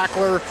a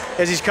tackler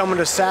as he's coming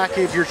to sack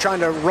you. If you're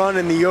trying to run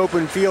in the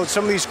open field,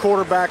 some of these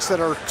quarterbacks that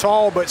are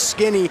tall but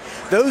skinny,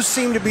 those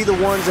seem to be the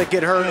ones that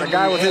get hurt. A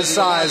guy with his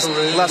size,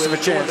 less of a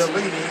chance.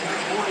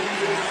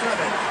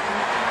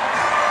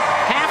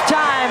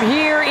 Halftime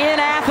here in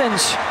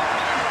Athens,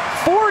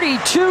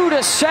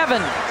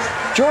 42-7.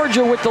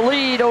 Georgia with the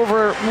lead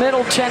over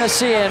Middle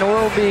Tennessee, and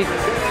we'll be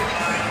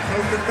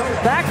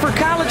back for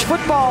college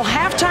football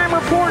halftime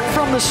report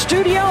from the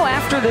studio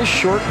after this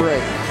short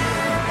break.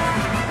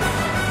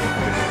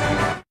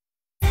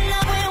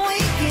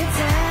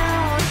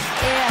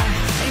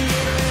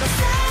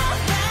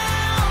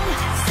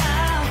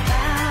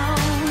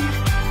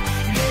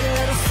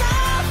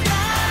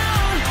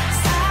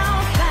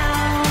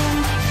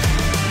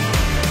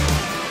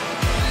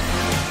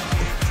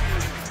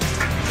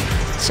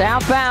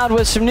 Southbound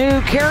with some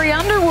new Carrie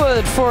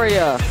Underwood for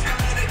you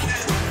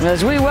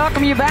as we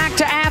welcome you back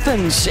to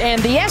Athens and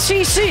the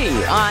SEC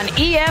on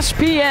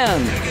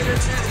ESPN.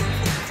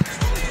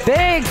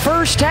 Big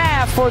first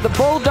half for the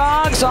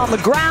Bulldogs on the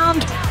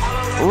ground,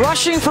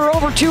 rushing for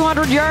over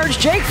 200 yards.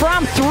 Jake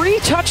Fromm, 3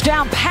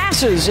 touchdown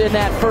passes in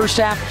that first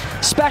half.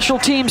 Special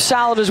teams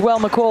solid as well.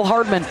 Nicole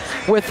Hardman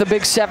with the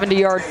big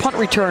 70-yard punt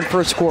return for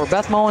a score.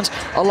 Beth Mowens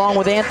along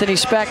with Anthony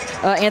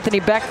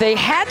Beck. They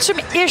had some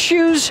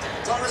issues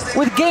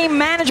with game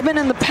management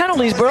and the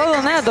penalties, but other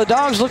than that, the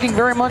Dogs looking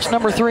very much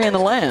number 3 in the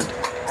land.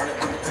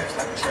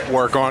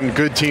 Work on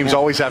good teams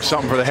always have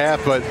something for the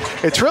half, but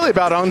it's really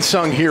about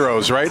unsung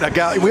heroes, right?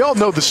 We all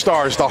know the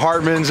stars, the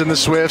Hartmans and the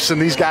Swifts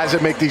and these guys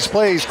that make these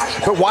plays,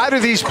 but why do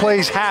these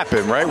plays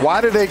happen, right? Why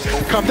do they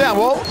come down?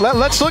 Well,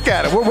 let's look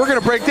at it. We're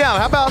going to break down.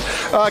 How about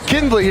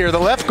Kindley here, the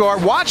left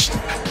guard?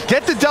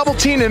 Get the double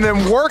team and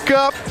then work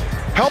up,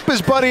 help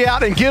his buddy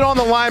out and get on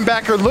the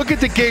linebacker. Look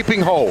at the gaping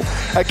hole.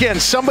 Again,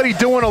 somebody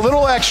doing a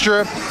little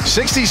extra.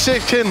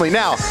 66 Kindley.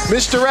 Now,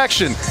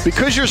 misdirection.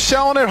 Because you're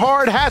selling it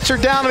hard, hats are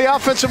down to the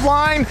offensive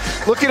line.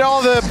 Look at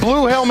all the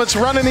blue helmets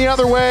running the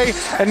other way.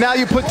 And now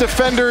you put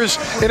defenders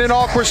in an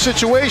awkward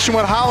situation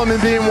with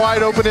Holloman being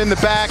wide open in the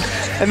back.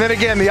 And then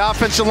again, the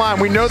offensive line.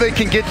 We know they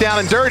can get down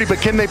and dirty,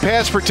 but can they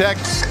pass protect?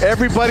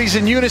 Everybody's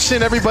in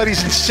unison.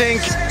 Everybody's in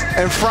sync.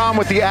 And Fromm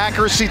with the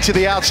accuracy to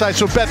the outside.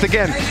 So, Beth,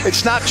 again,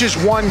 it's not just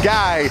one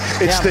guy.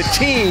 It's the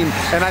team,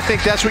 and I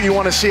think that's what you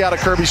want to see out of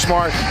Kirby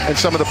Smart and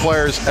some of the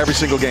players every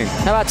single game.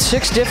 How about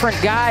 6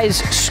 different guys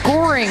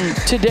scoring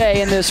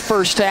today in this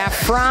first half?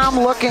 Fromm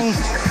looking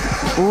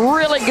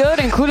really good,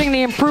 including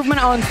the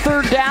improvement on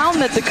 3rd down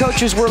that the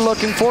coaches were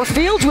looking for.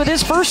 Fields with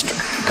his first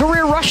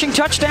career rushing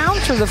touchdown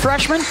for the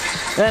freshman.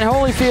 And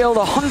Holyfield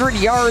 100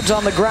 yards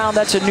on the ground.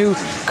 That's a new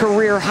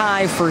career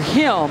high for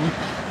him.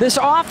 This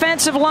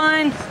offensive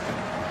line,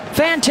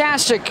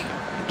 fantastic.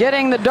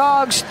 Getting the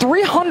Dogs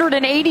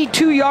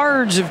 382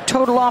 yards of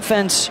total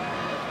offense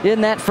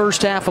in that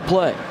first half of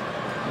play.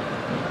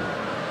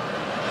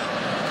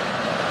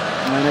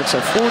 And it's a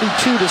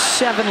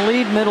 42-7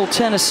 lead Middle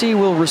Tennessee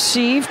will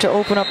receive to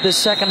open up this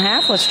second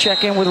half. Let's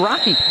check in with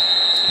Rocky.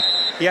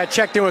 Yeah, I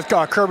checked in with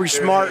Kirby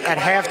Smart at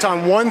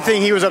halftime. One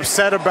thing he was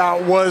upset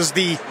about was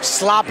the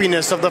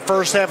sloppiness of the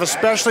first half,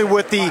 especially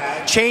with the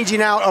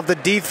changing out of the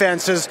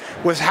defenses,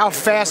 with how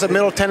fast the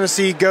Middle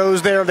Tennessee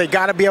goes there. They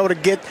got to be able to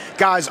get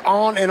guys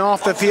on and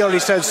off the field. He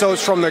said so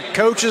it's from the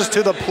coaches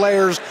to the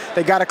players.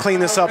 They got to clean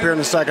this up here in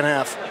the second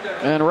half.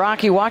 And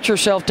Rocky, watch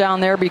yourself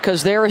down there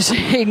because there is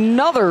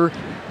another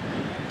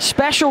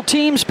special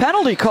teams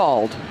penalty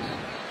called.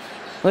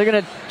 They're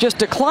going to just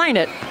decline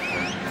it.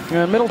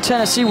 Middle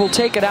Tennessee will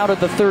take it out at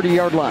the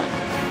 30-yard line.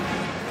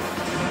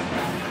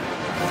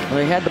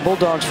 They had the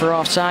Bulldogs for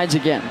offsides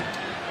again.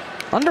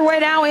 Underway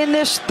now in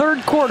this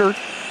third quarter.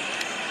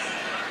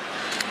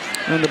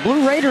 And the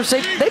Blue Raiders,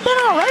 they've been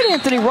all right,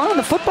 Anthony, running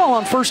the football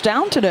on first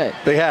down today.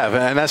 They have,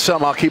 and that's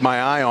something I'll keep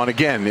my eye on.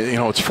 Again,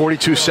 it's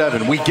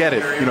 42-7. We get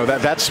it.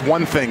 That's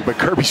one thing, but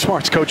Kirby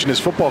Smart's coaching his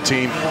football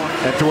team,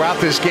 and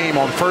throughout this game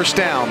on first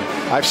down,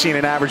 I've seen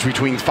an average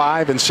between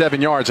 5 and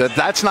 7 yards.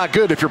 That's not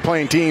good if you're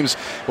playing teams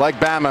like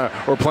Bama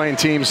or playing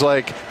teams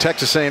like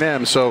Texas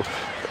A&M. So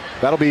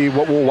that'll be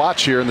what we'll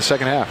watch here in the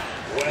second half.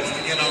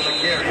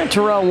 And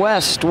Terrell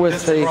West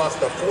with the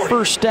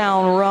first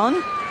down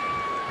run.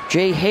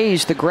 Jay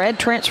Hayes, the grad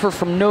transfer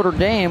from Notre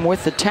Dame,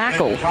 with the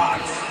tackle.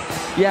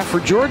 Yeah, for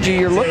Georgia,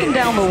 you're looking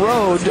down the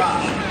road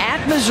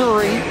at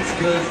Missouri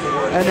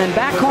and then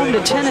back home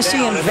to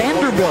Tennessee and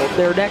Vanderbilt,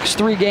 their next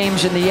 3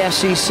 games in the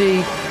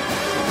SEC.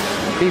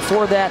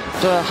 Before that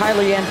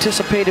highly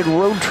anticipated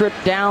road trip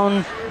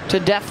down to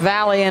Death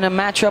Valley and a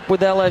matchup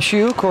with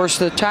LSU. Of course,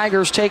 the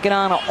Tigers taking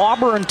on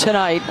Auburn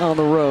tonight on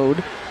the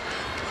road.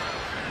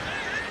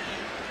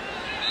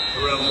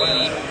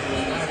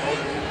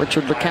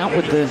 Richard LeCount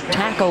with the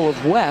tackle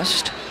of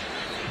West.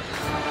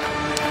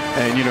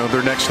 And,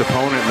 their next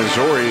opponent,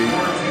 Missouri,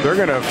 they're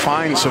going to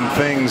find some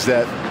things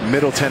that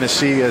Middle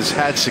Tennessee has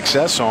had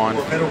success on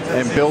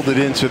and build it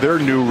into their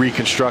new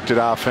reconstructed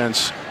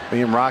offense.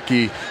 Me and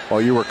Rocky,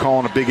 while you were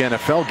calling a big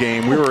NFL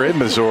game, we were in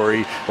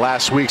Missouri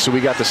last week, so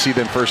we got to see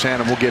them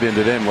firsthand, and we'll get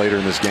into them later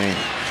in this game.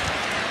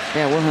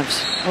 Yeah, we'll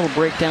have a little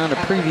breakdown to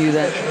preview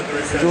that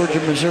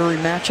Georgia-Missouri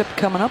matchup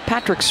coming up.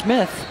 Patrick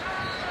Smith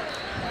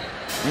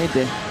made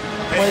the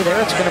play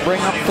there. It's going to bring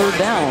up 3rd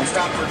down.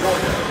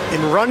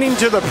 And running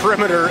to the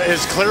perimeter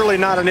is clearly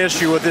not an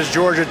issue with this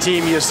Georgia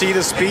team. You see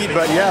the speed,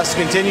 but yes,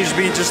 continues to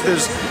be just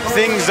those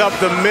things up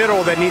the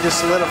middle that need to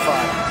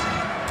solidify.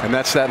 And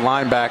that's that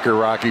linebacker,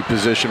 Rocky,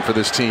 position for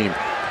this team.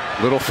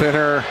 A little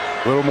thinner,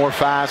 a little more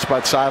fast,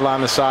 but sideline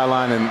to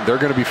sideline, and they're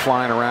going to be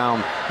flying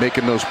around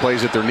making those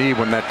plays that they need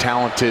when that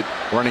talented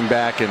running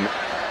back and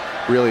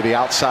really the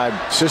outside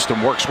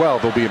system works well.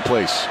 They'll be in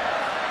place.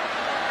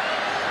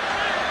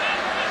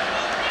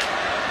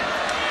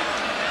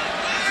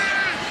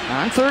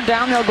 On third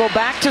down, they'll go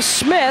back to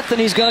Smith, and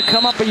he's going to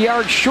come up a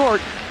yard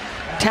short,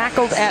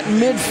 tackled at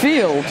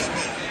midfield.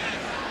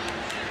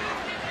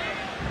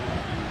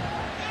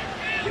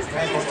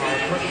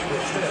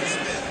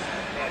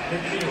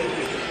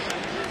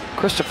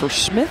 Christopher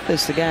Smith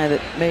is the guy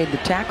that made the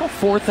tackle.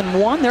 4th and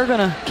 1. They're going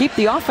to keep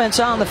the offense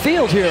on the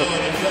field here.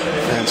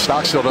 And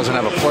Stockstill doesn't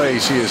have a play.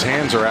 You see his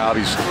hands are out.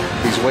 He's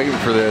waiting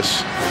for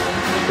this.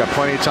 Got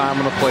plenty of time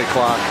on the play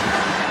clock.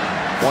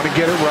 Want to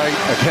get it right.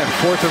 Again,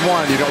 4th and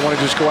 1. You don't want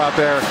to just go out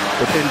there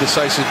with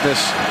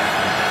indecisiveness.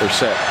 They're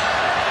set.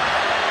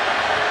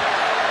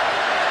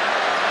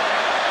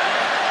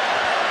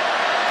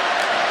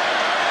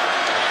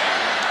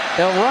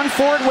 They'll run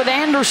for it with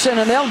Anderson,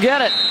 and they'll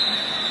get it.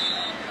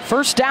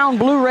 First down,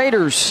 Blue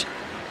Raiders.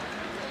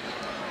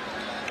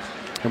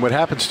 And what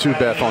happens too,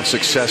 Beth, on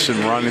success in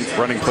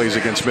running plays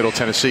against Middle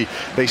Tennessee,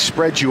 they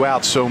spread you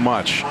out so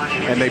much,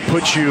 and they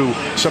put you,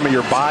 some of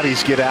your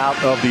bodies get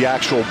out of the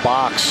actual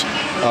box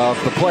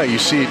of the play. You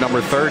see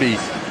number 30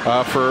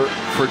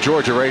 for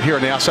Georgia right here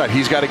on the outside.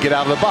 He's got to get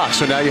out of the box.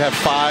 So now you have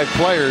 5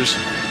 players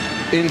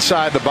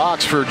inside the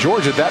box for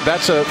Georgia.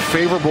 That's a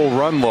favorable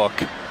run look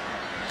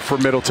for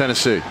Middle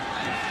Tennessee.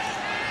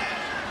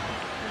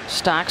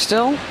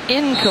 Stockstill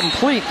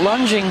incomplete.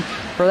 Lunging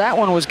for that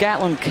one was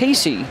Gatlin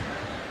Casey.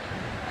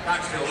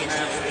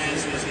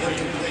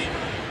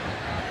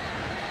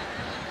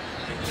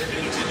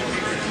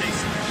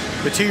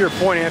 But to your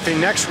point, Anthony,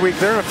 next week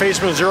they're going to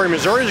face Missouri.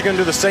 Missouri's going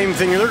to do the same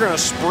thing. They're going to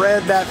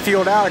spread that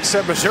field out,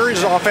 except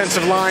Missouri's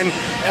offensive line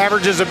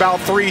averages about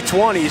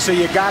 320. So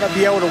you got to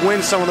be able to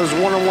win some of those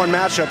one-on-one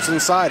matchups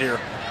inside here.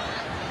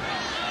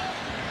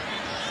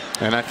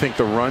 And I think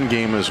the run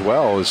game as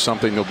well is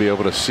something they'll be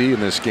able to see in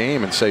this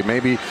game and say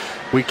maybe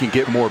we can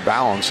get more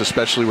balance,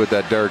 especially with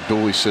that Derek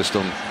Dooley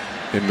system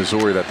in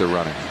Missouri that they're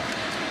running.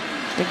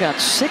 They've got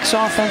 6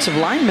 offensive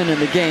linemen in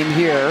the game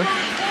here,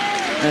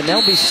 and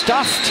they'll be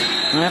stuffed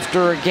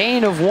after a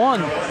gain of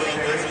 1.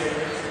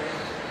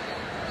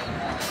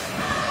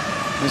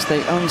 As they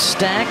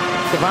unstack,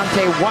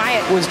 Devontae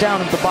Wyatt was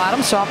down at the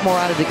bottom, sophomore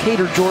out of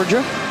Decatur,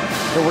 Georgia.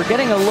 So we're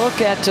getting a look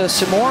at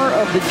some more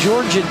of the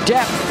Georgia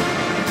depth.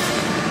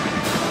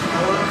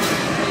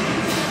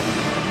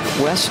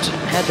 West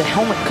had the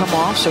helmet come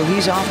off, so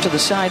he's off to the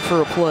side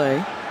for a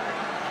play.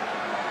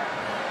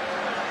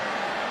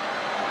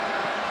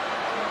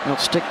 They'll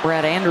stick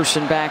Brad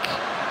Anderson back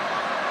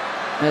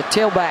at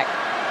tailback.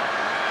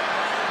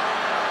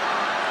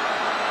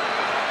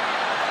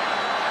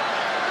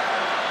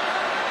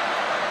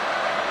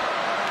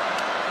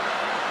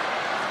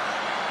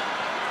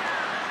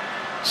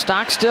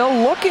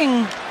 Stockstill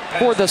looking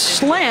for the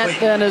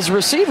slant, and his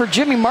receiver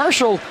Jimmy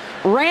Marshall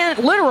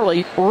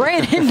literally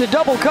ran into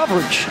double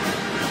coverage.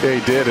 Yeah,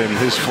 he did, and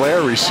his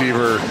flare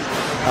receiver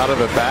out of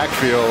the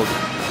backfield.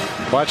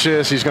 Watch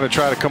this, he's going to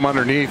try to come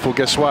underneath. Well,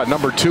 guess what?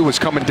 Number 2 was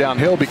coming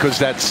downhill because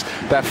that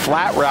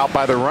flat route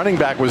by the running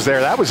back was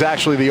there. That was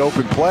actually the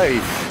open play.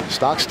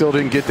 Stockstill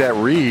didn't get that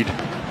read,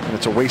 and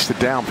it's a wasted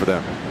down for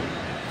them.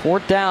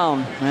 4th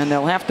down, and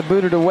they'll have to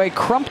boot it away.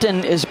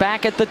 Crumpton is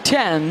back at the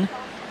 10.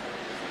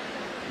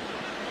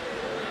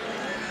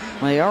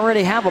 They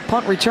already have a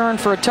punt return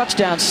for a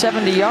touchdown,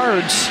 70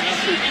 yards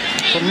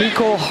from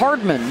Mecole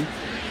Hardman.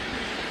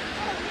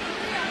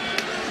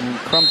 And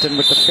Crumpton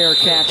with the fair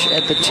catch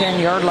at the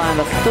 10-yard line,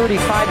 a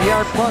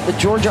 35-yard punt. The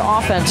Georgia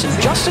offense, and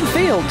Justin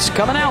Fields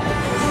coming out.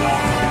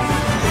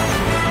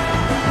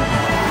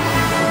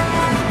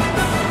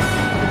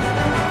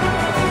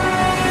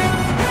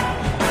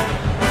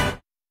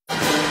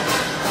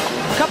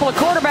 Couple of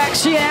quarterbacks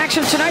see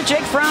action tonight.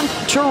 Jake Fromm,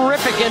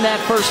 terrific in that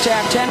first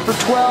half. 10 for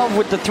 12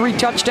 with the 3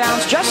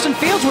 touchdowns. Justin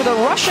Fields with a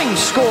rushing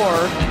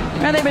score.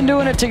 And they've been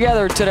doing it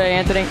together today,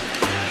 Anthony.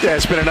 Yeah,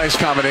 it's been a nice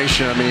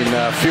combination. I mean,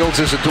 Fields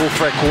is a dual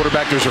threat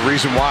quarterback. There's a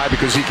reason why,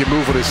 because he can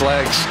move with his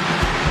legs.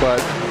 But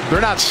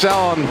they're not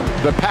selling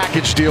the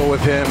package deal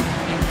with him.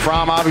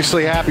 Fromm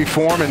obviously happy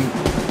for him,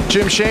 and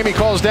Jim Shamey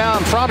calls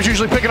down. Fromm's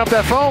usually picking up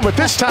that phone, but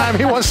this time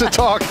he wants to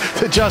talk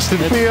to Justin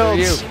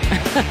Fields.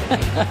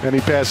 And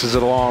he passes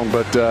it along.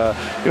 But,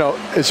 you know,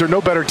 is there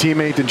no better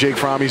teammate than Jake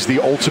Fromm? He's the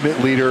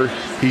ultimate leader.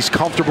 He's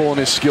comfortable in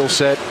his skill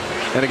set.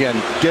 And,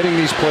 again, getting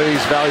these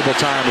plays, valuable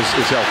time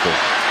is helpful.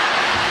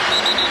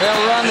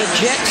 They'll run the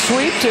jet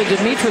sweep to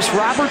Demetrius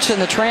Robertson,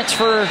 the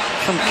transfer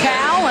from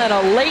Cal, and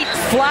a late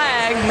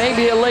flag,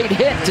 maybe a late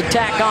hit to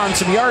tack on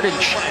some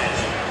yardage.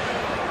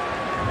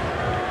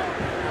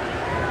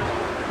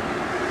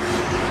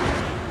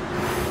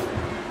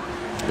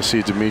 You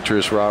see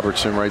Demetrius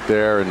Robertson right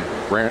there, and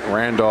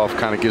Randolph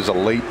kind of gives a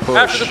late push.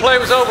 After the play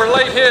was over,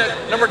 late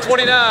hit, number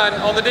 29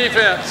 on the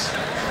defense.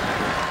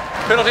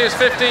 Penalty is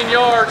 15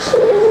 yards,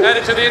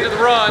 added to the end of the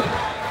run.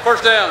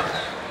 First down.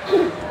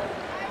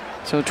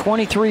 So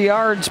 23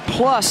 yards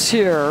plus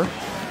here.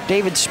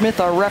 David Smith,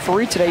 our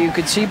referee today. You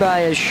could see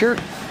by his shirt,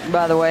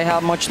 by the way, how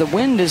much the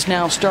wind is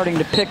now starting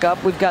to pick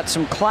up. We've got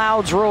some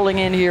clouds rolling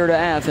in here to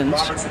Athens.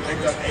 Robertson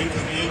picked up 8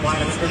 from the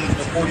line of scrimmage to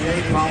the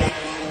 48, followed.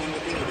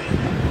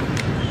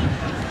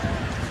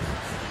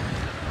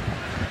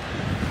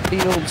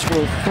 Fields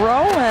will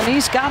throw, and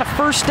he's got a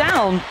first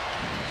down.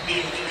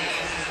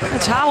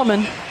 That's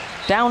Holloman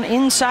down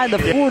inside the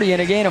 40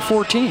 and a gain of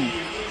 14.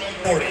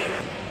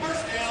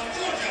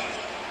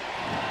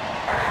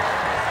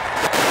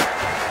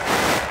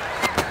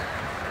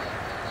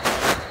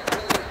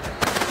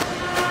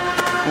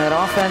 That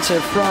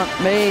offensive front,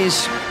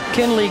 Mays,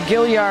 Kinley,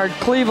 Gilliard,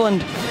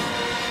 Cleveland,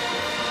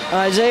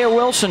 Isaiah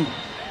Wilson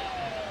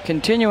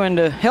continuing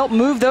to help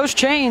move those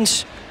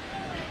chains.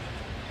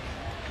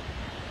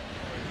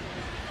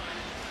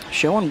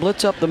 Showing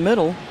blitz up the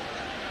middle.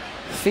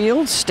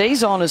 Fields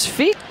stays on his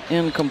feet,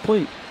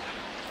 incomplete.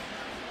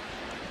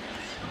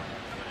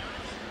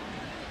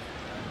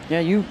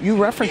 Yeah, you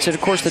referenced it.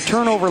 Of course, the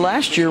turnover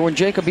last year when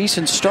Jacob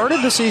Eason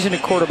started the season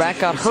at quarterback,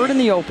 got hurt in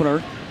the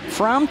opener.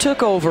 Fromm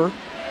took over,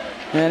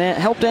 and it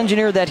helped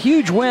engineer that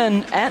huge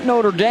win at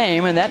Notre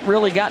Dame, and that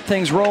really got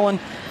things rolling.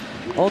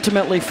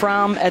 Ultimately,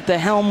 Fromm at the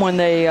helm when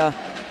they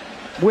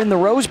win the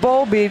Rose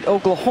Bowl, beat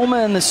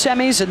Oklahoma in the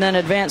semis, and then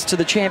advance to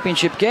the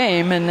championship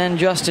game. And then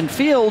Justin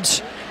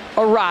Fields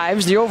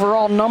arrives, the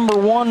overall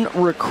 #1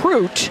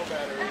 recruit.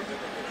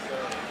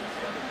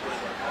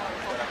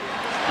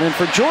 And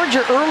for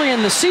Georgia early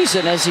in the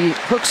season, as he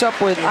hooks up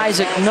with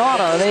Isaac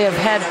Nauta, they have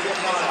had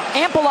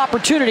ample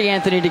opportunity,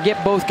 Anthony, to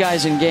get both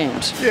guys in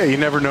games. Yeah, you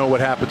never know what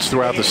happens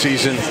throughout the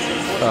season.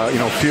 You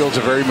know, Fields a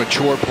very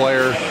mature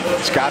player.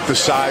 He's got the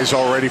size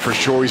already for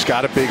sure. He's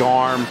got a big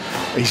arm.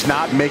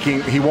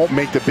 He won't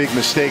make the big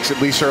mistakes,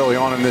 at least early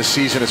on in this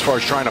season, as far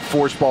as trying to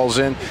force balls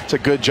in. It's a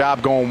good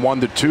job going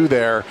 1-2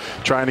 there,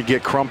 trying to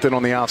get Crumpton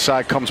on the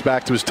outside, comes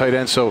back to his tight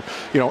end. So,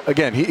 you know,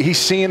 again, he's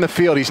seeing the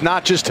field. He's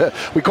not just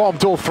we call him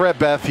dual threat,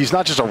 Beth. He's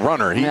not just a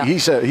runner.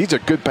 He's a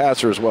good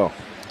passer as well.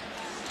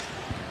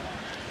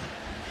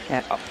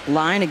 That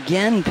line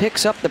again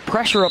picks up the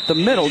pressure up the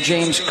middle.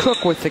 James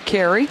Cook with the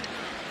carry.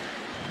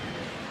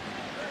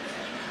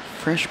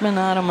 Freshman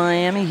out of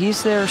Miami.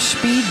 He's their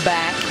speed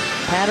back.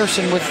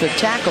 Patterson with the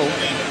tackle.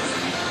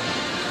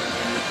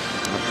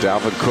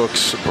 Dalvin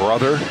Cook's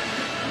brother.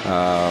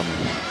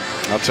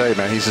 I'll tell you,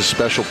 man, he's a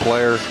special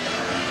player.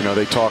 You know,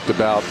 they talked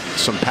about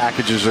some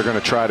packages they're going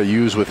to try to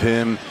use with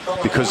him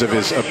because of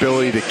his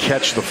ability to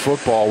catch the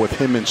football with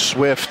him and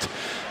Swift.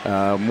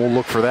 We'll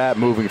look for that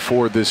moving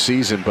forward this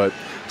season, but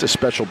it's a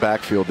special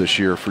backfield this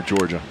year for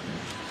Georgia.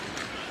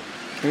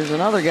 Here's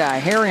another guy,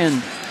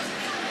 Harrion,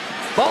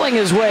 bowling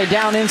his way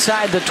down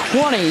inside the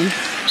 20.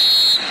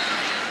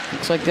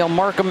 Looks like they'll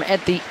mark him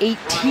at the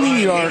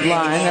 18-yard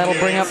line. That'll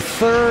bring up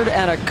 3rd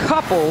and a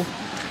couple.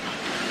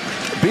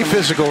 Be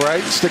physical,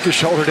 right? Stick your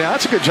shoulder down.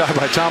 That's a good job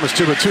by Thomas,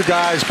 too, but two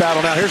guys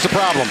battle now. Here's the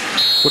problem.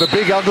 With a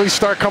big, ugly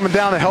start coming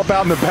down to help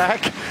out in the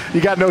back,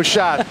 you got no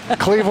shot.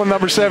 Cleveland,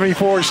 number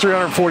 74, is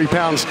 340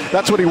 pounds.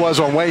 That's what he was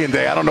on weigh-in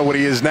day. I don't know what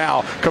he is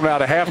now coming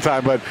out of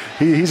halftime, but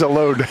he's a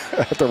load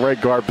at the right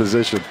guard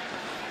position.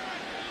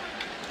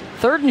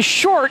 3rd and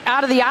short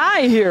out of the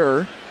eye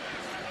here.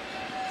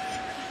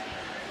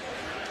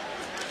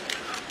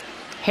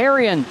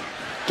 Harrion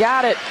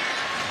got it.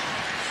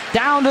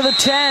 Down to the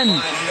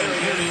 10.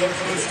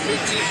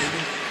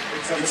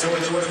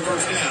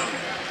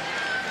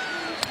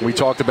 We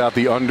talked about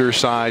the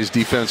undersized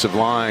defensive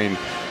line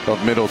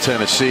of Middle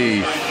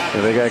Tennessee.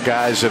 And they got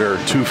guys that are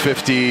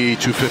 250,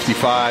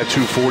 255,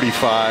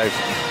 245.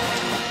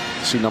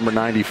 See number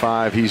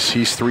 95, he's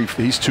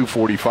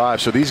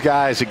 245. So these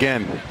guys,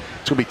 again,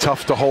 it's going to be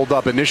tough to hold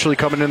up. Initially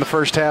coming in the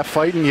first half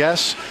fighting,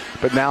 yes,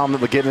 but now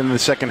getting into the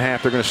second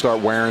half, they're going to start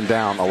wearing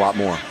down a lot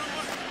more.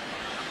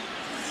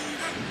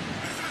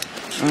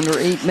 Under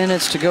 8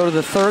 minutes to go to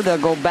the 3rd. They'll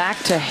go back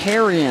to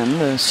Harrion.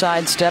 The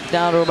sidestep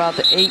down to about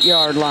the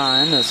 8-yard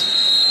line.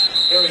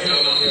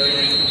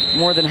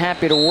 More than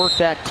happy to work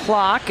that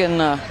clock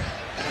and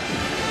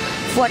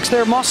flex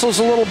their muscles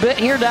a little bit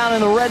here down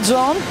in the red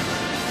zone.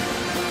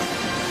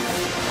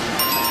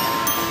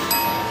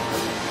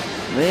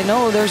 They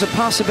know there's a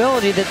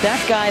possibility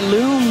that guy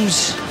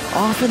looms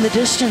off in the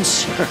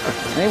distance.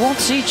 They won't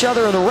see each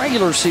other in the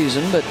regular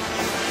season, but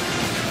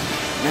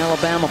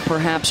Alabama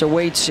perhaps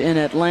awaits in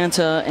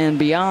Atlanta and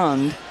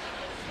beyond.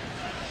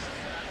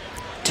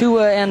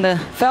 Tua and the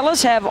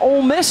fellas have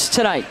Ole Miss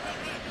tonight.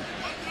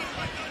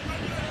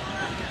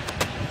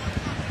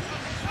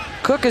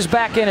 Cook is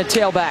back in at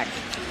tailback.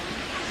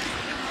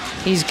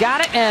 He's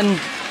got it and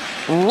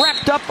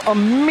wrapped up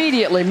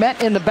immediately,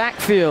 met in the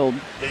backfield.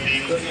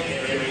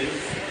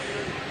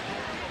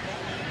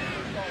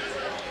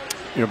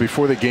 You know,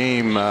 before the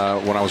game,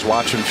 when I was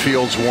watching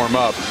Fields warm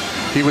up,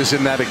 he was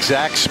in that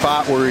exact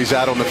spot where he's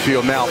out on the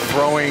field now,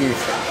 throwing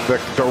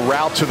the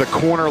route to the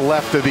corner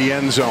left of the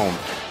end zone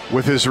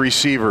with his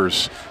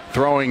receivers,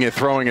 throwing it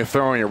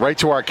right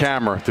to our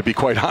camera, to be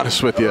quite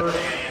honest with you.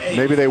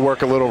 Maybe they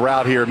work a little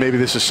route here. Maybe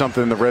this is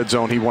something in the red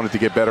zone he wanted to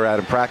get better at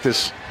in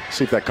practice.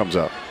 See if that comes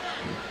up.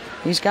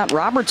 He's got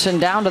Robertson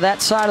down to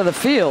that side of the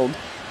field.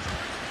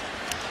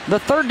 The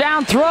third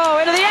down throw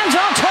into the end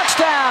zone,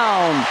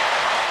 touchdown.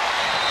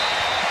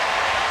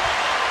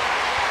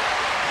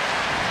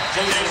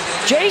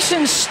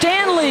 Jason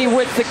Stanley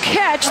with the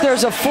catch.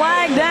 There's a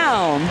flag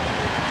down.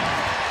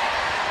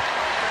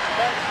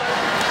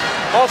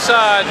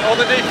 Offside on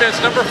the defense,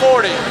 number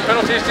 40.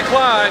 Penalties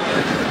declined.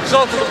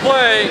 Result of the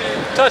play,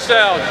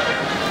 touchdown.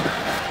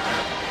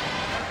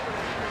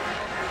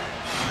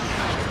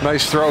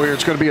 Nice throw here.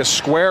 It's going to be a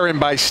square in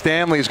by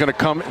Stanley. He's going to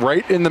come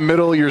right in the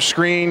middle of your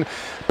screen.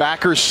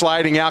 Backers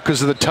sliding out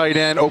because of the tight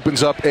end.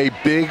 Opens up a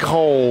big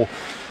hole.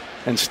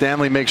 And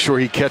Stanley makes sure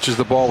he catches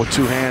the ball with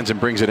two hands and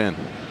brings it in.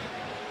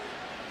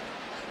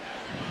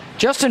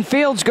 Justin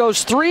Fields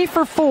goes 3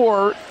 for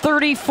 4,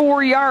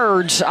 34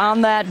 yards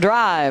on that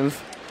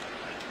drive.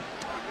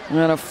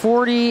 And a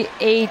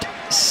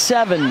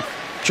 48-7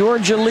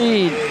 Georgia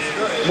lead.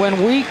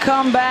 When we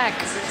come back,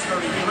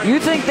 you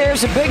think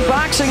there's a big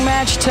boxing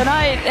match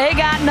tonight? They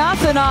got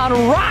nothing on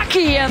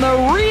Rocky and the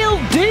Real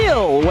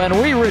Deal when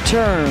we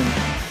return.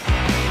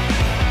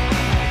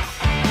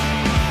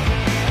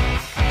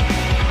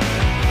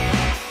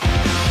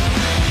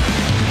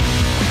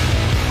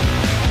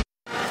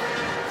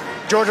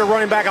 Georgia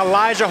running back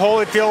Elijah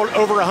Holyfield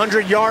over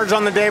 100 yards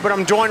on the day, but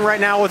I'm joined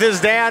right now with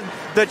his dad,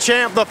 the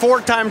champ, the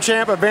four-time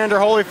champ, Evander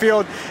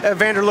Holyfield.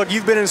 Evander, look,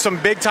 you've been in some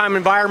big-time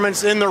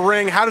environments in the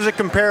ring. How does it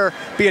compare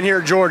being here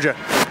at Georgia?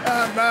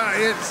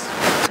 It's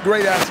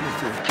great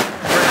atmosphere.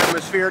 Great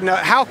atmosphere. Now,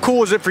 how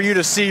cool is it for you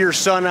to see your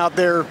son out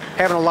there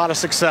having a lot of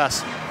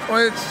success?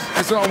 Well,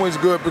 it's always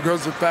good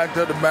because the fact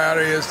of the matter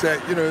is that,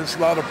 it's a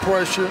lot of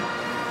pressure,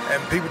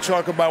 and people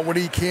talk about what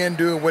he can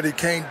do and what he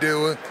can't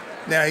do.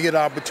 Now he get an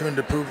opportunity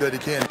to prove that he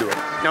can do it.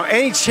 Now,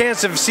 any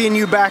chance of seeing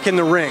you back in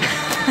the ring?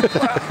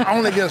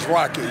 Only against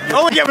Rocky.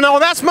 No,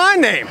 that's my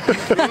name.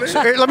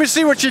 Here, let me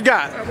see what you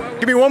got.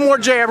 Give me one more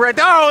jab right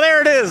there. Oh,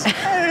 there it is.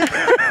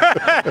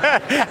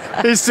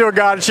 He's still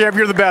got it, champ.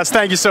 You're the best.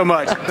 Thank you so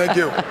much. Thank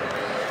you.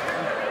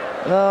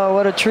 Oh,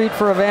 what a treat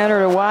for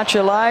Evander to watch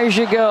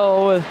Elijah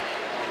go.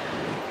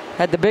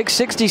 Had the big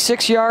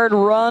 66-yard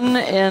run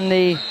in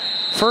the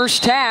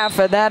first half,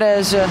 and that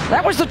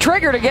was the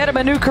trigger to get him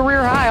a new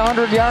career high,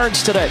 100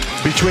 yards today.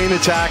 Between the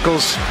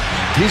tackles,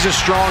 he's a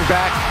strong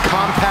back,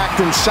 compact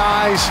in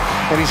size,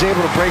 and he's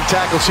able to break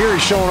tackles here.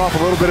 He's showing off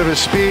a little bit of his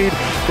speed.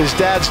 His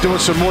dad's doing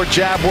some more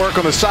jab work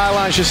on the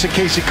sidelines just in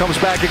case he comes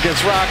back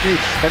against Rocky.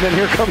 And then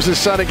here comes his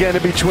son again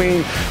in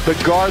between the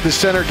guard, the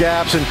center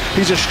gaps, and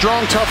he's a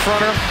strong, tough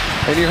runner.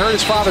 And you heard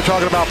his father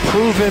talking about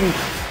proving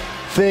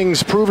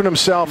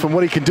himself and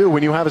what he can do.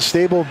 When you have a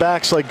stable of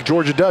backs like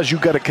Georgia does,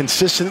 you've got to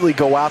consistently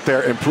go out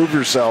there and prove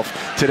yourself.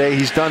 Today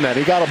he's done that.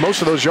 He got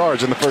most of those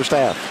yards in the first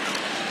half.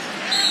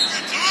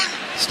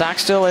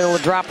 Stockstill able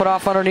to drop it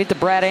off underneath to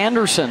Brad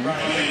Anderson.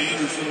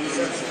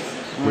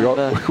 We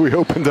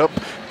opened up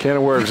a can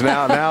of worms.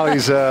 Now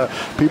he's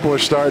people are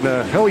starting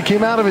to. Oh, he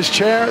came out of his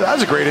chair. That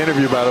was a great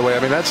interview, by the way. I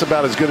mean, that's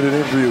about as good an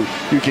interview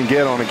you can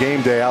get on a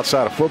game day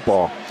outside of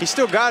football. He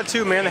still got it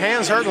too, man. The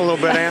hand's hurting a little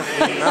bit,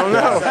 Anthony. I don't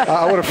know.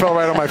 I would have fell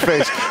right on my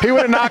face. He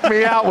would have knocked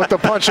me out with the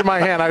punch in my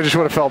hand. I just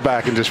would have fell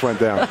back and just went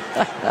down.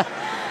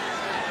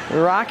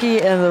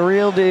 Rocky and the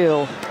Real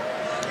Deal.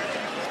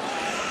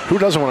 Who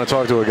doesn't want to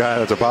talk to a guy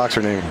that's a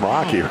boxer named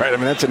Rocky, right? I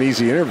mean, that's an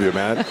easy interview,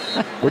 man.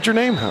 What's your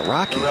name?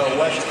 Rocky.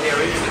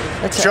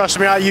 Trust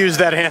me, I used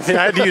that, Anthony.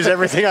 I had to use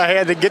everything I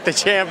had to get the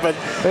champ, but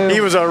he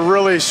was a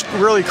really,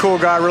 really cool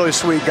guy, really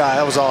sweet guy.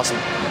 That was awesome.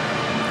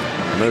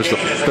 And there's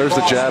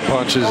the jab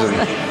punches, and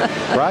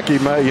Rocky,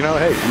 hey, you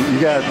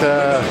got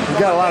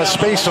a lot of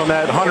space on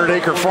that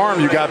 100-acre farm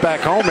you got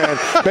back home, man.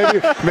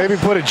 Maybe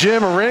put a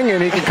gym, a ring,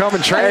 and he can come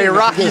and train. Hey,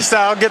 Rocky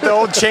style, get the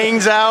old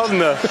chains out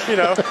and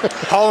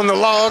hauling the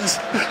logs.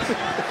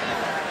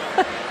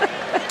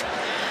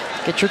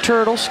 Get your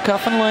turtles,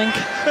 Cuff and Link.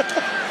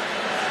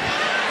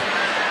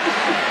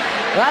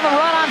 We'll have a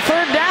run on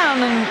third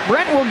down, and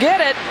Brent will get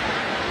it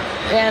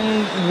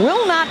and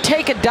will not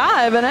take a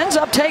dive and ends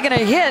up taking a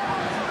hit.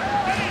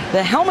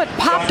 The helmet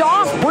popped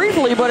off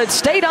briefly, but it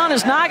stayed on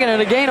his noggin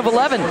at a gain of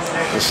 11.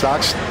 The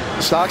Stock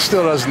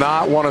still does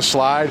not want to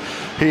slide.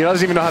 He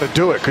doesn't even know how to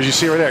do it, because you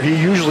see right there, he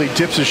usually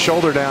dips his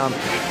shoulder down,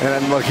 and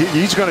then look,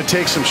 he's going to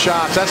take some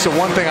shots. That's the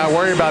one thing I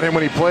worry about him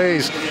when he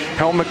plays.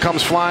 Helmet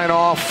comes flying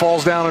off,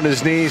 falls down on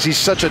his knees. He's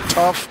such a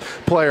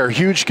tough player,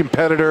 huge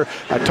competitor.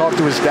 I talked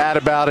to his dad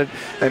about it,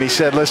 and he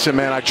said, listen,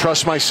 man, I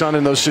trust my son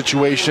in those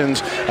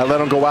situations. I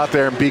let him go out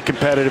there and be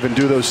competitive and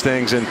do those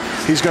things, and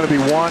he's going to be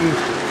one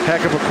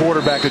heck of a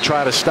quarterback to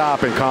try to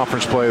stop in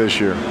conference play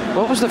this year.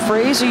 What was the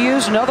phrase he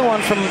used? Another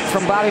one from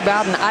Bobby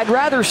Bowden. I'd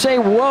rather say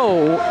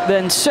whoa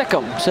than sick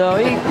 'em. So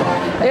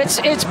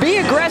it's be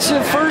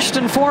aggressive first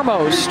and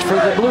foremost for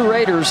the Blue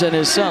Raiders and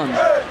his son.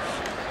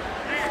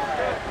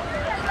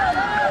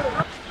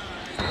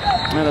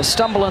 And a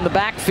stumble in the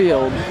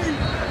backfield.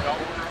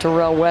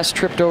 Terrell West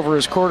tripped over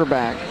his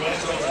quarterback.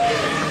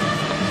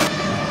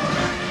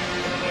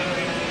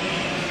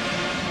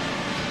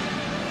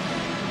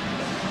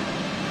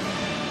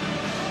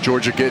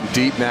 Georgia getting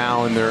deep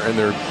now in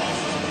their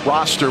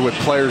roster with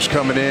players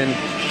coming in,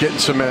 getting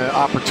some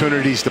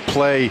opportunities to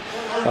play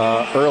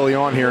early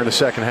on here in the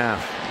second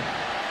half.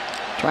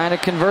 Trying to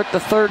convert the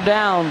third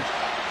down.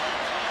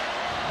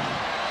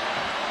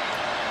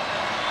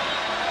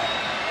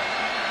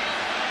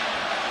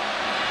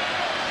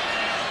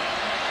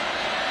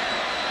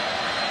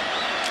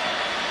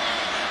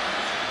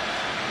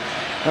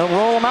 They'll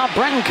roll them out.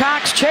 Brenton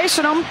Cox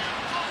chasing them.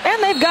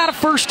 And they've got a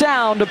first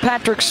down to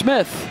Patrick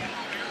Smith.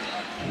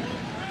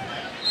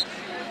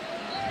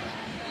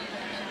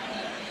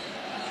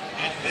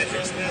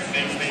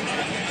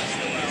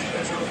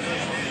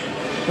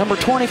 Number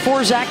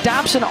 24, Zach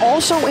Dobson,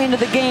 also into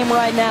the game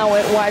right now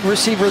at wide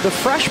receiver. The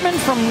freshman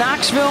from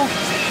Knoxville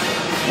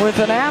with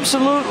an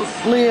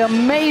absolutely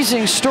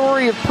amazing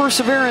story of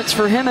perseverance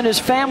for him and his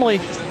family.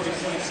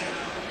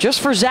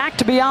 Just for Zach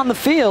to be on the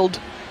field.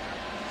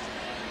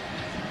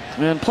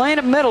 And playing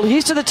at middle,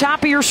 he's to the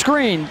top of your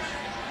screen.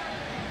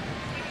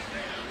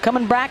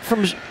 Coming back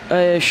from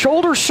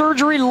shoulder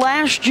surgery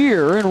last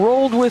year,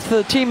 enrolled with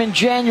the team in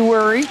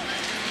January.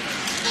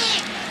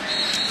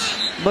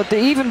 But the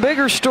even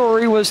bigger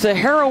story was the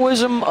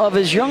heroism of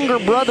his younger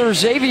brother,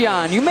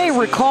 Xavion. You may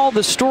recall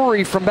the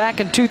story from back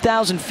in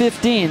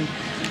 2015.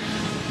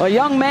 A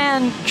young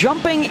man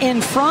jumping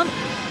in front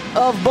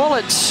of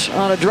bullets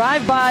on a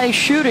drive-by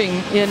shooting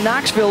in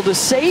Knoxville to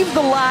save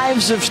the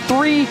lives of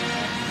 3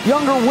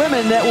 younger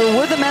women that were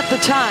with him at the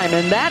time.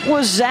 And that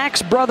was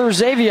Zach's brother,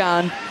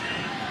 Xavion,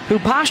 who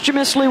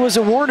posthumously was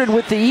awarded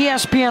with the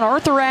ESPN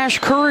Arthur Ashe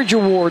Courage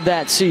Award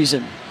that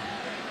season.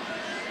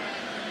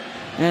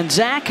 And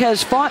Zach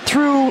has fought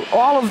through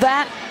all of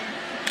that.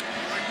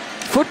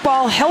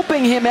 Football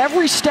helping him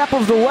every step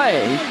of the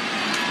way.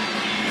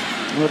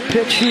 The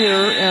pitch here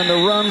and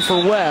the run for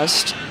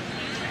West.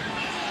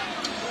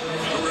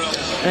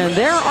 And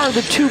there are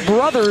the 2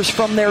 brothers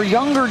from their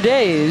younger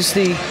days.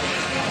 The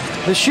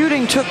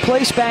shooting took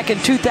place back in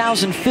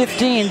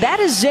 2015. That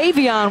is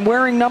Xavion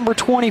wearing number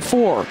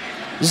 24.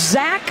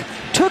 Zach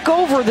took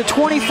over the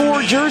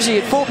 24 jersey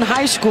at Fulton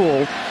High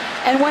School.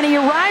 And when he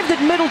arrived at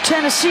Middle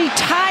Tennessee,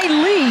 Ty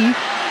Lee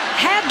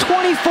had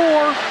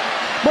 24,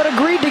 but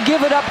agreed to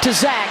give it up to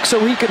Zach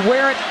so he could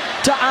wear it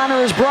to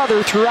honor his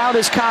brother throughout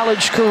his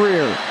college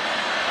career.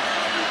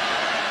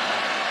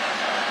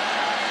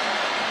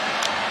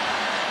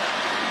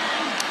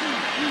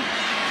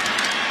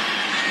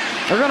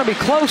 They're going to be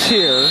close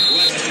here.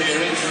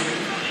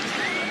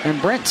 And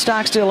Brent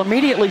Stockstill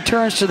immediately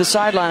turns to the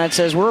sideline and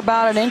says, we're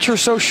about an inch or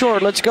so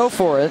short. Let's go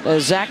for it,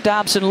 as Zach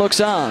Dobson looks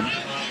on.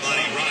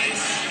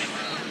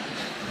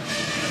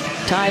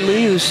 Ty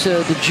Lee, who's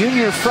the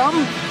junior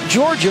from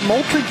Georgia,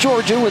 Moultrie,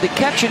 Georgia, with a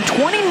catch in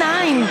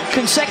 29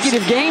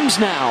 consecutive games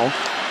now.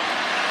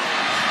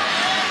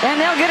 And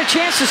they'll get a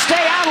chance to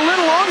stay out a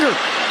little longer.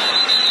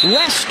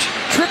 West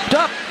tripped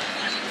up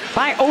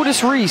by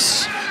Otis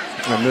Reese.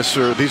 And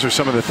these are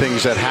some of the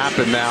things that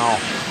happen now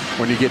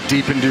when you get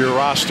deep into your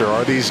roster.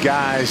 Are these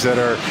guys that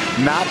are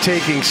not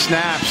taking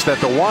snaps that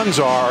the ones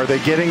are they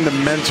getting the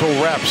mental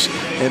reps?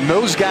 And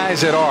those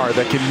guys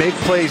that can make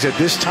plays at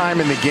this time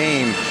in the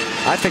game,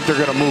 I think they're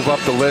going to move up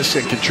the list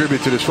and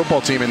contribute to this football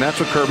team. And that's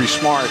what Kirby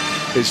Smart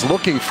is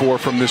looking for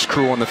from this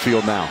crew on the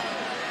field now.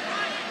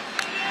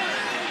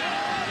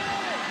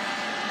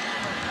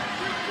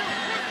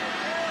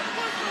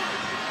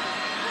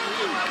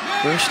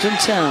 First and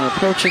 10,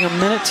 approaching a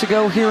minute to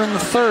go here in the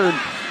third.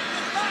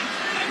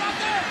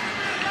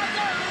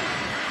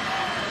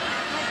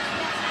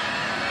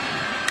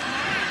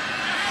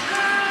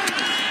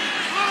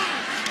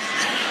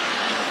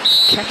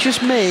 Catch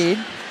is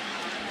made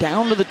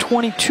down to the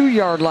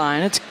 22-yard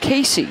line. It's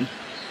Casey.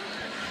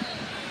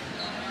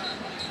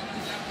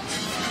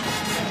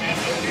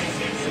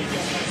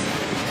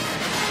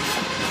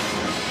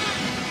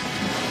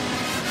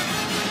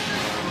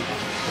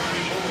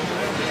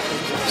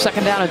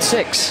 Second down at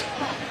 6.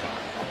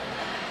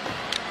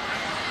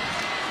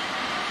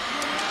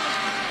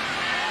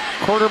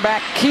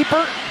 Quarterback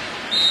keeper.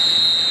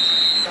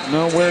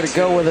 Nowhere to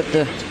go with it.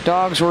 The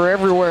Dogs were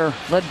everywhere,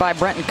 led by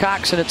Brenton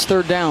Cox, and it's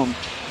third down.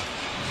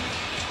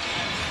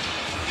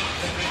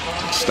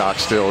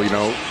 Stockstill,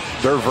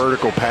 their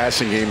vertical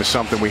passing game is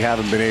something we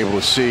haven't been able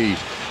to see.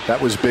 That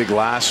was big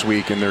last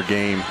week in their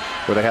game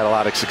where they had a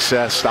lot of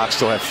success.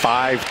 Stockstill had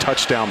 5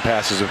 touchdown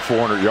passes of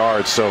 400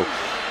 yards. So,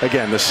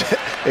 again,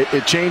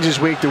 it changes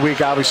week to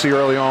week, obviously,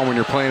 early on when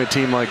you're playing a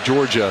team like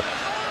Georgia.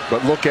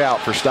 But look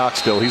out for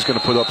Stockstill. He's going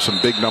to put up some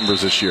big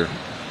numbers this year.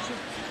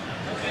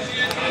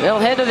 They'll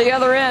head to the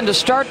other end to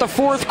start the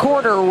fourth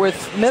quarter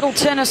with Middle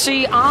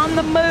Tennessee on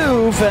the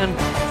move. And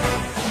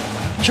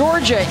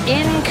Georgia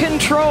in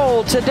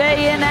control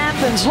today in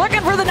Athens, looking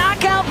for the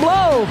knockout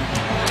blow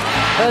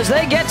as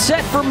they get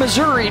set for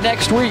Missouri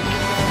next week.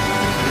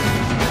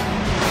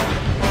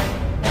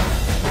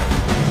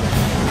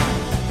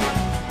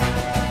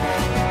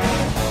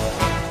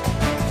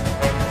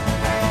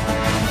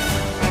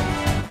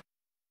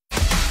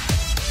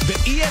 The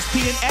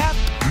ESPN app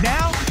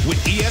now with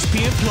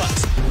ESPN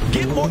Plus.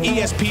 Get more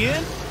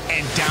ESPN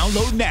and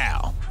download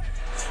now.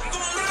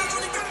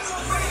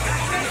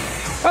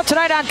 Well,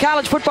 tonight on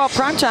College Football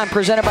Primetime,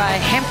 presented by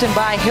Hampton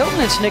by Hilton,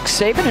 it's Nick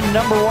Saban in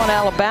 #1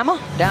 Alabama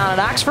down at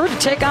Oxford to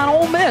take on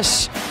Ole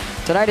Miss.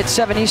 Tonight at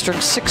 7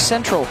 Eastern, 6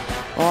 Central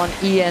on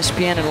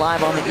ESPN and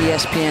live on the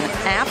ESPN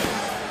app.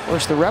 Of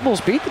course, the Rebels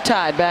beat the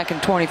Tide back in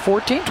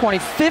 2014,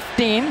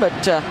 2015,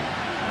 but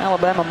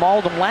Alabama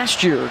mauled them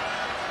last year.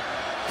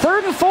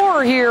 3rd and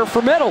 4 here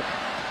for Middle.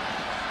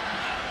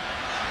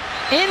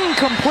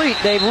 Incomplete.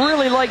 They've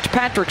really liked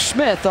Patrick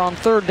Smith on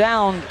 3rd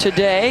down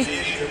today,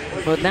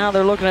 but now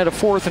they're looking at a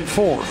 4th and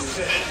 4.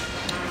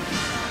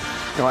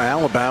 You know,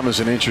 Alabama's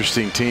an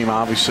interesting team,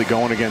 obviously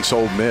going against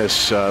Ole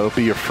Miss. It'll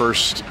be your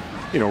first,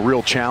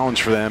 real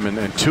challenge for them,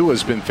 and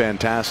Tua's been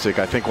fantastic.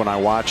 I think when I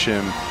watch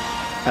him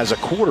as a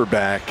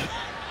quarterback,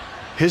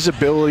 his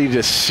ability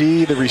to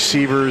see the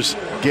receivers,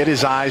 get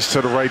his eyes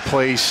to the right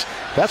place,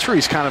 that's where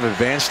he's kind of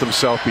advanced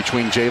himself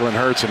between Jalen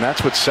Hurts, and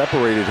that's what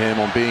separated him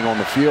on being on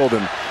the field.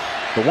 And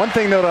the one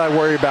thing, though, that I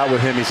worry about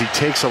with him is he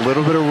takes a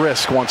little bit of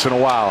risk once in a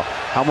while.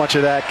 How much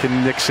of that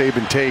can Nick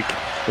Saban take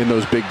in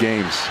those big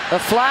games? The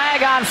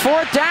flag on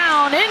 4th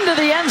down into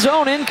the end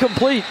zone,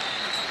 incomplete.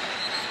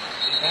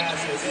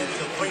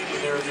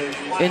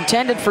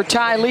 Intended for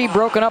Ty Lee,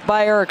 broken up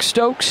by Eric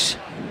Stokes.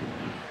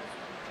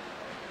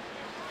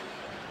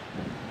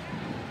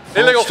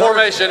 Illegal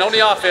formation on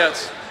the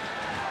offense.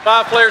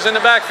 5 players in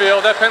the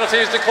backfield. That penalty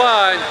is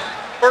declined.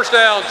 1st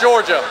down,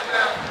 Georgia.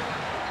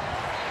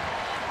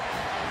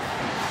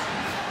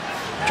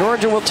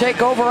 Georgia will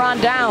take over on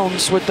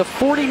downs with the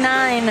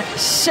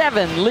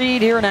 49-7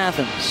 lead here in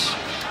Athens.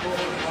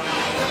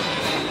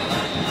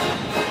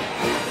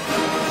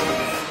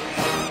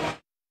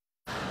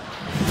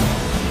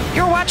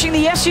 You're watching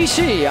the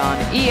SEC on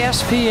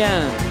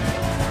ESPN.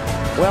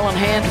 Well in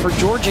hand for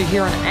Georgia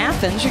here in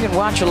Athens. You can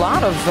watch a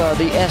lot of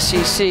the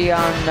SEC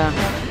on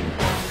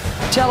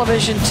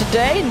television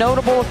today.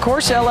 Notable, of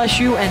course,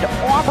 LSU and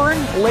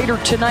Auburn. Later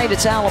tonight,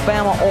 it's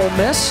Alabama, Ole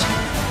Miss.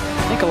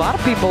 I think a lot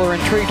of people are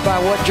intrigued by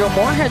what Joe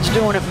Moorhead's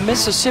doing at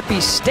Mississippi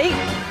State.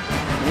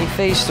 They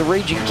face the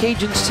Raging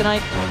Cajuns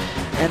tonight.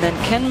 And then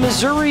can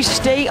Missouri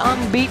stay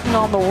unbeaten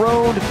on the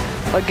road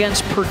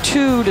against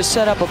Purdue to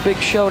set up a big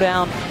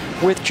showdown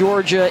with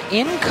Georgia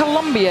in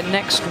Columbia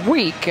next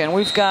week? And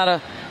we've got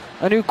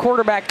a new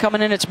quarterback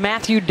coming in. It's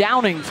Matthew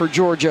Downing for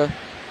Georgia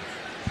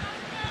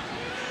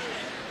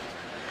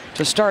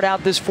to start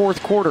out this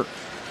 4th quarter.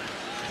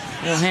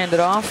 We'll hand it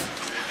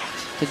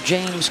off to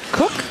James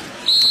Cook.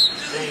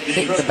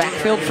 Take the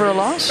backfield for a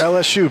loss.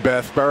 LSU,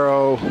 Beth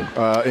Burrow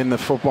in the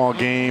football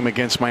game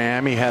against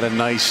Miami had a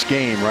nice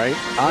game, right?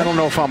 I don't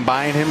know if I'm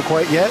buying him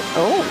quite yet.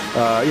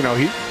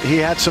 He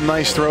had some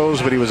nice throws,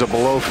 but he was a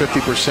below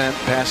 50%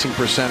 passing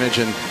percentage,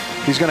 and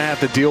he's going to have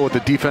to deal with the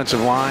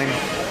defensive line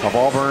of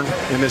Auburn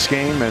in this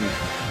game. And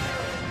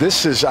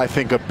this is, I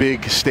think, a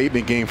big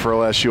statement game for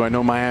LSU. I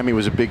know Miami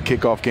was a big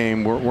kickoff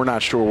game. We're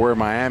not sure where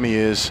Miami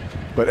is,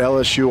 but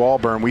LSU,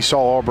 Auburn, we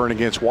saw Auburn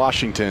against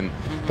Washington.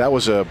 That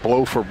was a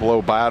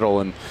blow-for-blow battle,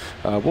 and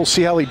we'll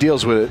see how he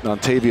deals with it.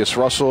 Ontavious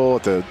Russell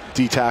at the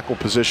D-tackle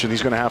position,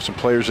 he's going to have some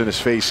players in his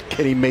face.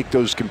 Can he make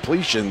those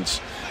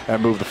completions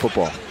and move the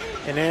football?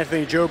 And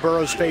Anthony, Joe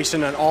Burrow's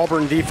facing an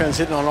Auburn defense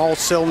hitting on all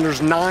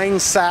cylinders. 9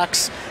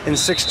 sacks and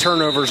 6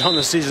 turnovers on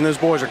the season. Those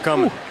boys are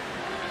coming.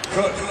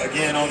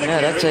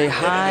 Yeah, that's a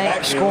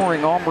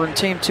high-scoring Auburn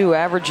team, too,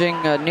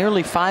 averaging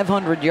nearly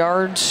 500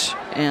 yards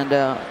and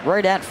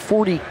right at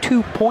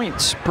 42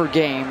 points per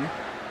game.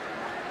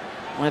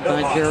 Led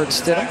by Jared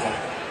Stidham.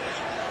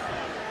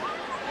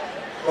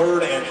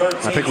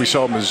 I think we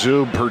saw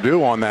Mizzou,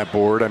 Purdue on that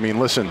board. I mean,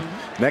 listen,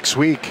 next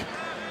week,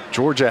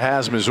 Georgia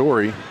has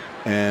Missouri,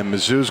 and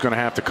Mizzou's going to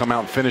have to come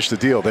out and finish the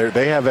deal.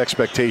 They have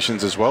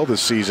expectations as well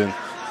this season.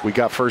 We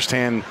got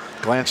firsthand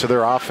glance of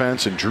their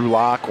offense, and Drew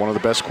Lock, one of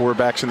the best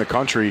quarterbacks in the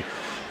country.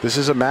 This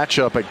is a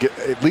matchup,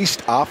 at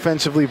least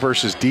offensively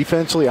versus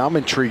defensively. I'm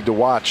intrigued to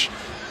watch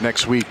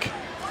next week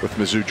with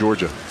Mizzou,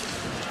 Georgia.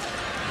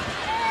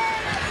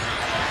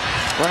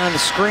 Running the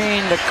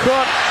screen to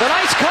Cook. The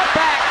nice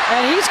cutback,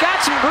 and he's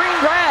got some green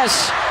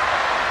grass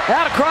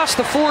out across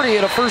the 40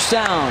 at a 1st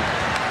down.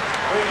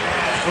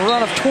 A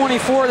run of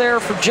 24 there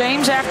for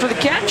James after the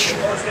catch.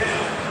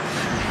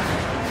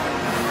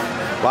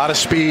 A lot of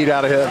speed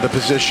out of the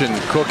position.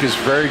 Cook is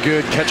very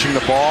good catching the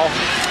ball.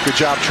 Good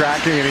job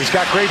tracking, and he's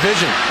got great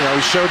vision.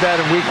 He showed that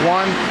in week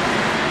 1,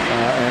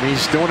 and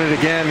he's doing it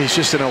again. He's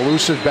just an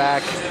elusive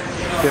back.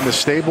 And the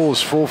stable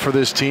is full for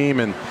this team,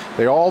 and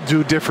they all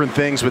do different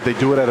things, but they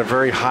do it at a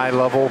very high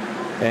level.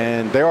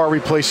 And they are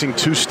replacing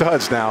 2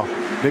 studs now.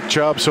 Nick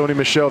Chubb, Sony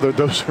Michel,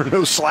 those are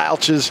no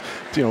slouches.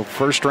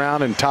 1st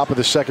round and top of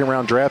the 2nd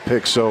round draft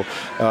picks. So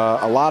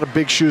a lot of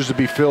big shoes to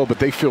be filled, but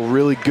they feel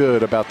really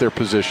good about their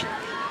position.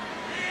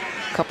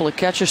 Couple of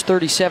catches,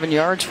 37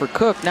 yards for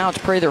Cook. Now it's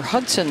Prather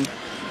Hudson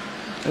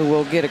who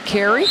will get a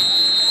carry.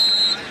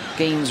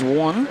 Gains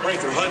 1.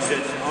 Prather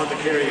Hudson on the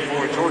carry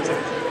for Georgia.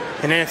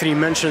 And Anthony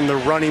mentioned the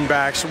running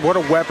backs. What a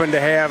weapon to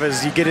have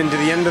as you get into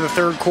the end of the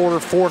 3rd quarter,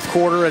 4th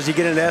quarter, as you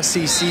get into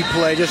SEC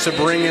play, just to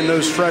bring in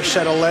those fresh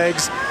set of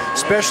legs,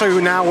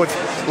 especially now with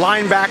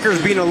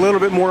linebackers being a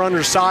little bit more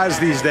undersized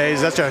these days.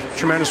 That's a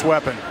tremendous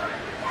weapon.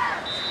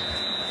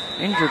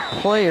 injured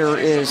player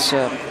is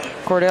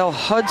Cordell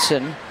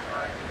Hudson.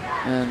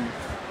 And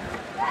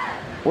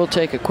we'll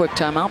take a quick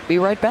timeout. Be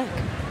right back.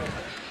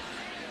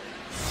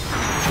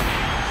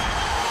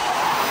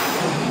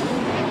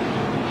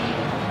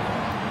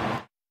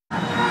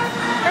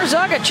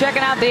 Zaga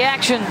checking out the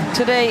action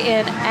today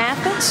in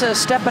Athens,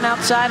 stepping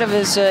outside of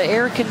his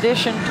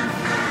air-conditioned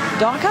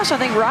doghouse. I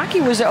think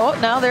Rocky was, oh,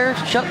 now they're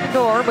shutting the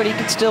door, but he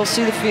can still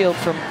see the field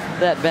from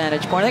that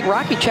vantage point. I think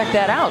Rocky checked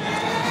that out.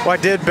 Well, I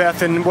did,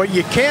 Beth, and what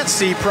you can't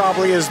see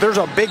probably is there's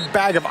a big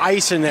bag of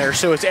ice in there,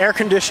 so it's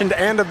air-conditioned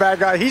and a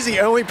bag of ice. He's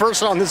the only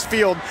person on this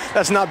field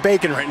that's not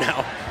baking right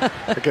now.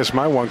 I guess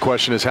my one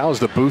question is, how is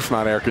the booth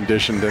not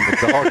air-conditioned and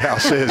the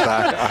doghouse is?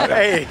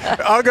 Hey,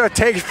 I'll go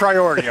take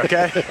priority,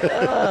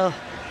 okay?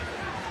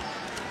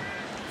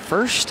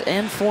 First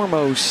and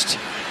foremost,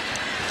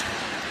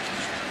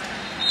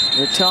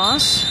 the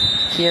toss,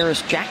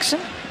 Kieris Jackson,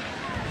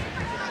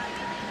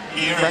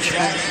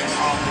 freshman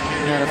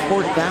out of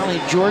Fort Valley,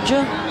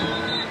 Georgia,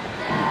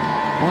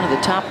 one of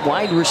the top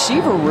wide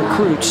receiver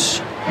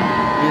recruits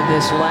in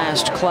this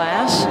last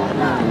class,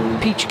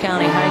 Peach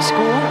County High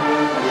School.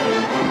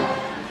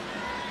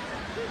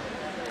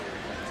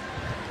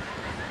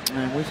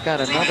 And we've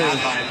got another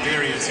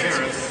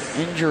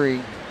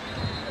injury.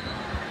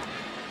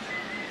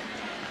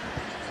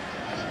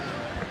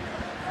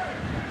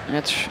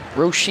 That's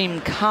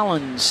Roshim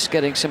Collins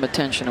getting some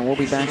attention, and we'll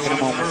be back in a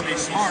moment.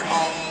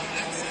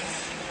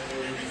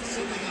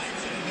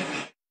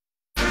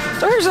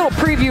 So here's a little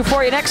preview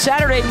for you. Next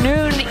Saturday,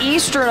 noon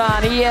Eastern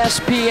on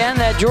ESPN.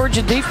 That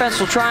Georgia defense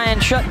will try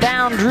and shut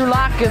down Drew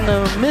Lock and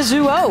the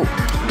Mizzou.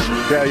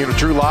 Yeah, you know,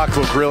 Drew Lock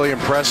looked really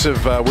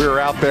impressive. We were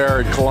out there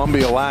in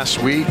Columbia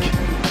last week,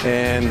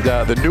 and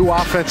the new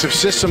offensive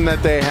system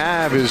that they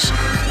have is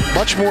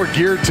much more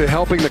geared to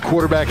helping the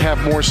quarterback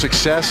have more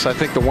success. I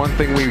think the one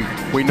thing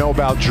we know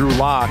about Drew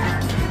Lock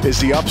is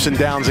the ups and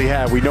downs he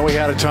had. We know he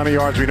had a ton of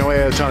yards. We know he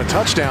had a ton of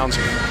touchdowns.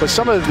 But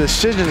some of the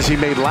decisions he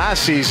made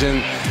last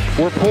season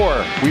were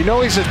poor. We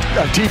know he's a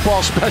deep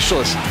ball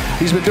specialist.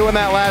 He's been doing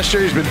that last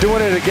year. He's been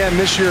doing it again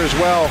this year as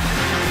well.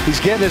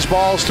 He's getting his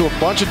balls to a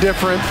bunch of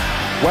different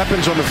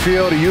weapons on the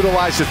field. He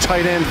utilized the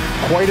tight end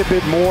quite a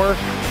bit more.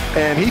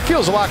 And he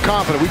feels a lot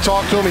confident. We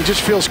talked to him. He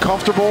just feels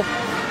comfortable.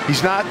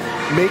 He's not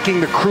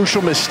making the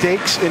crucial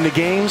mistakes in the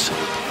games.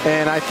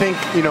 And I think,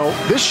 you know,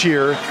 this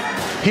year,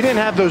 he didn't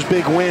have those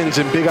big wins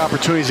and big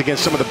opportunities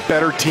against some of the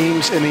better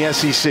teams in the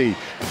SEC.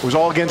 It was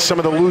all against some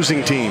of the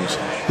losing teams.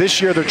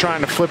 This year, they're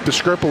trying to flip the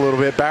script a little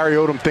bit. Barry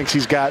Odom thinks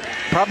he's got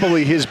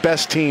probably his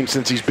best team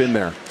since he's been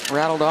there.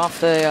 Rattled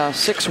off the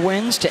 6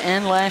 wins to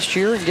end last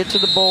year and get to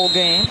the bowl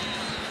game.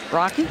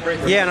 Rocky?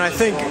 Yeah, and I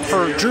think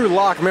for Drew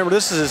Lock, remember,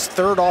 this is his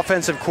 3rd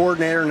offensive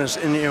coordinator in his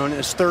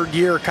 3rd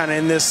year kind of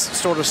in this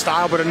sort of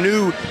style, but a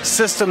new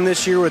system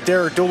this year with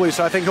Derek Dooley,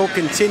 so I think he'll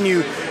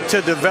continue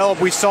to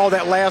develop. We saw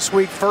that last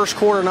week, first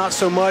quarter not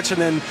so much,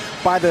 and then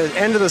by the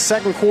end of the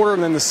second quarter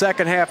and then the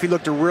second half, he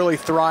looked to really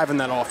thrive in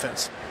that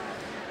offense.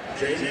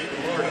 They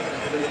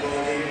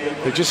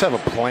just have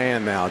a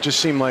plan now. It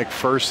just seemed like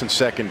first and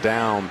second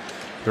down,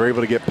 they're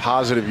able to get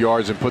positive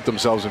yards and put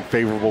themselves in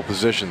favorable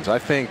positions. I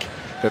think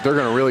that they're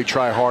going to really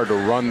try hard to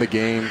run the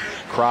game.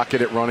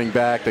 Crockett at running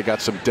back, they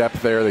got some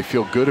depth there. They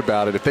feel good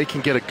about it. If they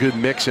can get a good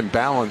mix and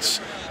balance,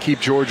 keep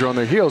Georgia on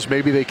their heels,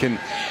 maybe they can,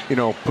 you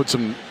know, put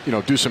some, you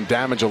know, do some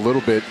damage a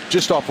little bit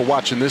just off of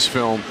watching this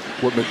film,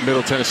 what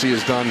Middle Tennessee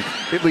has done,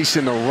 at least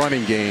in the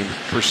running game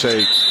per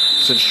se,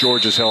 since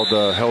Georgia's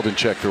held in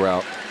check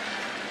throughout.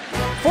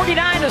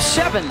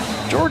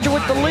 49-7, Georgia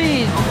with the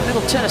lead.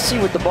 Middle Tennessee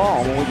with the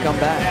ball when we come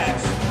back.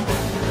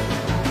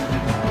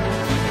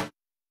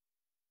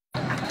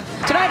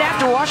 Tonight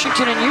after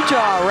Washington and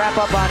Utah wrap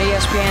up on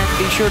ESPN,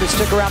 be sure to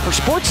stick around for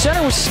Sports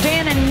Center with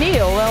Stan and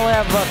Neil. They'll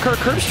have Kirk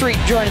Herbstreit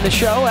joining the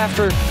show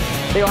after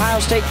the Ohio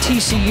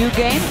State-TCU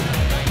game.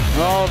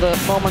 All the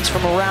moments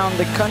from around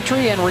the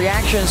country and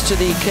reactions to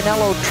the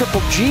Canelo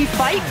Triple G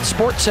fight.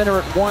 Sports Center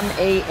at 1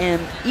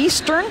 a.m.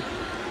 Eastern.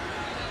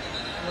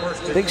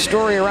 Big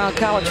story around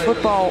college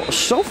football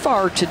so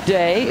far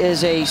today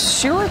is a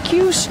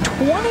Syracuse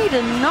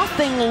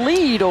 20-0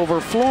 lead over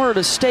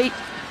Florida State.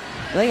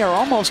 They are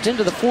almost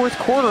into the 4th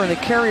quarter in the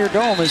Carrier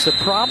Dome as the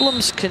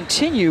problems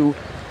continue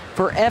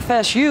for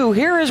FSU.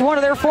 Here is one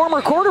of their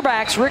former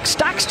quarterbacks, Rick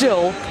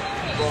Stockstill.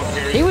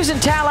 He was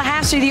in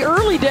Tallahassee the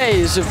early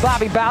days of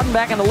Bobby Bowden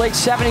back in the late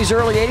 70s,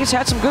 early 80s.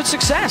 Had some good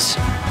success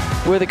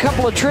with a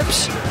couple of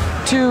trips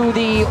to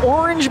the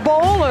Orange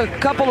Bowl, a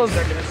couple of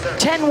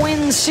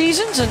 10-win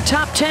seasons, and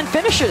top 10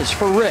 finishes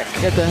for Rick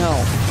at the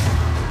helm.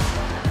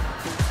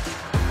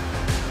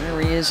 There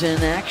he is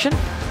in action.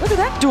 Look at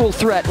that dual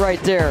threat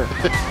right there.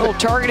 A little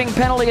targeting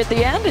penalty at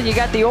the end, and you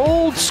got the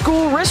old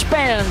school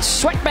wristbands,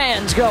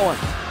 sweatbands going.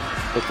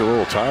 Looked a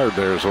little tired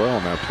there as well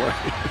on that play.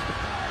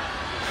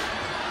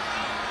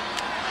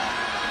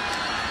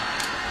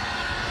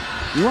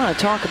 You want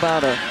to talk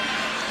about a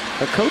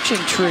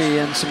coaching tree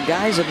and some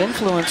guys of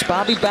influence.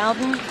 Bobby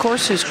Bowden, of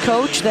course, his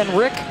coach, then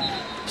Rick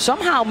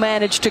somehow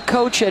managed to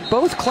coach at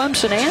both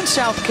Clemson and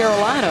South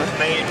Carolina.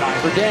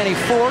 For Danny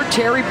Ford,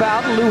 Terry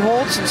Bowden, Lou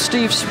Holtz, and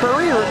Steve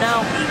Spurrier,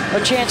 now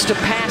a chance to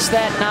pass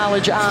that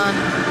knowledge on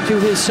to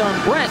his son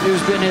Brent,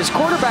 who's been his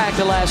quarterback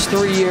the last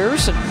 3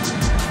 years. And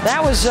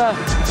that was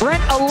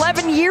Brent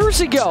 11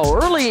 years ago,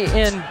 early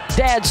in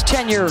Dad's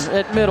tenure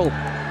at Middle.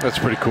 That's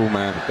pretty cool,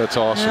 man. That's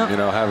awesome. Yeah. You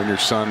know, having your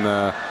son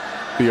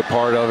be a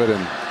part of it.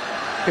 And,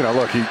 you know,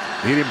 look, he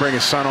didn't bring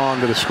his son on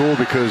to the school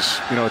because,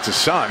 you know, it's his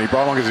son. He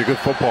brought him because he's a good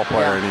football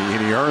player,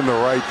 and he earned the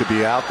right to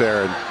be out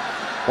there. And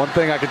one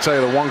thing I can tell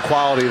you, the one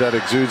quality that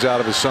exudes out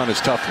of his son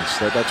is toughness.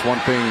 That's one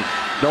thing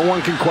no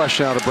one can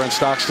question out of Brent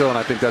Stockstill, and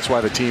I think that's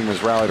why the team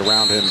has rallied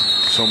around him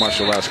so much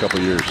the last couple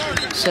of years.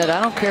 Said, I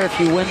don't care if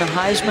you win the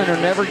Heisman or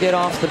never get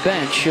off the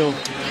bench. You'll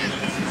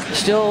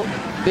still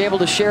be able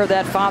to share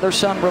that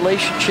father-son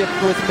relationship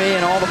with me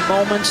and all the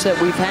moments that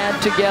we've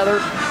had together.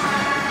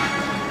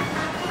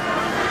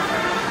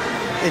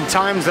 In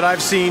times that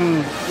I've seen,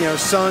 you know,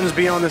 sons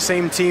be on the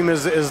same team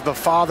as the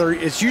father,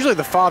 it's usually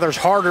the father's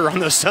harder on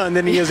the son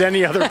than he is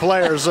any other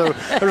player. So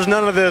there's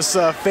none of this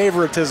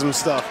favoritism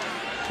stuff.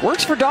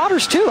 Works for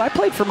daughters too. I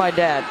played for my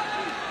dad.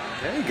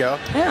 There you go.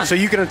 Yeah. So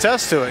you can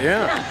attest to it,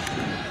 yeah.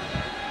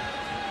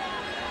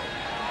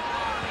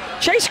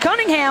 Chase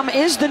Cunningham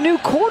is the new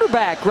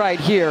quarterback right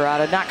here out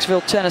of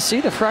Knoxville,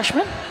 Tennessee. The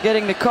freshman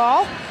getting the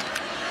call.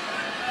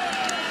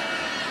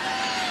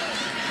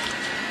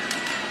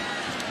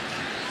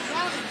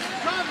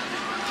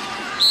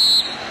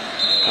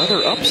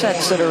 Other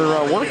upsets that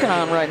are working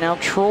on right now.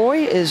 Troy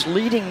is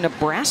leading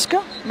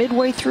Nebraska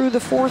midway through the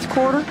fourth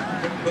quarter.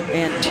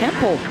 And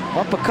Temple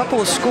up a couple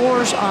of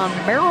scores on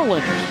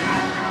Maryland.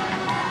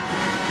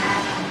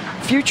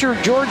 Future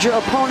Georgia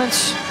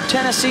opponents,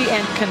 Tennessee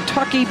and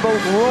Kentucky,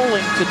 both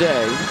rolling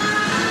today.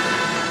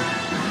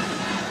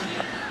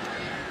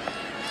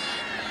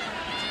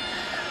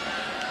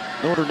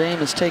 Notre Dame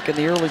has taken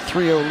the early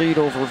 3-0 lead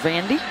over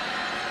Vandy.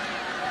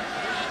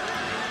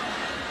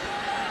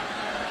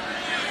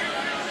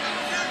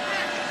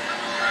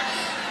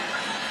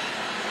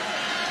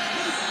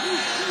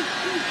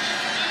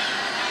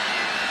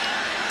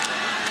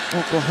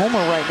 Oklahoma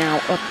right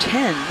now up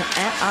 10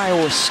 at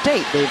Iowa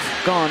State. They've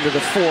gone to the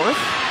fourth.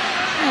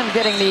 And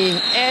getting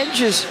the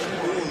edge is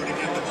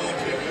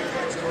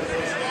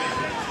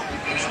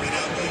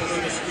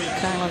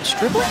Kylan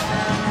Stribble.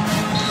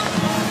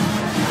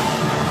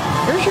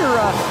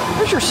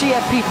 Here's your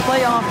CFP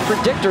playoff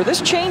predictor. This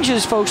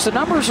changes, folks. The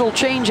numbers will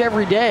change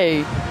every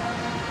day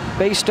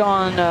based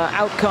on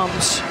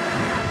outcomes.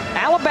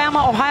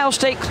 Alabama, Ohio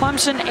State,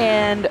 Clemson,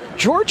 and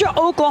Georgia,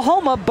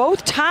 Oklahoma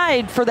both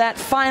tied for that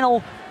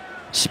final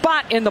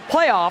spot in the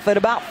playoff at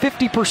about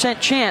 50%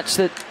 chance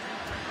that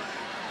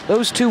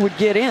those two would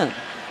get in,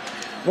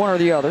 one or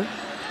the other.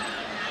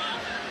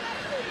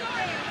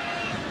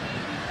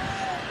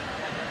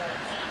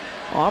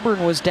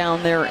 Auburn was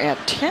down there at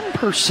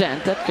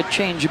 10%. That could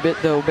change a bit,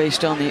 though,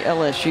 based on the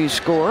LSU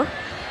score.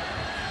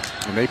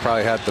 And they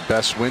probably had the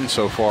best win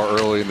so far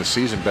early in the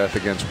season, Beth,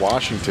 against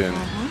Washington.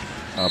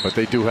 But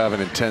they do have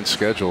an intense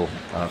schedule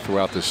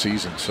throughout the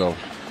season. So,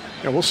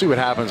 you know, we'll see what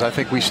happens. I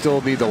think we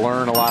still need to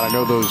learn a lot. I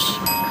know those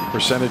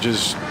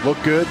percentages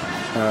look good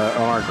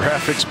on our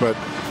graphics, but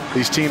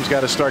these teams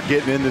got to start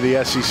getting into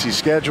the SEC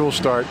schedule,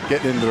 start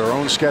getting into their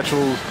own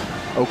schedule.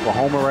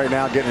 Oklahoma right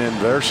now getting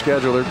into their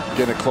schedule. They're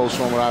getting a close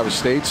one with Iowa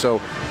State.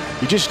 So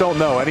you just don't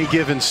know. Any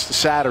given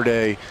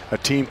Saturday, a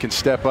team can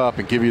step up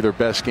and give you their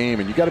best game,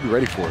 and you got to be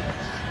ready for it.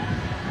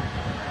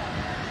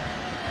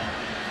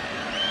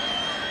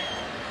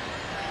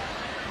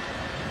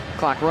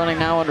 Clock running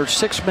now under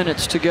 6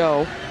 minutes to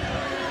go.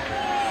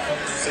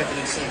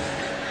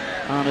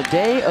 On a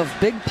day of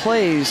big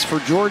plays for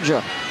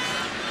Georgia.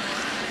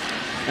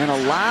 And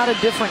a lot of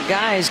different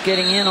guys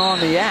getting in on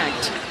the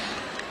act.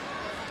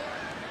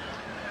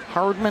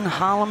 Hardman,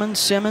 Holloman,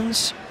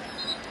 Simmons,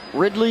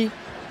 Ridley,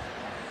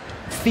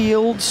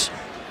 Fields,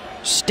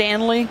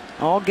 Stanley,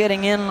 all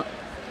getting in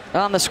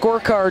on the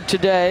scorecard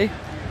today.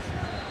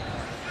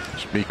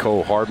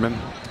 Mecole Hardman,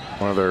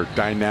 one of their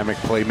dynamic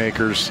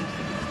playmakers.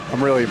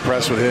 I'm really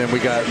impressed with him.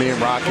 Me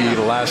and Rocky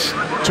the last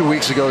 2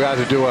 weeks ago got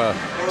to do a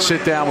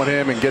sit down with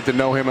him and get to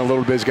know him a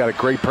little bit. He's got a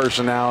great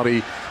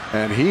personality,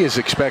 and he is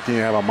expecting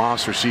to have a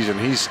monster season.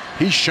 He's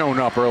shown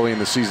up early in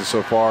the season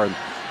so far, and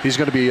he's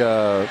going to be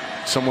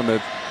someone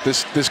that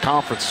this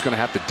conference is going to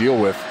have to deal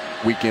with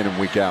week in and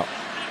week out.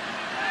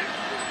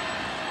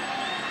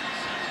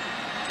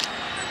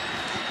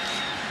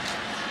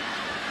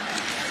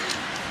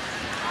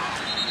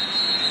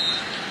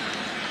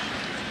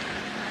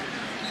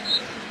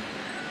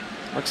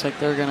 Looks like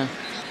they're going to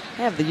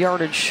have the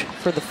yardage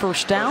for the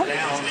first down.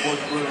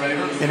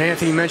 And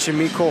Anthony mentioned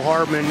Mecole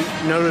Hardman.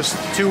 Noticed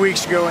 2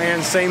 weeks ago,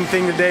 and same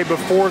thing today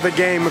before the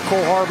game.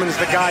 Mecole Hardman's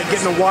the guy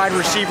getting the wide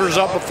receivers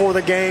up before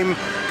the game,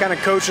 kind of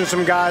coaching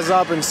some guys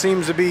up, and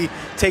seems to be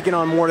taking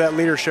on more of that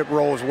leadership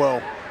role as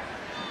well.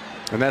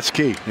 And that's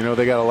key. You know,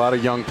 they got a lot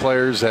of young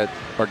players that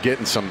are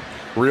getting some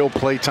real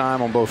play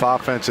time on both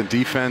offense and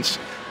defense.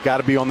 Got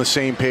to be on the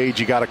same page.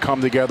 You got to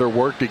come together,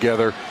 work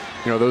together.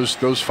 you know, those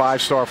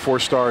 5-star,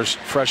 4-stars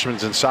freshmen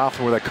in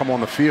sophomore that come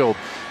on the field,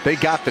 they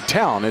got the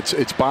talent.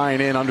 It's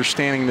buying in,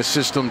 understanding the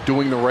system,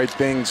 doing the right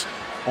things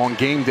on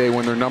game day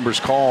when their number's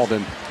called.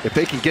 And if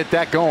they can get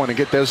that going and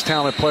get those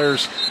talented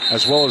players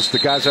as well as the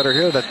guys that are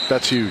here,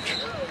 that's huge.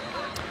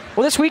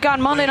 Well, this week on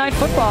Monday Night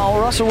Football,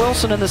 Russell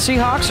Wilson and the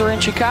Seahawks are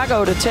in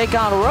Chicago to take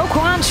on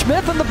Roquan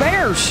Smith and the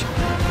Bears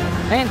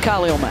and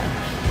Khalil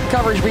Mack.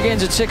 Coverage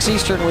begins at 6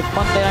 Eastern with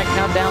Monday Night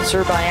Countdown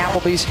served by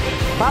Applebee's.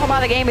 Followed by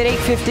the game at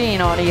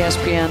 8:15 on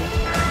ESPN.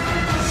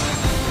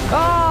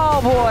 Oh,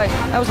 boy.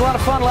 That was a lot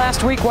of fun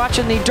last week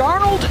watching the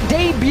Darnold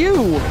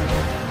debut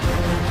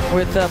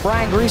with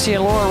Brian Greasy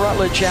and Laura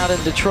Rutledge out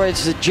in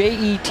Detroit's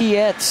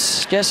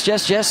Jets.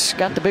 Jess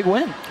got the big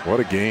win. What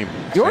a game.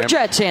 Your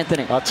Jets,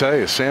 Anthony. I'll tell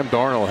you, Sam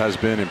Darnold has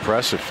been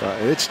impressive.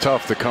 It's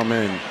tough to come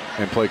in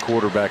and play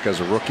quarterback as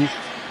a rookie.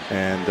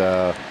 And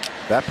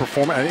that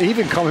performance, and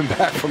even coming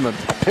back from the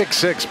pick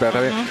 6, Beth,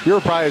 I mean, you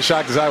were probably as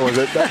shocked as I was.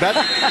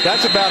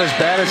 That's about as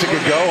bad as it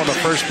could go on the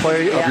first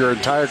play of your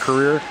entire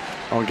career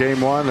on game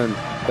 1. And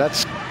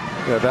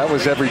that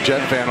was every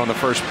Jet fan on the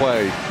first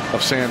play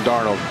of Sam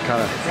Darnold.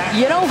 Kind of.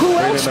 You know who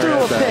else threw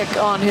a pick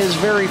on his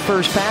very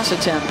first pass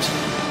attempt?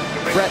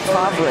 Brett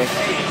Favre.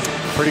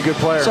 Pretty good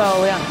player.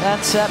 So yeah,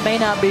 that may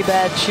not be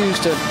bad shoes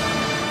to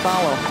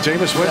follow.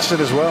 Jameis Winston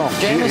as well.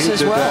 Jameis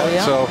as well. That.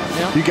 Yeah. So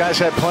you guys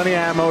had plenty of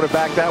ammo to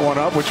back that one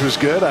up, which was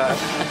good.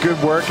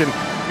 Good work. And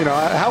you know,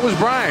 how was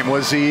Brian?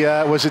 Was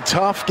it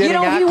tough getting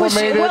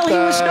acclimated? He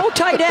was no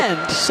tight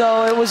end,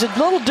 so it was a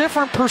little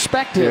different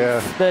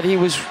perspective that he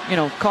was,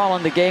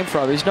 calling the game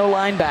from. He's no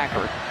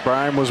linebacker.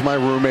 Brian was my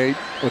roommate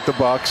with the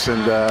Bucks,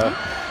 and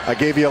I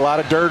gave you a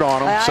lot of dirt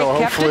on him. I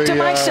kept it to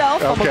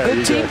myself. I'm a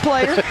good team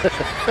player.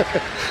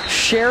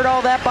 Shared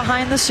all that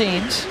behind the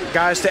scenes.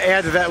 Guys, to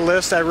add to that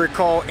list, I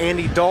recall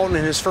Andy Dalton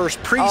in his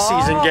first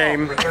preseason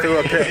game threw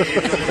a pick.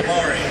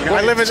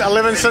 I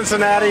live in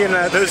Cincinnati, and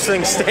those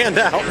things stand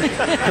out.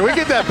 Can we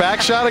get that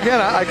back shot again?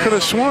 I could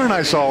have sworn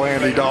I saw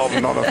Andy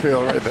Dalton on the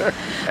field right there.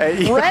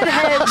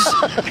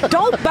 Redheads,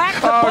 don't back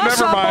the bus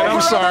never mind. up I'm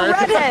over sorry.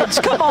 other redheads.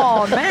 Come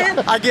on, man.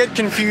 I get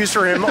confused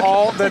for him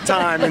all the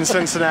time in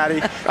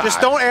Cincinnati. Just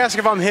don't ask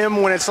if I'm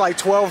him when it's like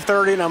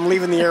 12:30 and I'm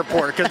leaving the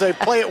airport, because they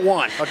play at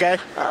 1, okay?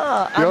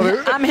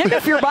 I'm him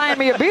if you're buying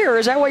me a beer.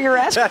 Is that what you're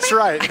asking That's me?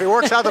 right. If it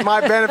works out to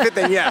my benefit,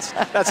 then yes,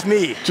 that's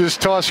me.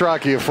 Just toss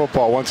Rocky a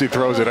football. Once he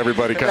throws it,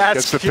 everybody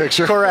gets the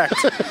picture. Correct.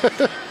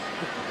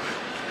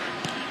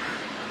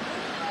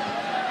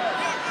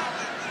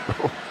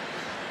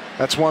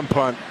 That's one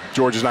punt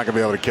George is not going to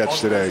be able to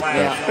catch today.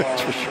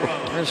 That's for sure.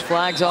 There's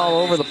flags all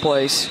over the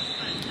place.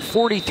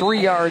 43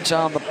 yards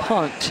on the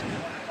punt.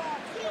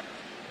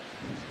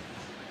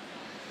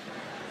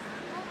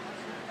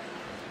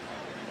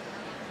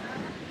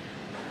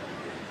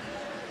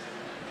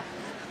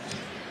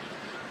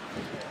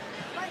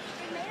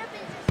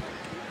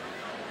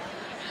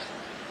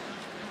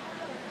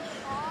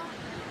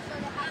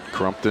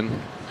 Crumpton,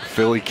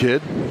 Philly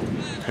kid,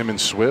 him and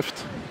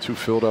Swift, 2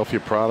 Philadelphia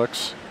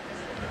products,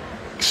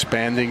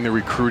 expanding the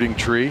recruiting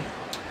tree.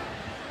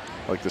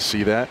 I like to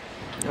see that.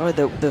 Oh,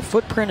 the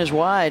footprint is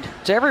wide.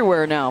 It's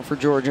everywhere now for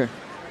Georgia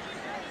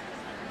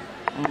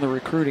on the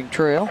recruiting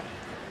trail.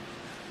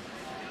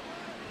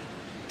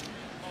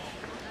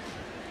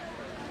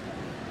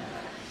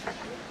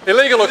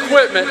 Illegal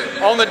equipment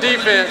on the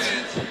defense.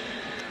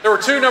 There were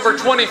 2 number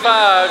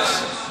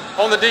 25s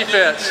on the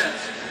defense.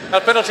 Now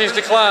penalties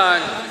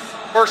decline.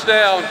 First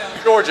down,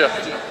 Georgia.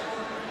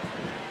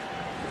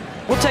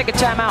 We'll take a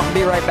timeout and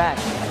be right back.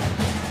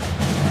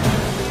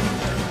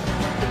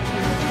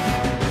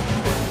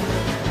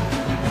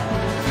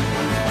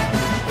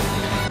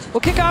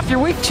 We'll kick off your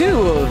week 2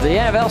 of the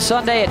NFL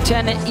Sunday at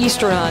 10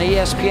 Eastern on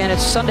ESPN.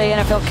 It's Sunday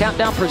NFL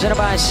Countdown presented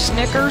by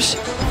Snickers.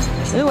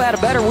 Who had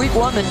a better week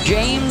 1 than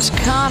James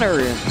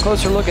Conner? A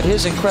closer look at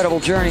his incredible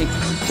journey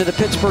to the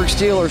Pittsburgh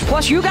Steelers.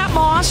 Plus, you got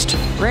Mossed.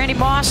 Randy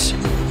Moss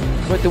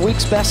with the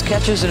week's best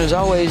catches, and as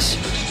always,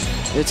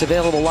 it's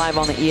available live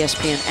on the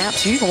ESPN app,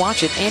 so you can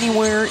watch it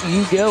anywhere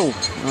you go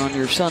on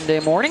your Sunday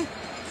morning.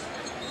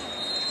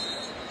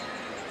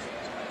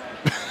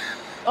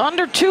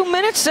 Under 2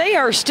 minutes, they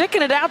are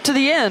sticking it out to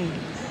the end.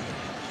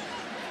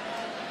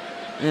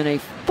 In a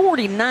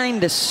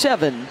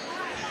 49-7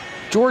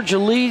 Georgia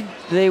lead,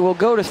 they will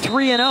go to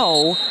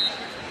 3-0,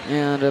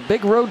 and a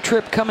big road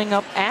trip coming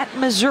up at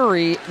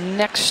Missouri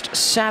next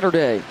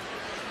Saturday.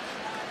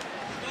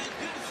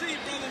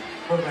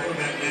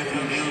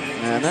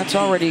 And that's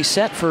already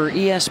set for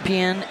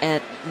ESPN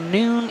at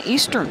noon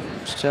Eastern.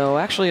 So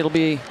actually it'll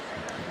be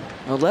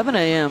 11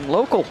 a.m.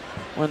 local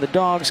when the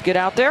Dogs get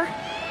out there.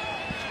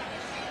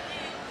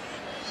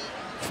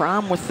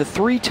 Fromm with the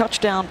 3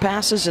 touchdown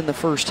passes in the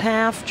first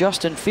half.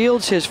 Justin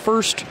Fields, his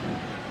first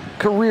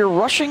career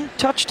rushing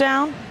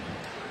touchdown.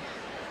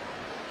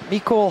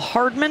 Mecole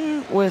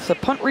Hardman with a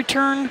punt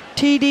return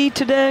TD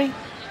today.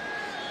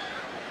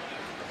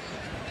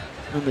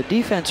 And the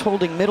defense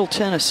holding Middle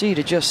Tennessee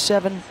to just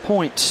 7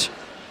 points.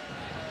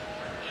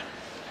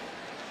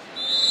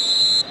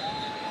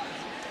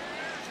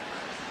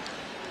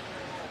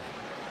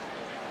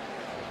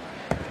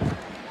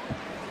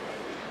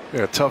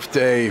 Yeah, tough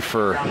day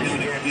for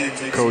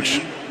Coach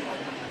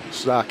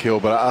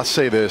Stockhill, but I'll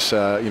say this,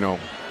 you know,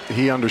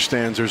 he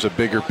understands there's a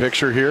bigger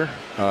picture here.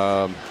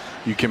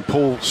 You can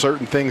pull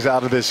certain things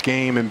out of this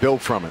game and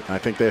build from it. I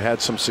think they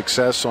had some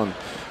success on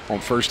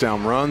first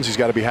down runs. He's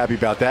got to be happy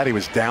about that. He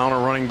was down a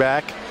running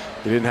back.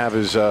 He didn't have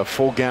his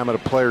full gamut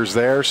of players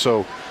there.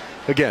 So,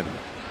 again,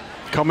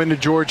 come into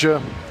Georgia,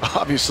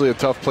 obviously a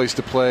tough place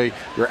to play.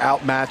 You're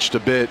outmatched a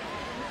bit,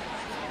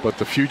 but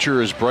the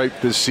future is bright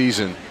this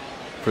season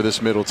for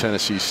this Middle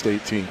Tennessee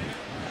State team.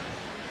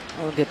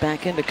 We'll get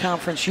back into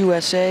Conference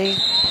USA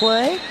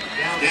play.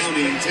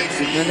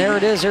 And there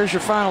it is. There's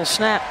your final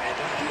snap.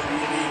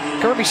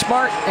 Kirby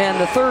Smart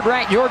and the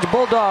third-ranked Georgia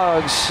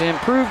Bulldogs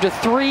improved to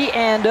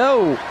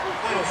 3-0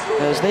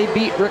 as they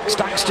beat Rick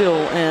Stockstill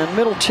and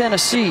Middle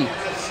Tennessee.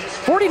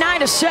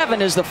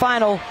 49-7 is the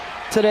final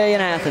today in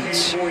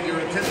Athens.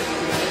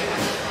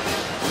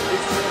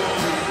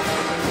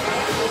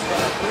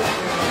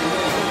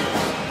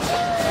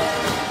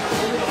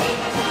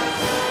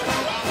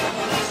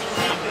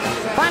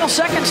 Final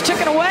seconds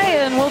ticking away,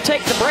 and we'll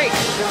take the break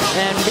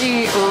and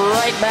be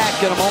right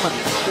back in a moment.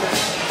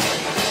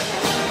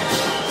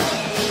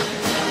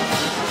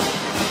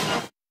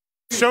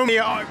 So many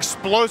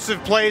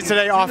explosive plays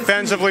today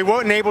offensively.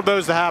 What enabled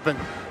those to happen?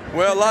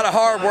 Well, a lot of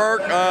hard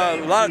work,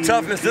 a lot of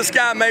toughness. This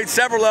guy made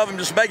several of them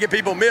just making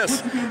people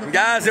miss.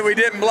 Guys that we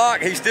didn't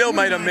block, he still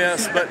made them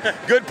miss. But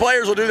good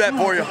players will do that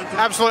for you.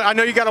 Absolutely. I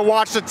know you got to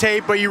watch the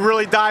tape, but you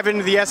really dive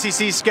into the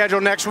SEC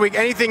schedule next week.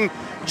 Anything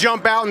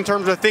jump out in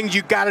terms of things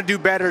you got to do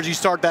better as you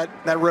start that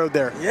road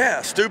there?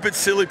 Yeah, stupid,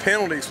 silly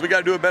penalties. We got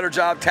to do a better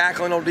job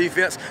tackling on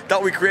defense.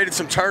 Thought we created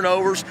some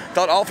turnovers.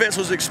 Thought offense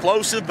was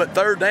explosive, but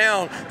third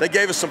down, they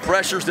gave us some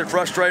pressures that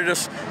frustrated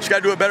us. Just got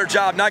to do a better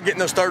job not getting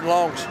those third and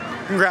longs.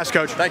 Congrats,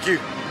 Coach. Thank you.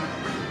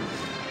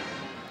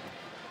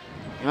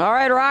 All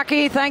right,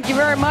 Rocky, thank you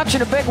very much.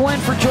 And a big win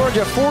for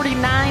Georgia,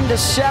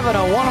 49-7,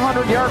 a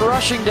 100-yard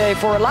rushing day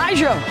for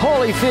Elijah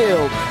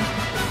Holyfield,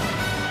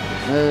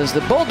 as the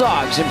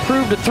Bulldogs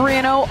improved to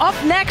 3-0.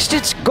 Up next,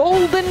 it's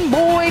Golden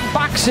Boy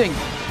Boxing.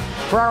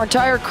 For our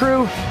entire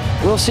crew,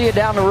 we'll see you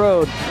down the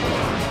road.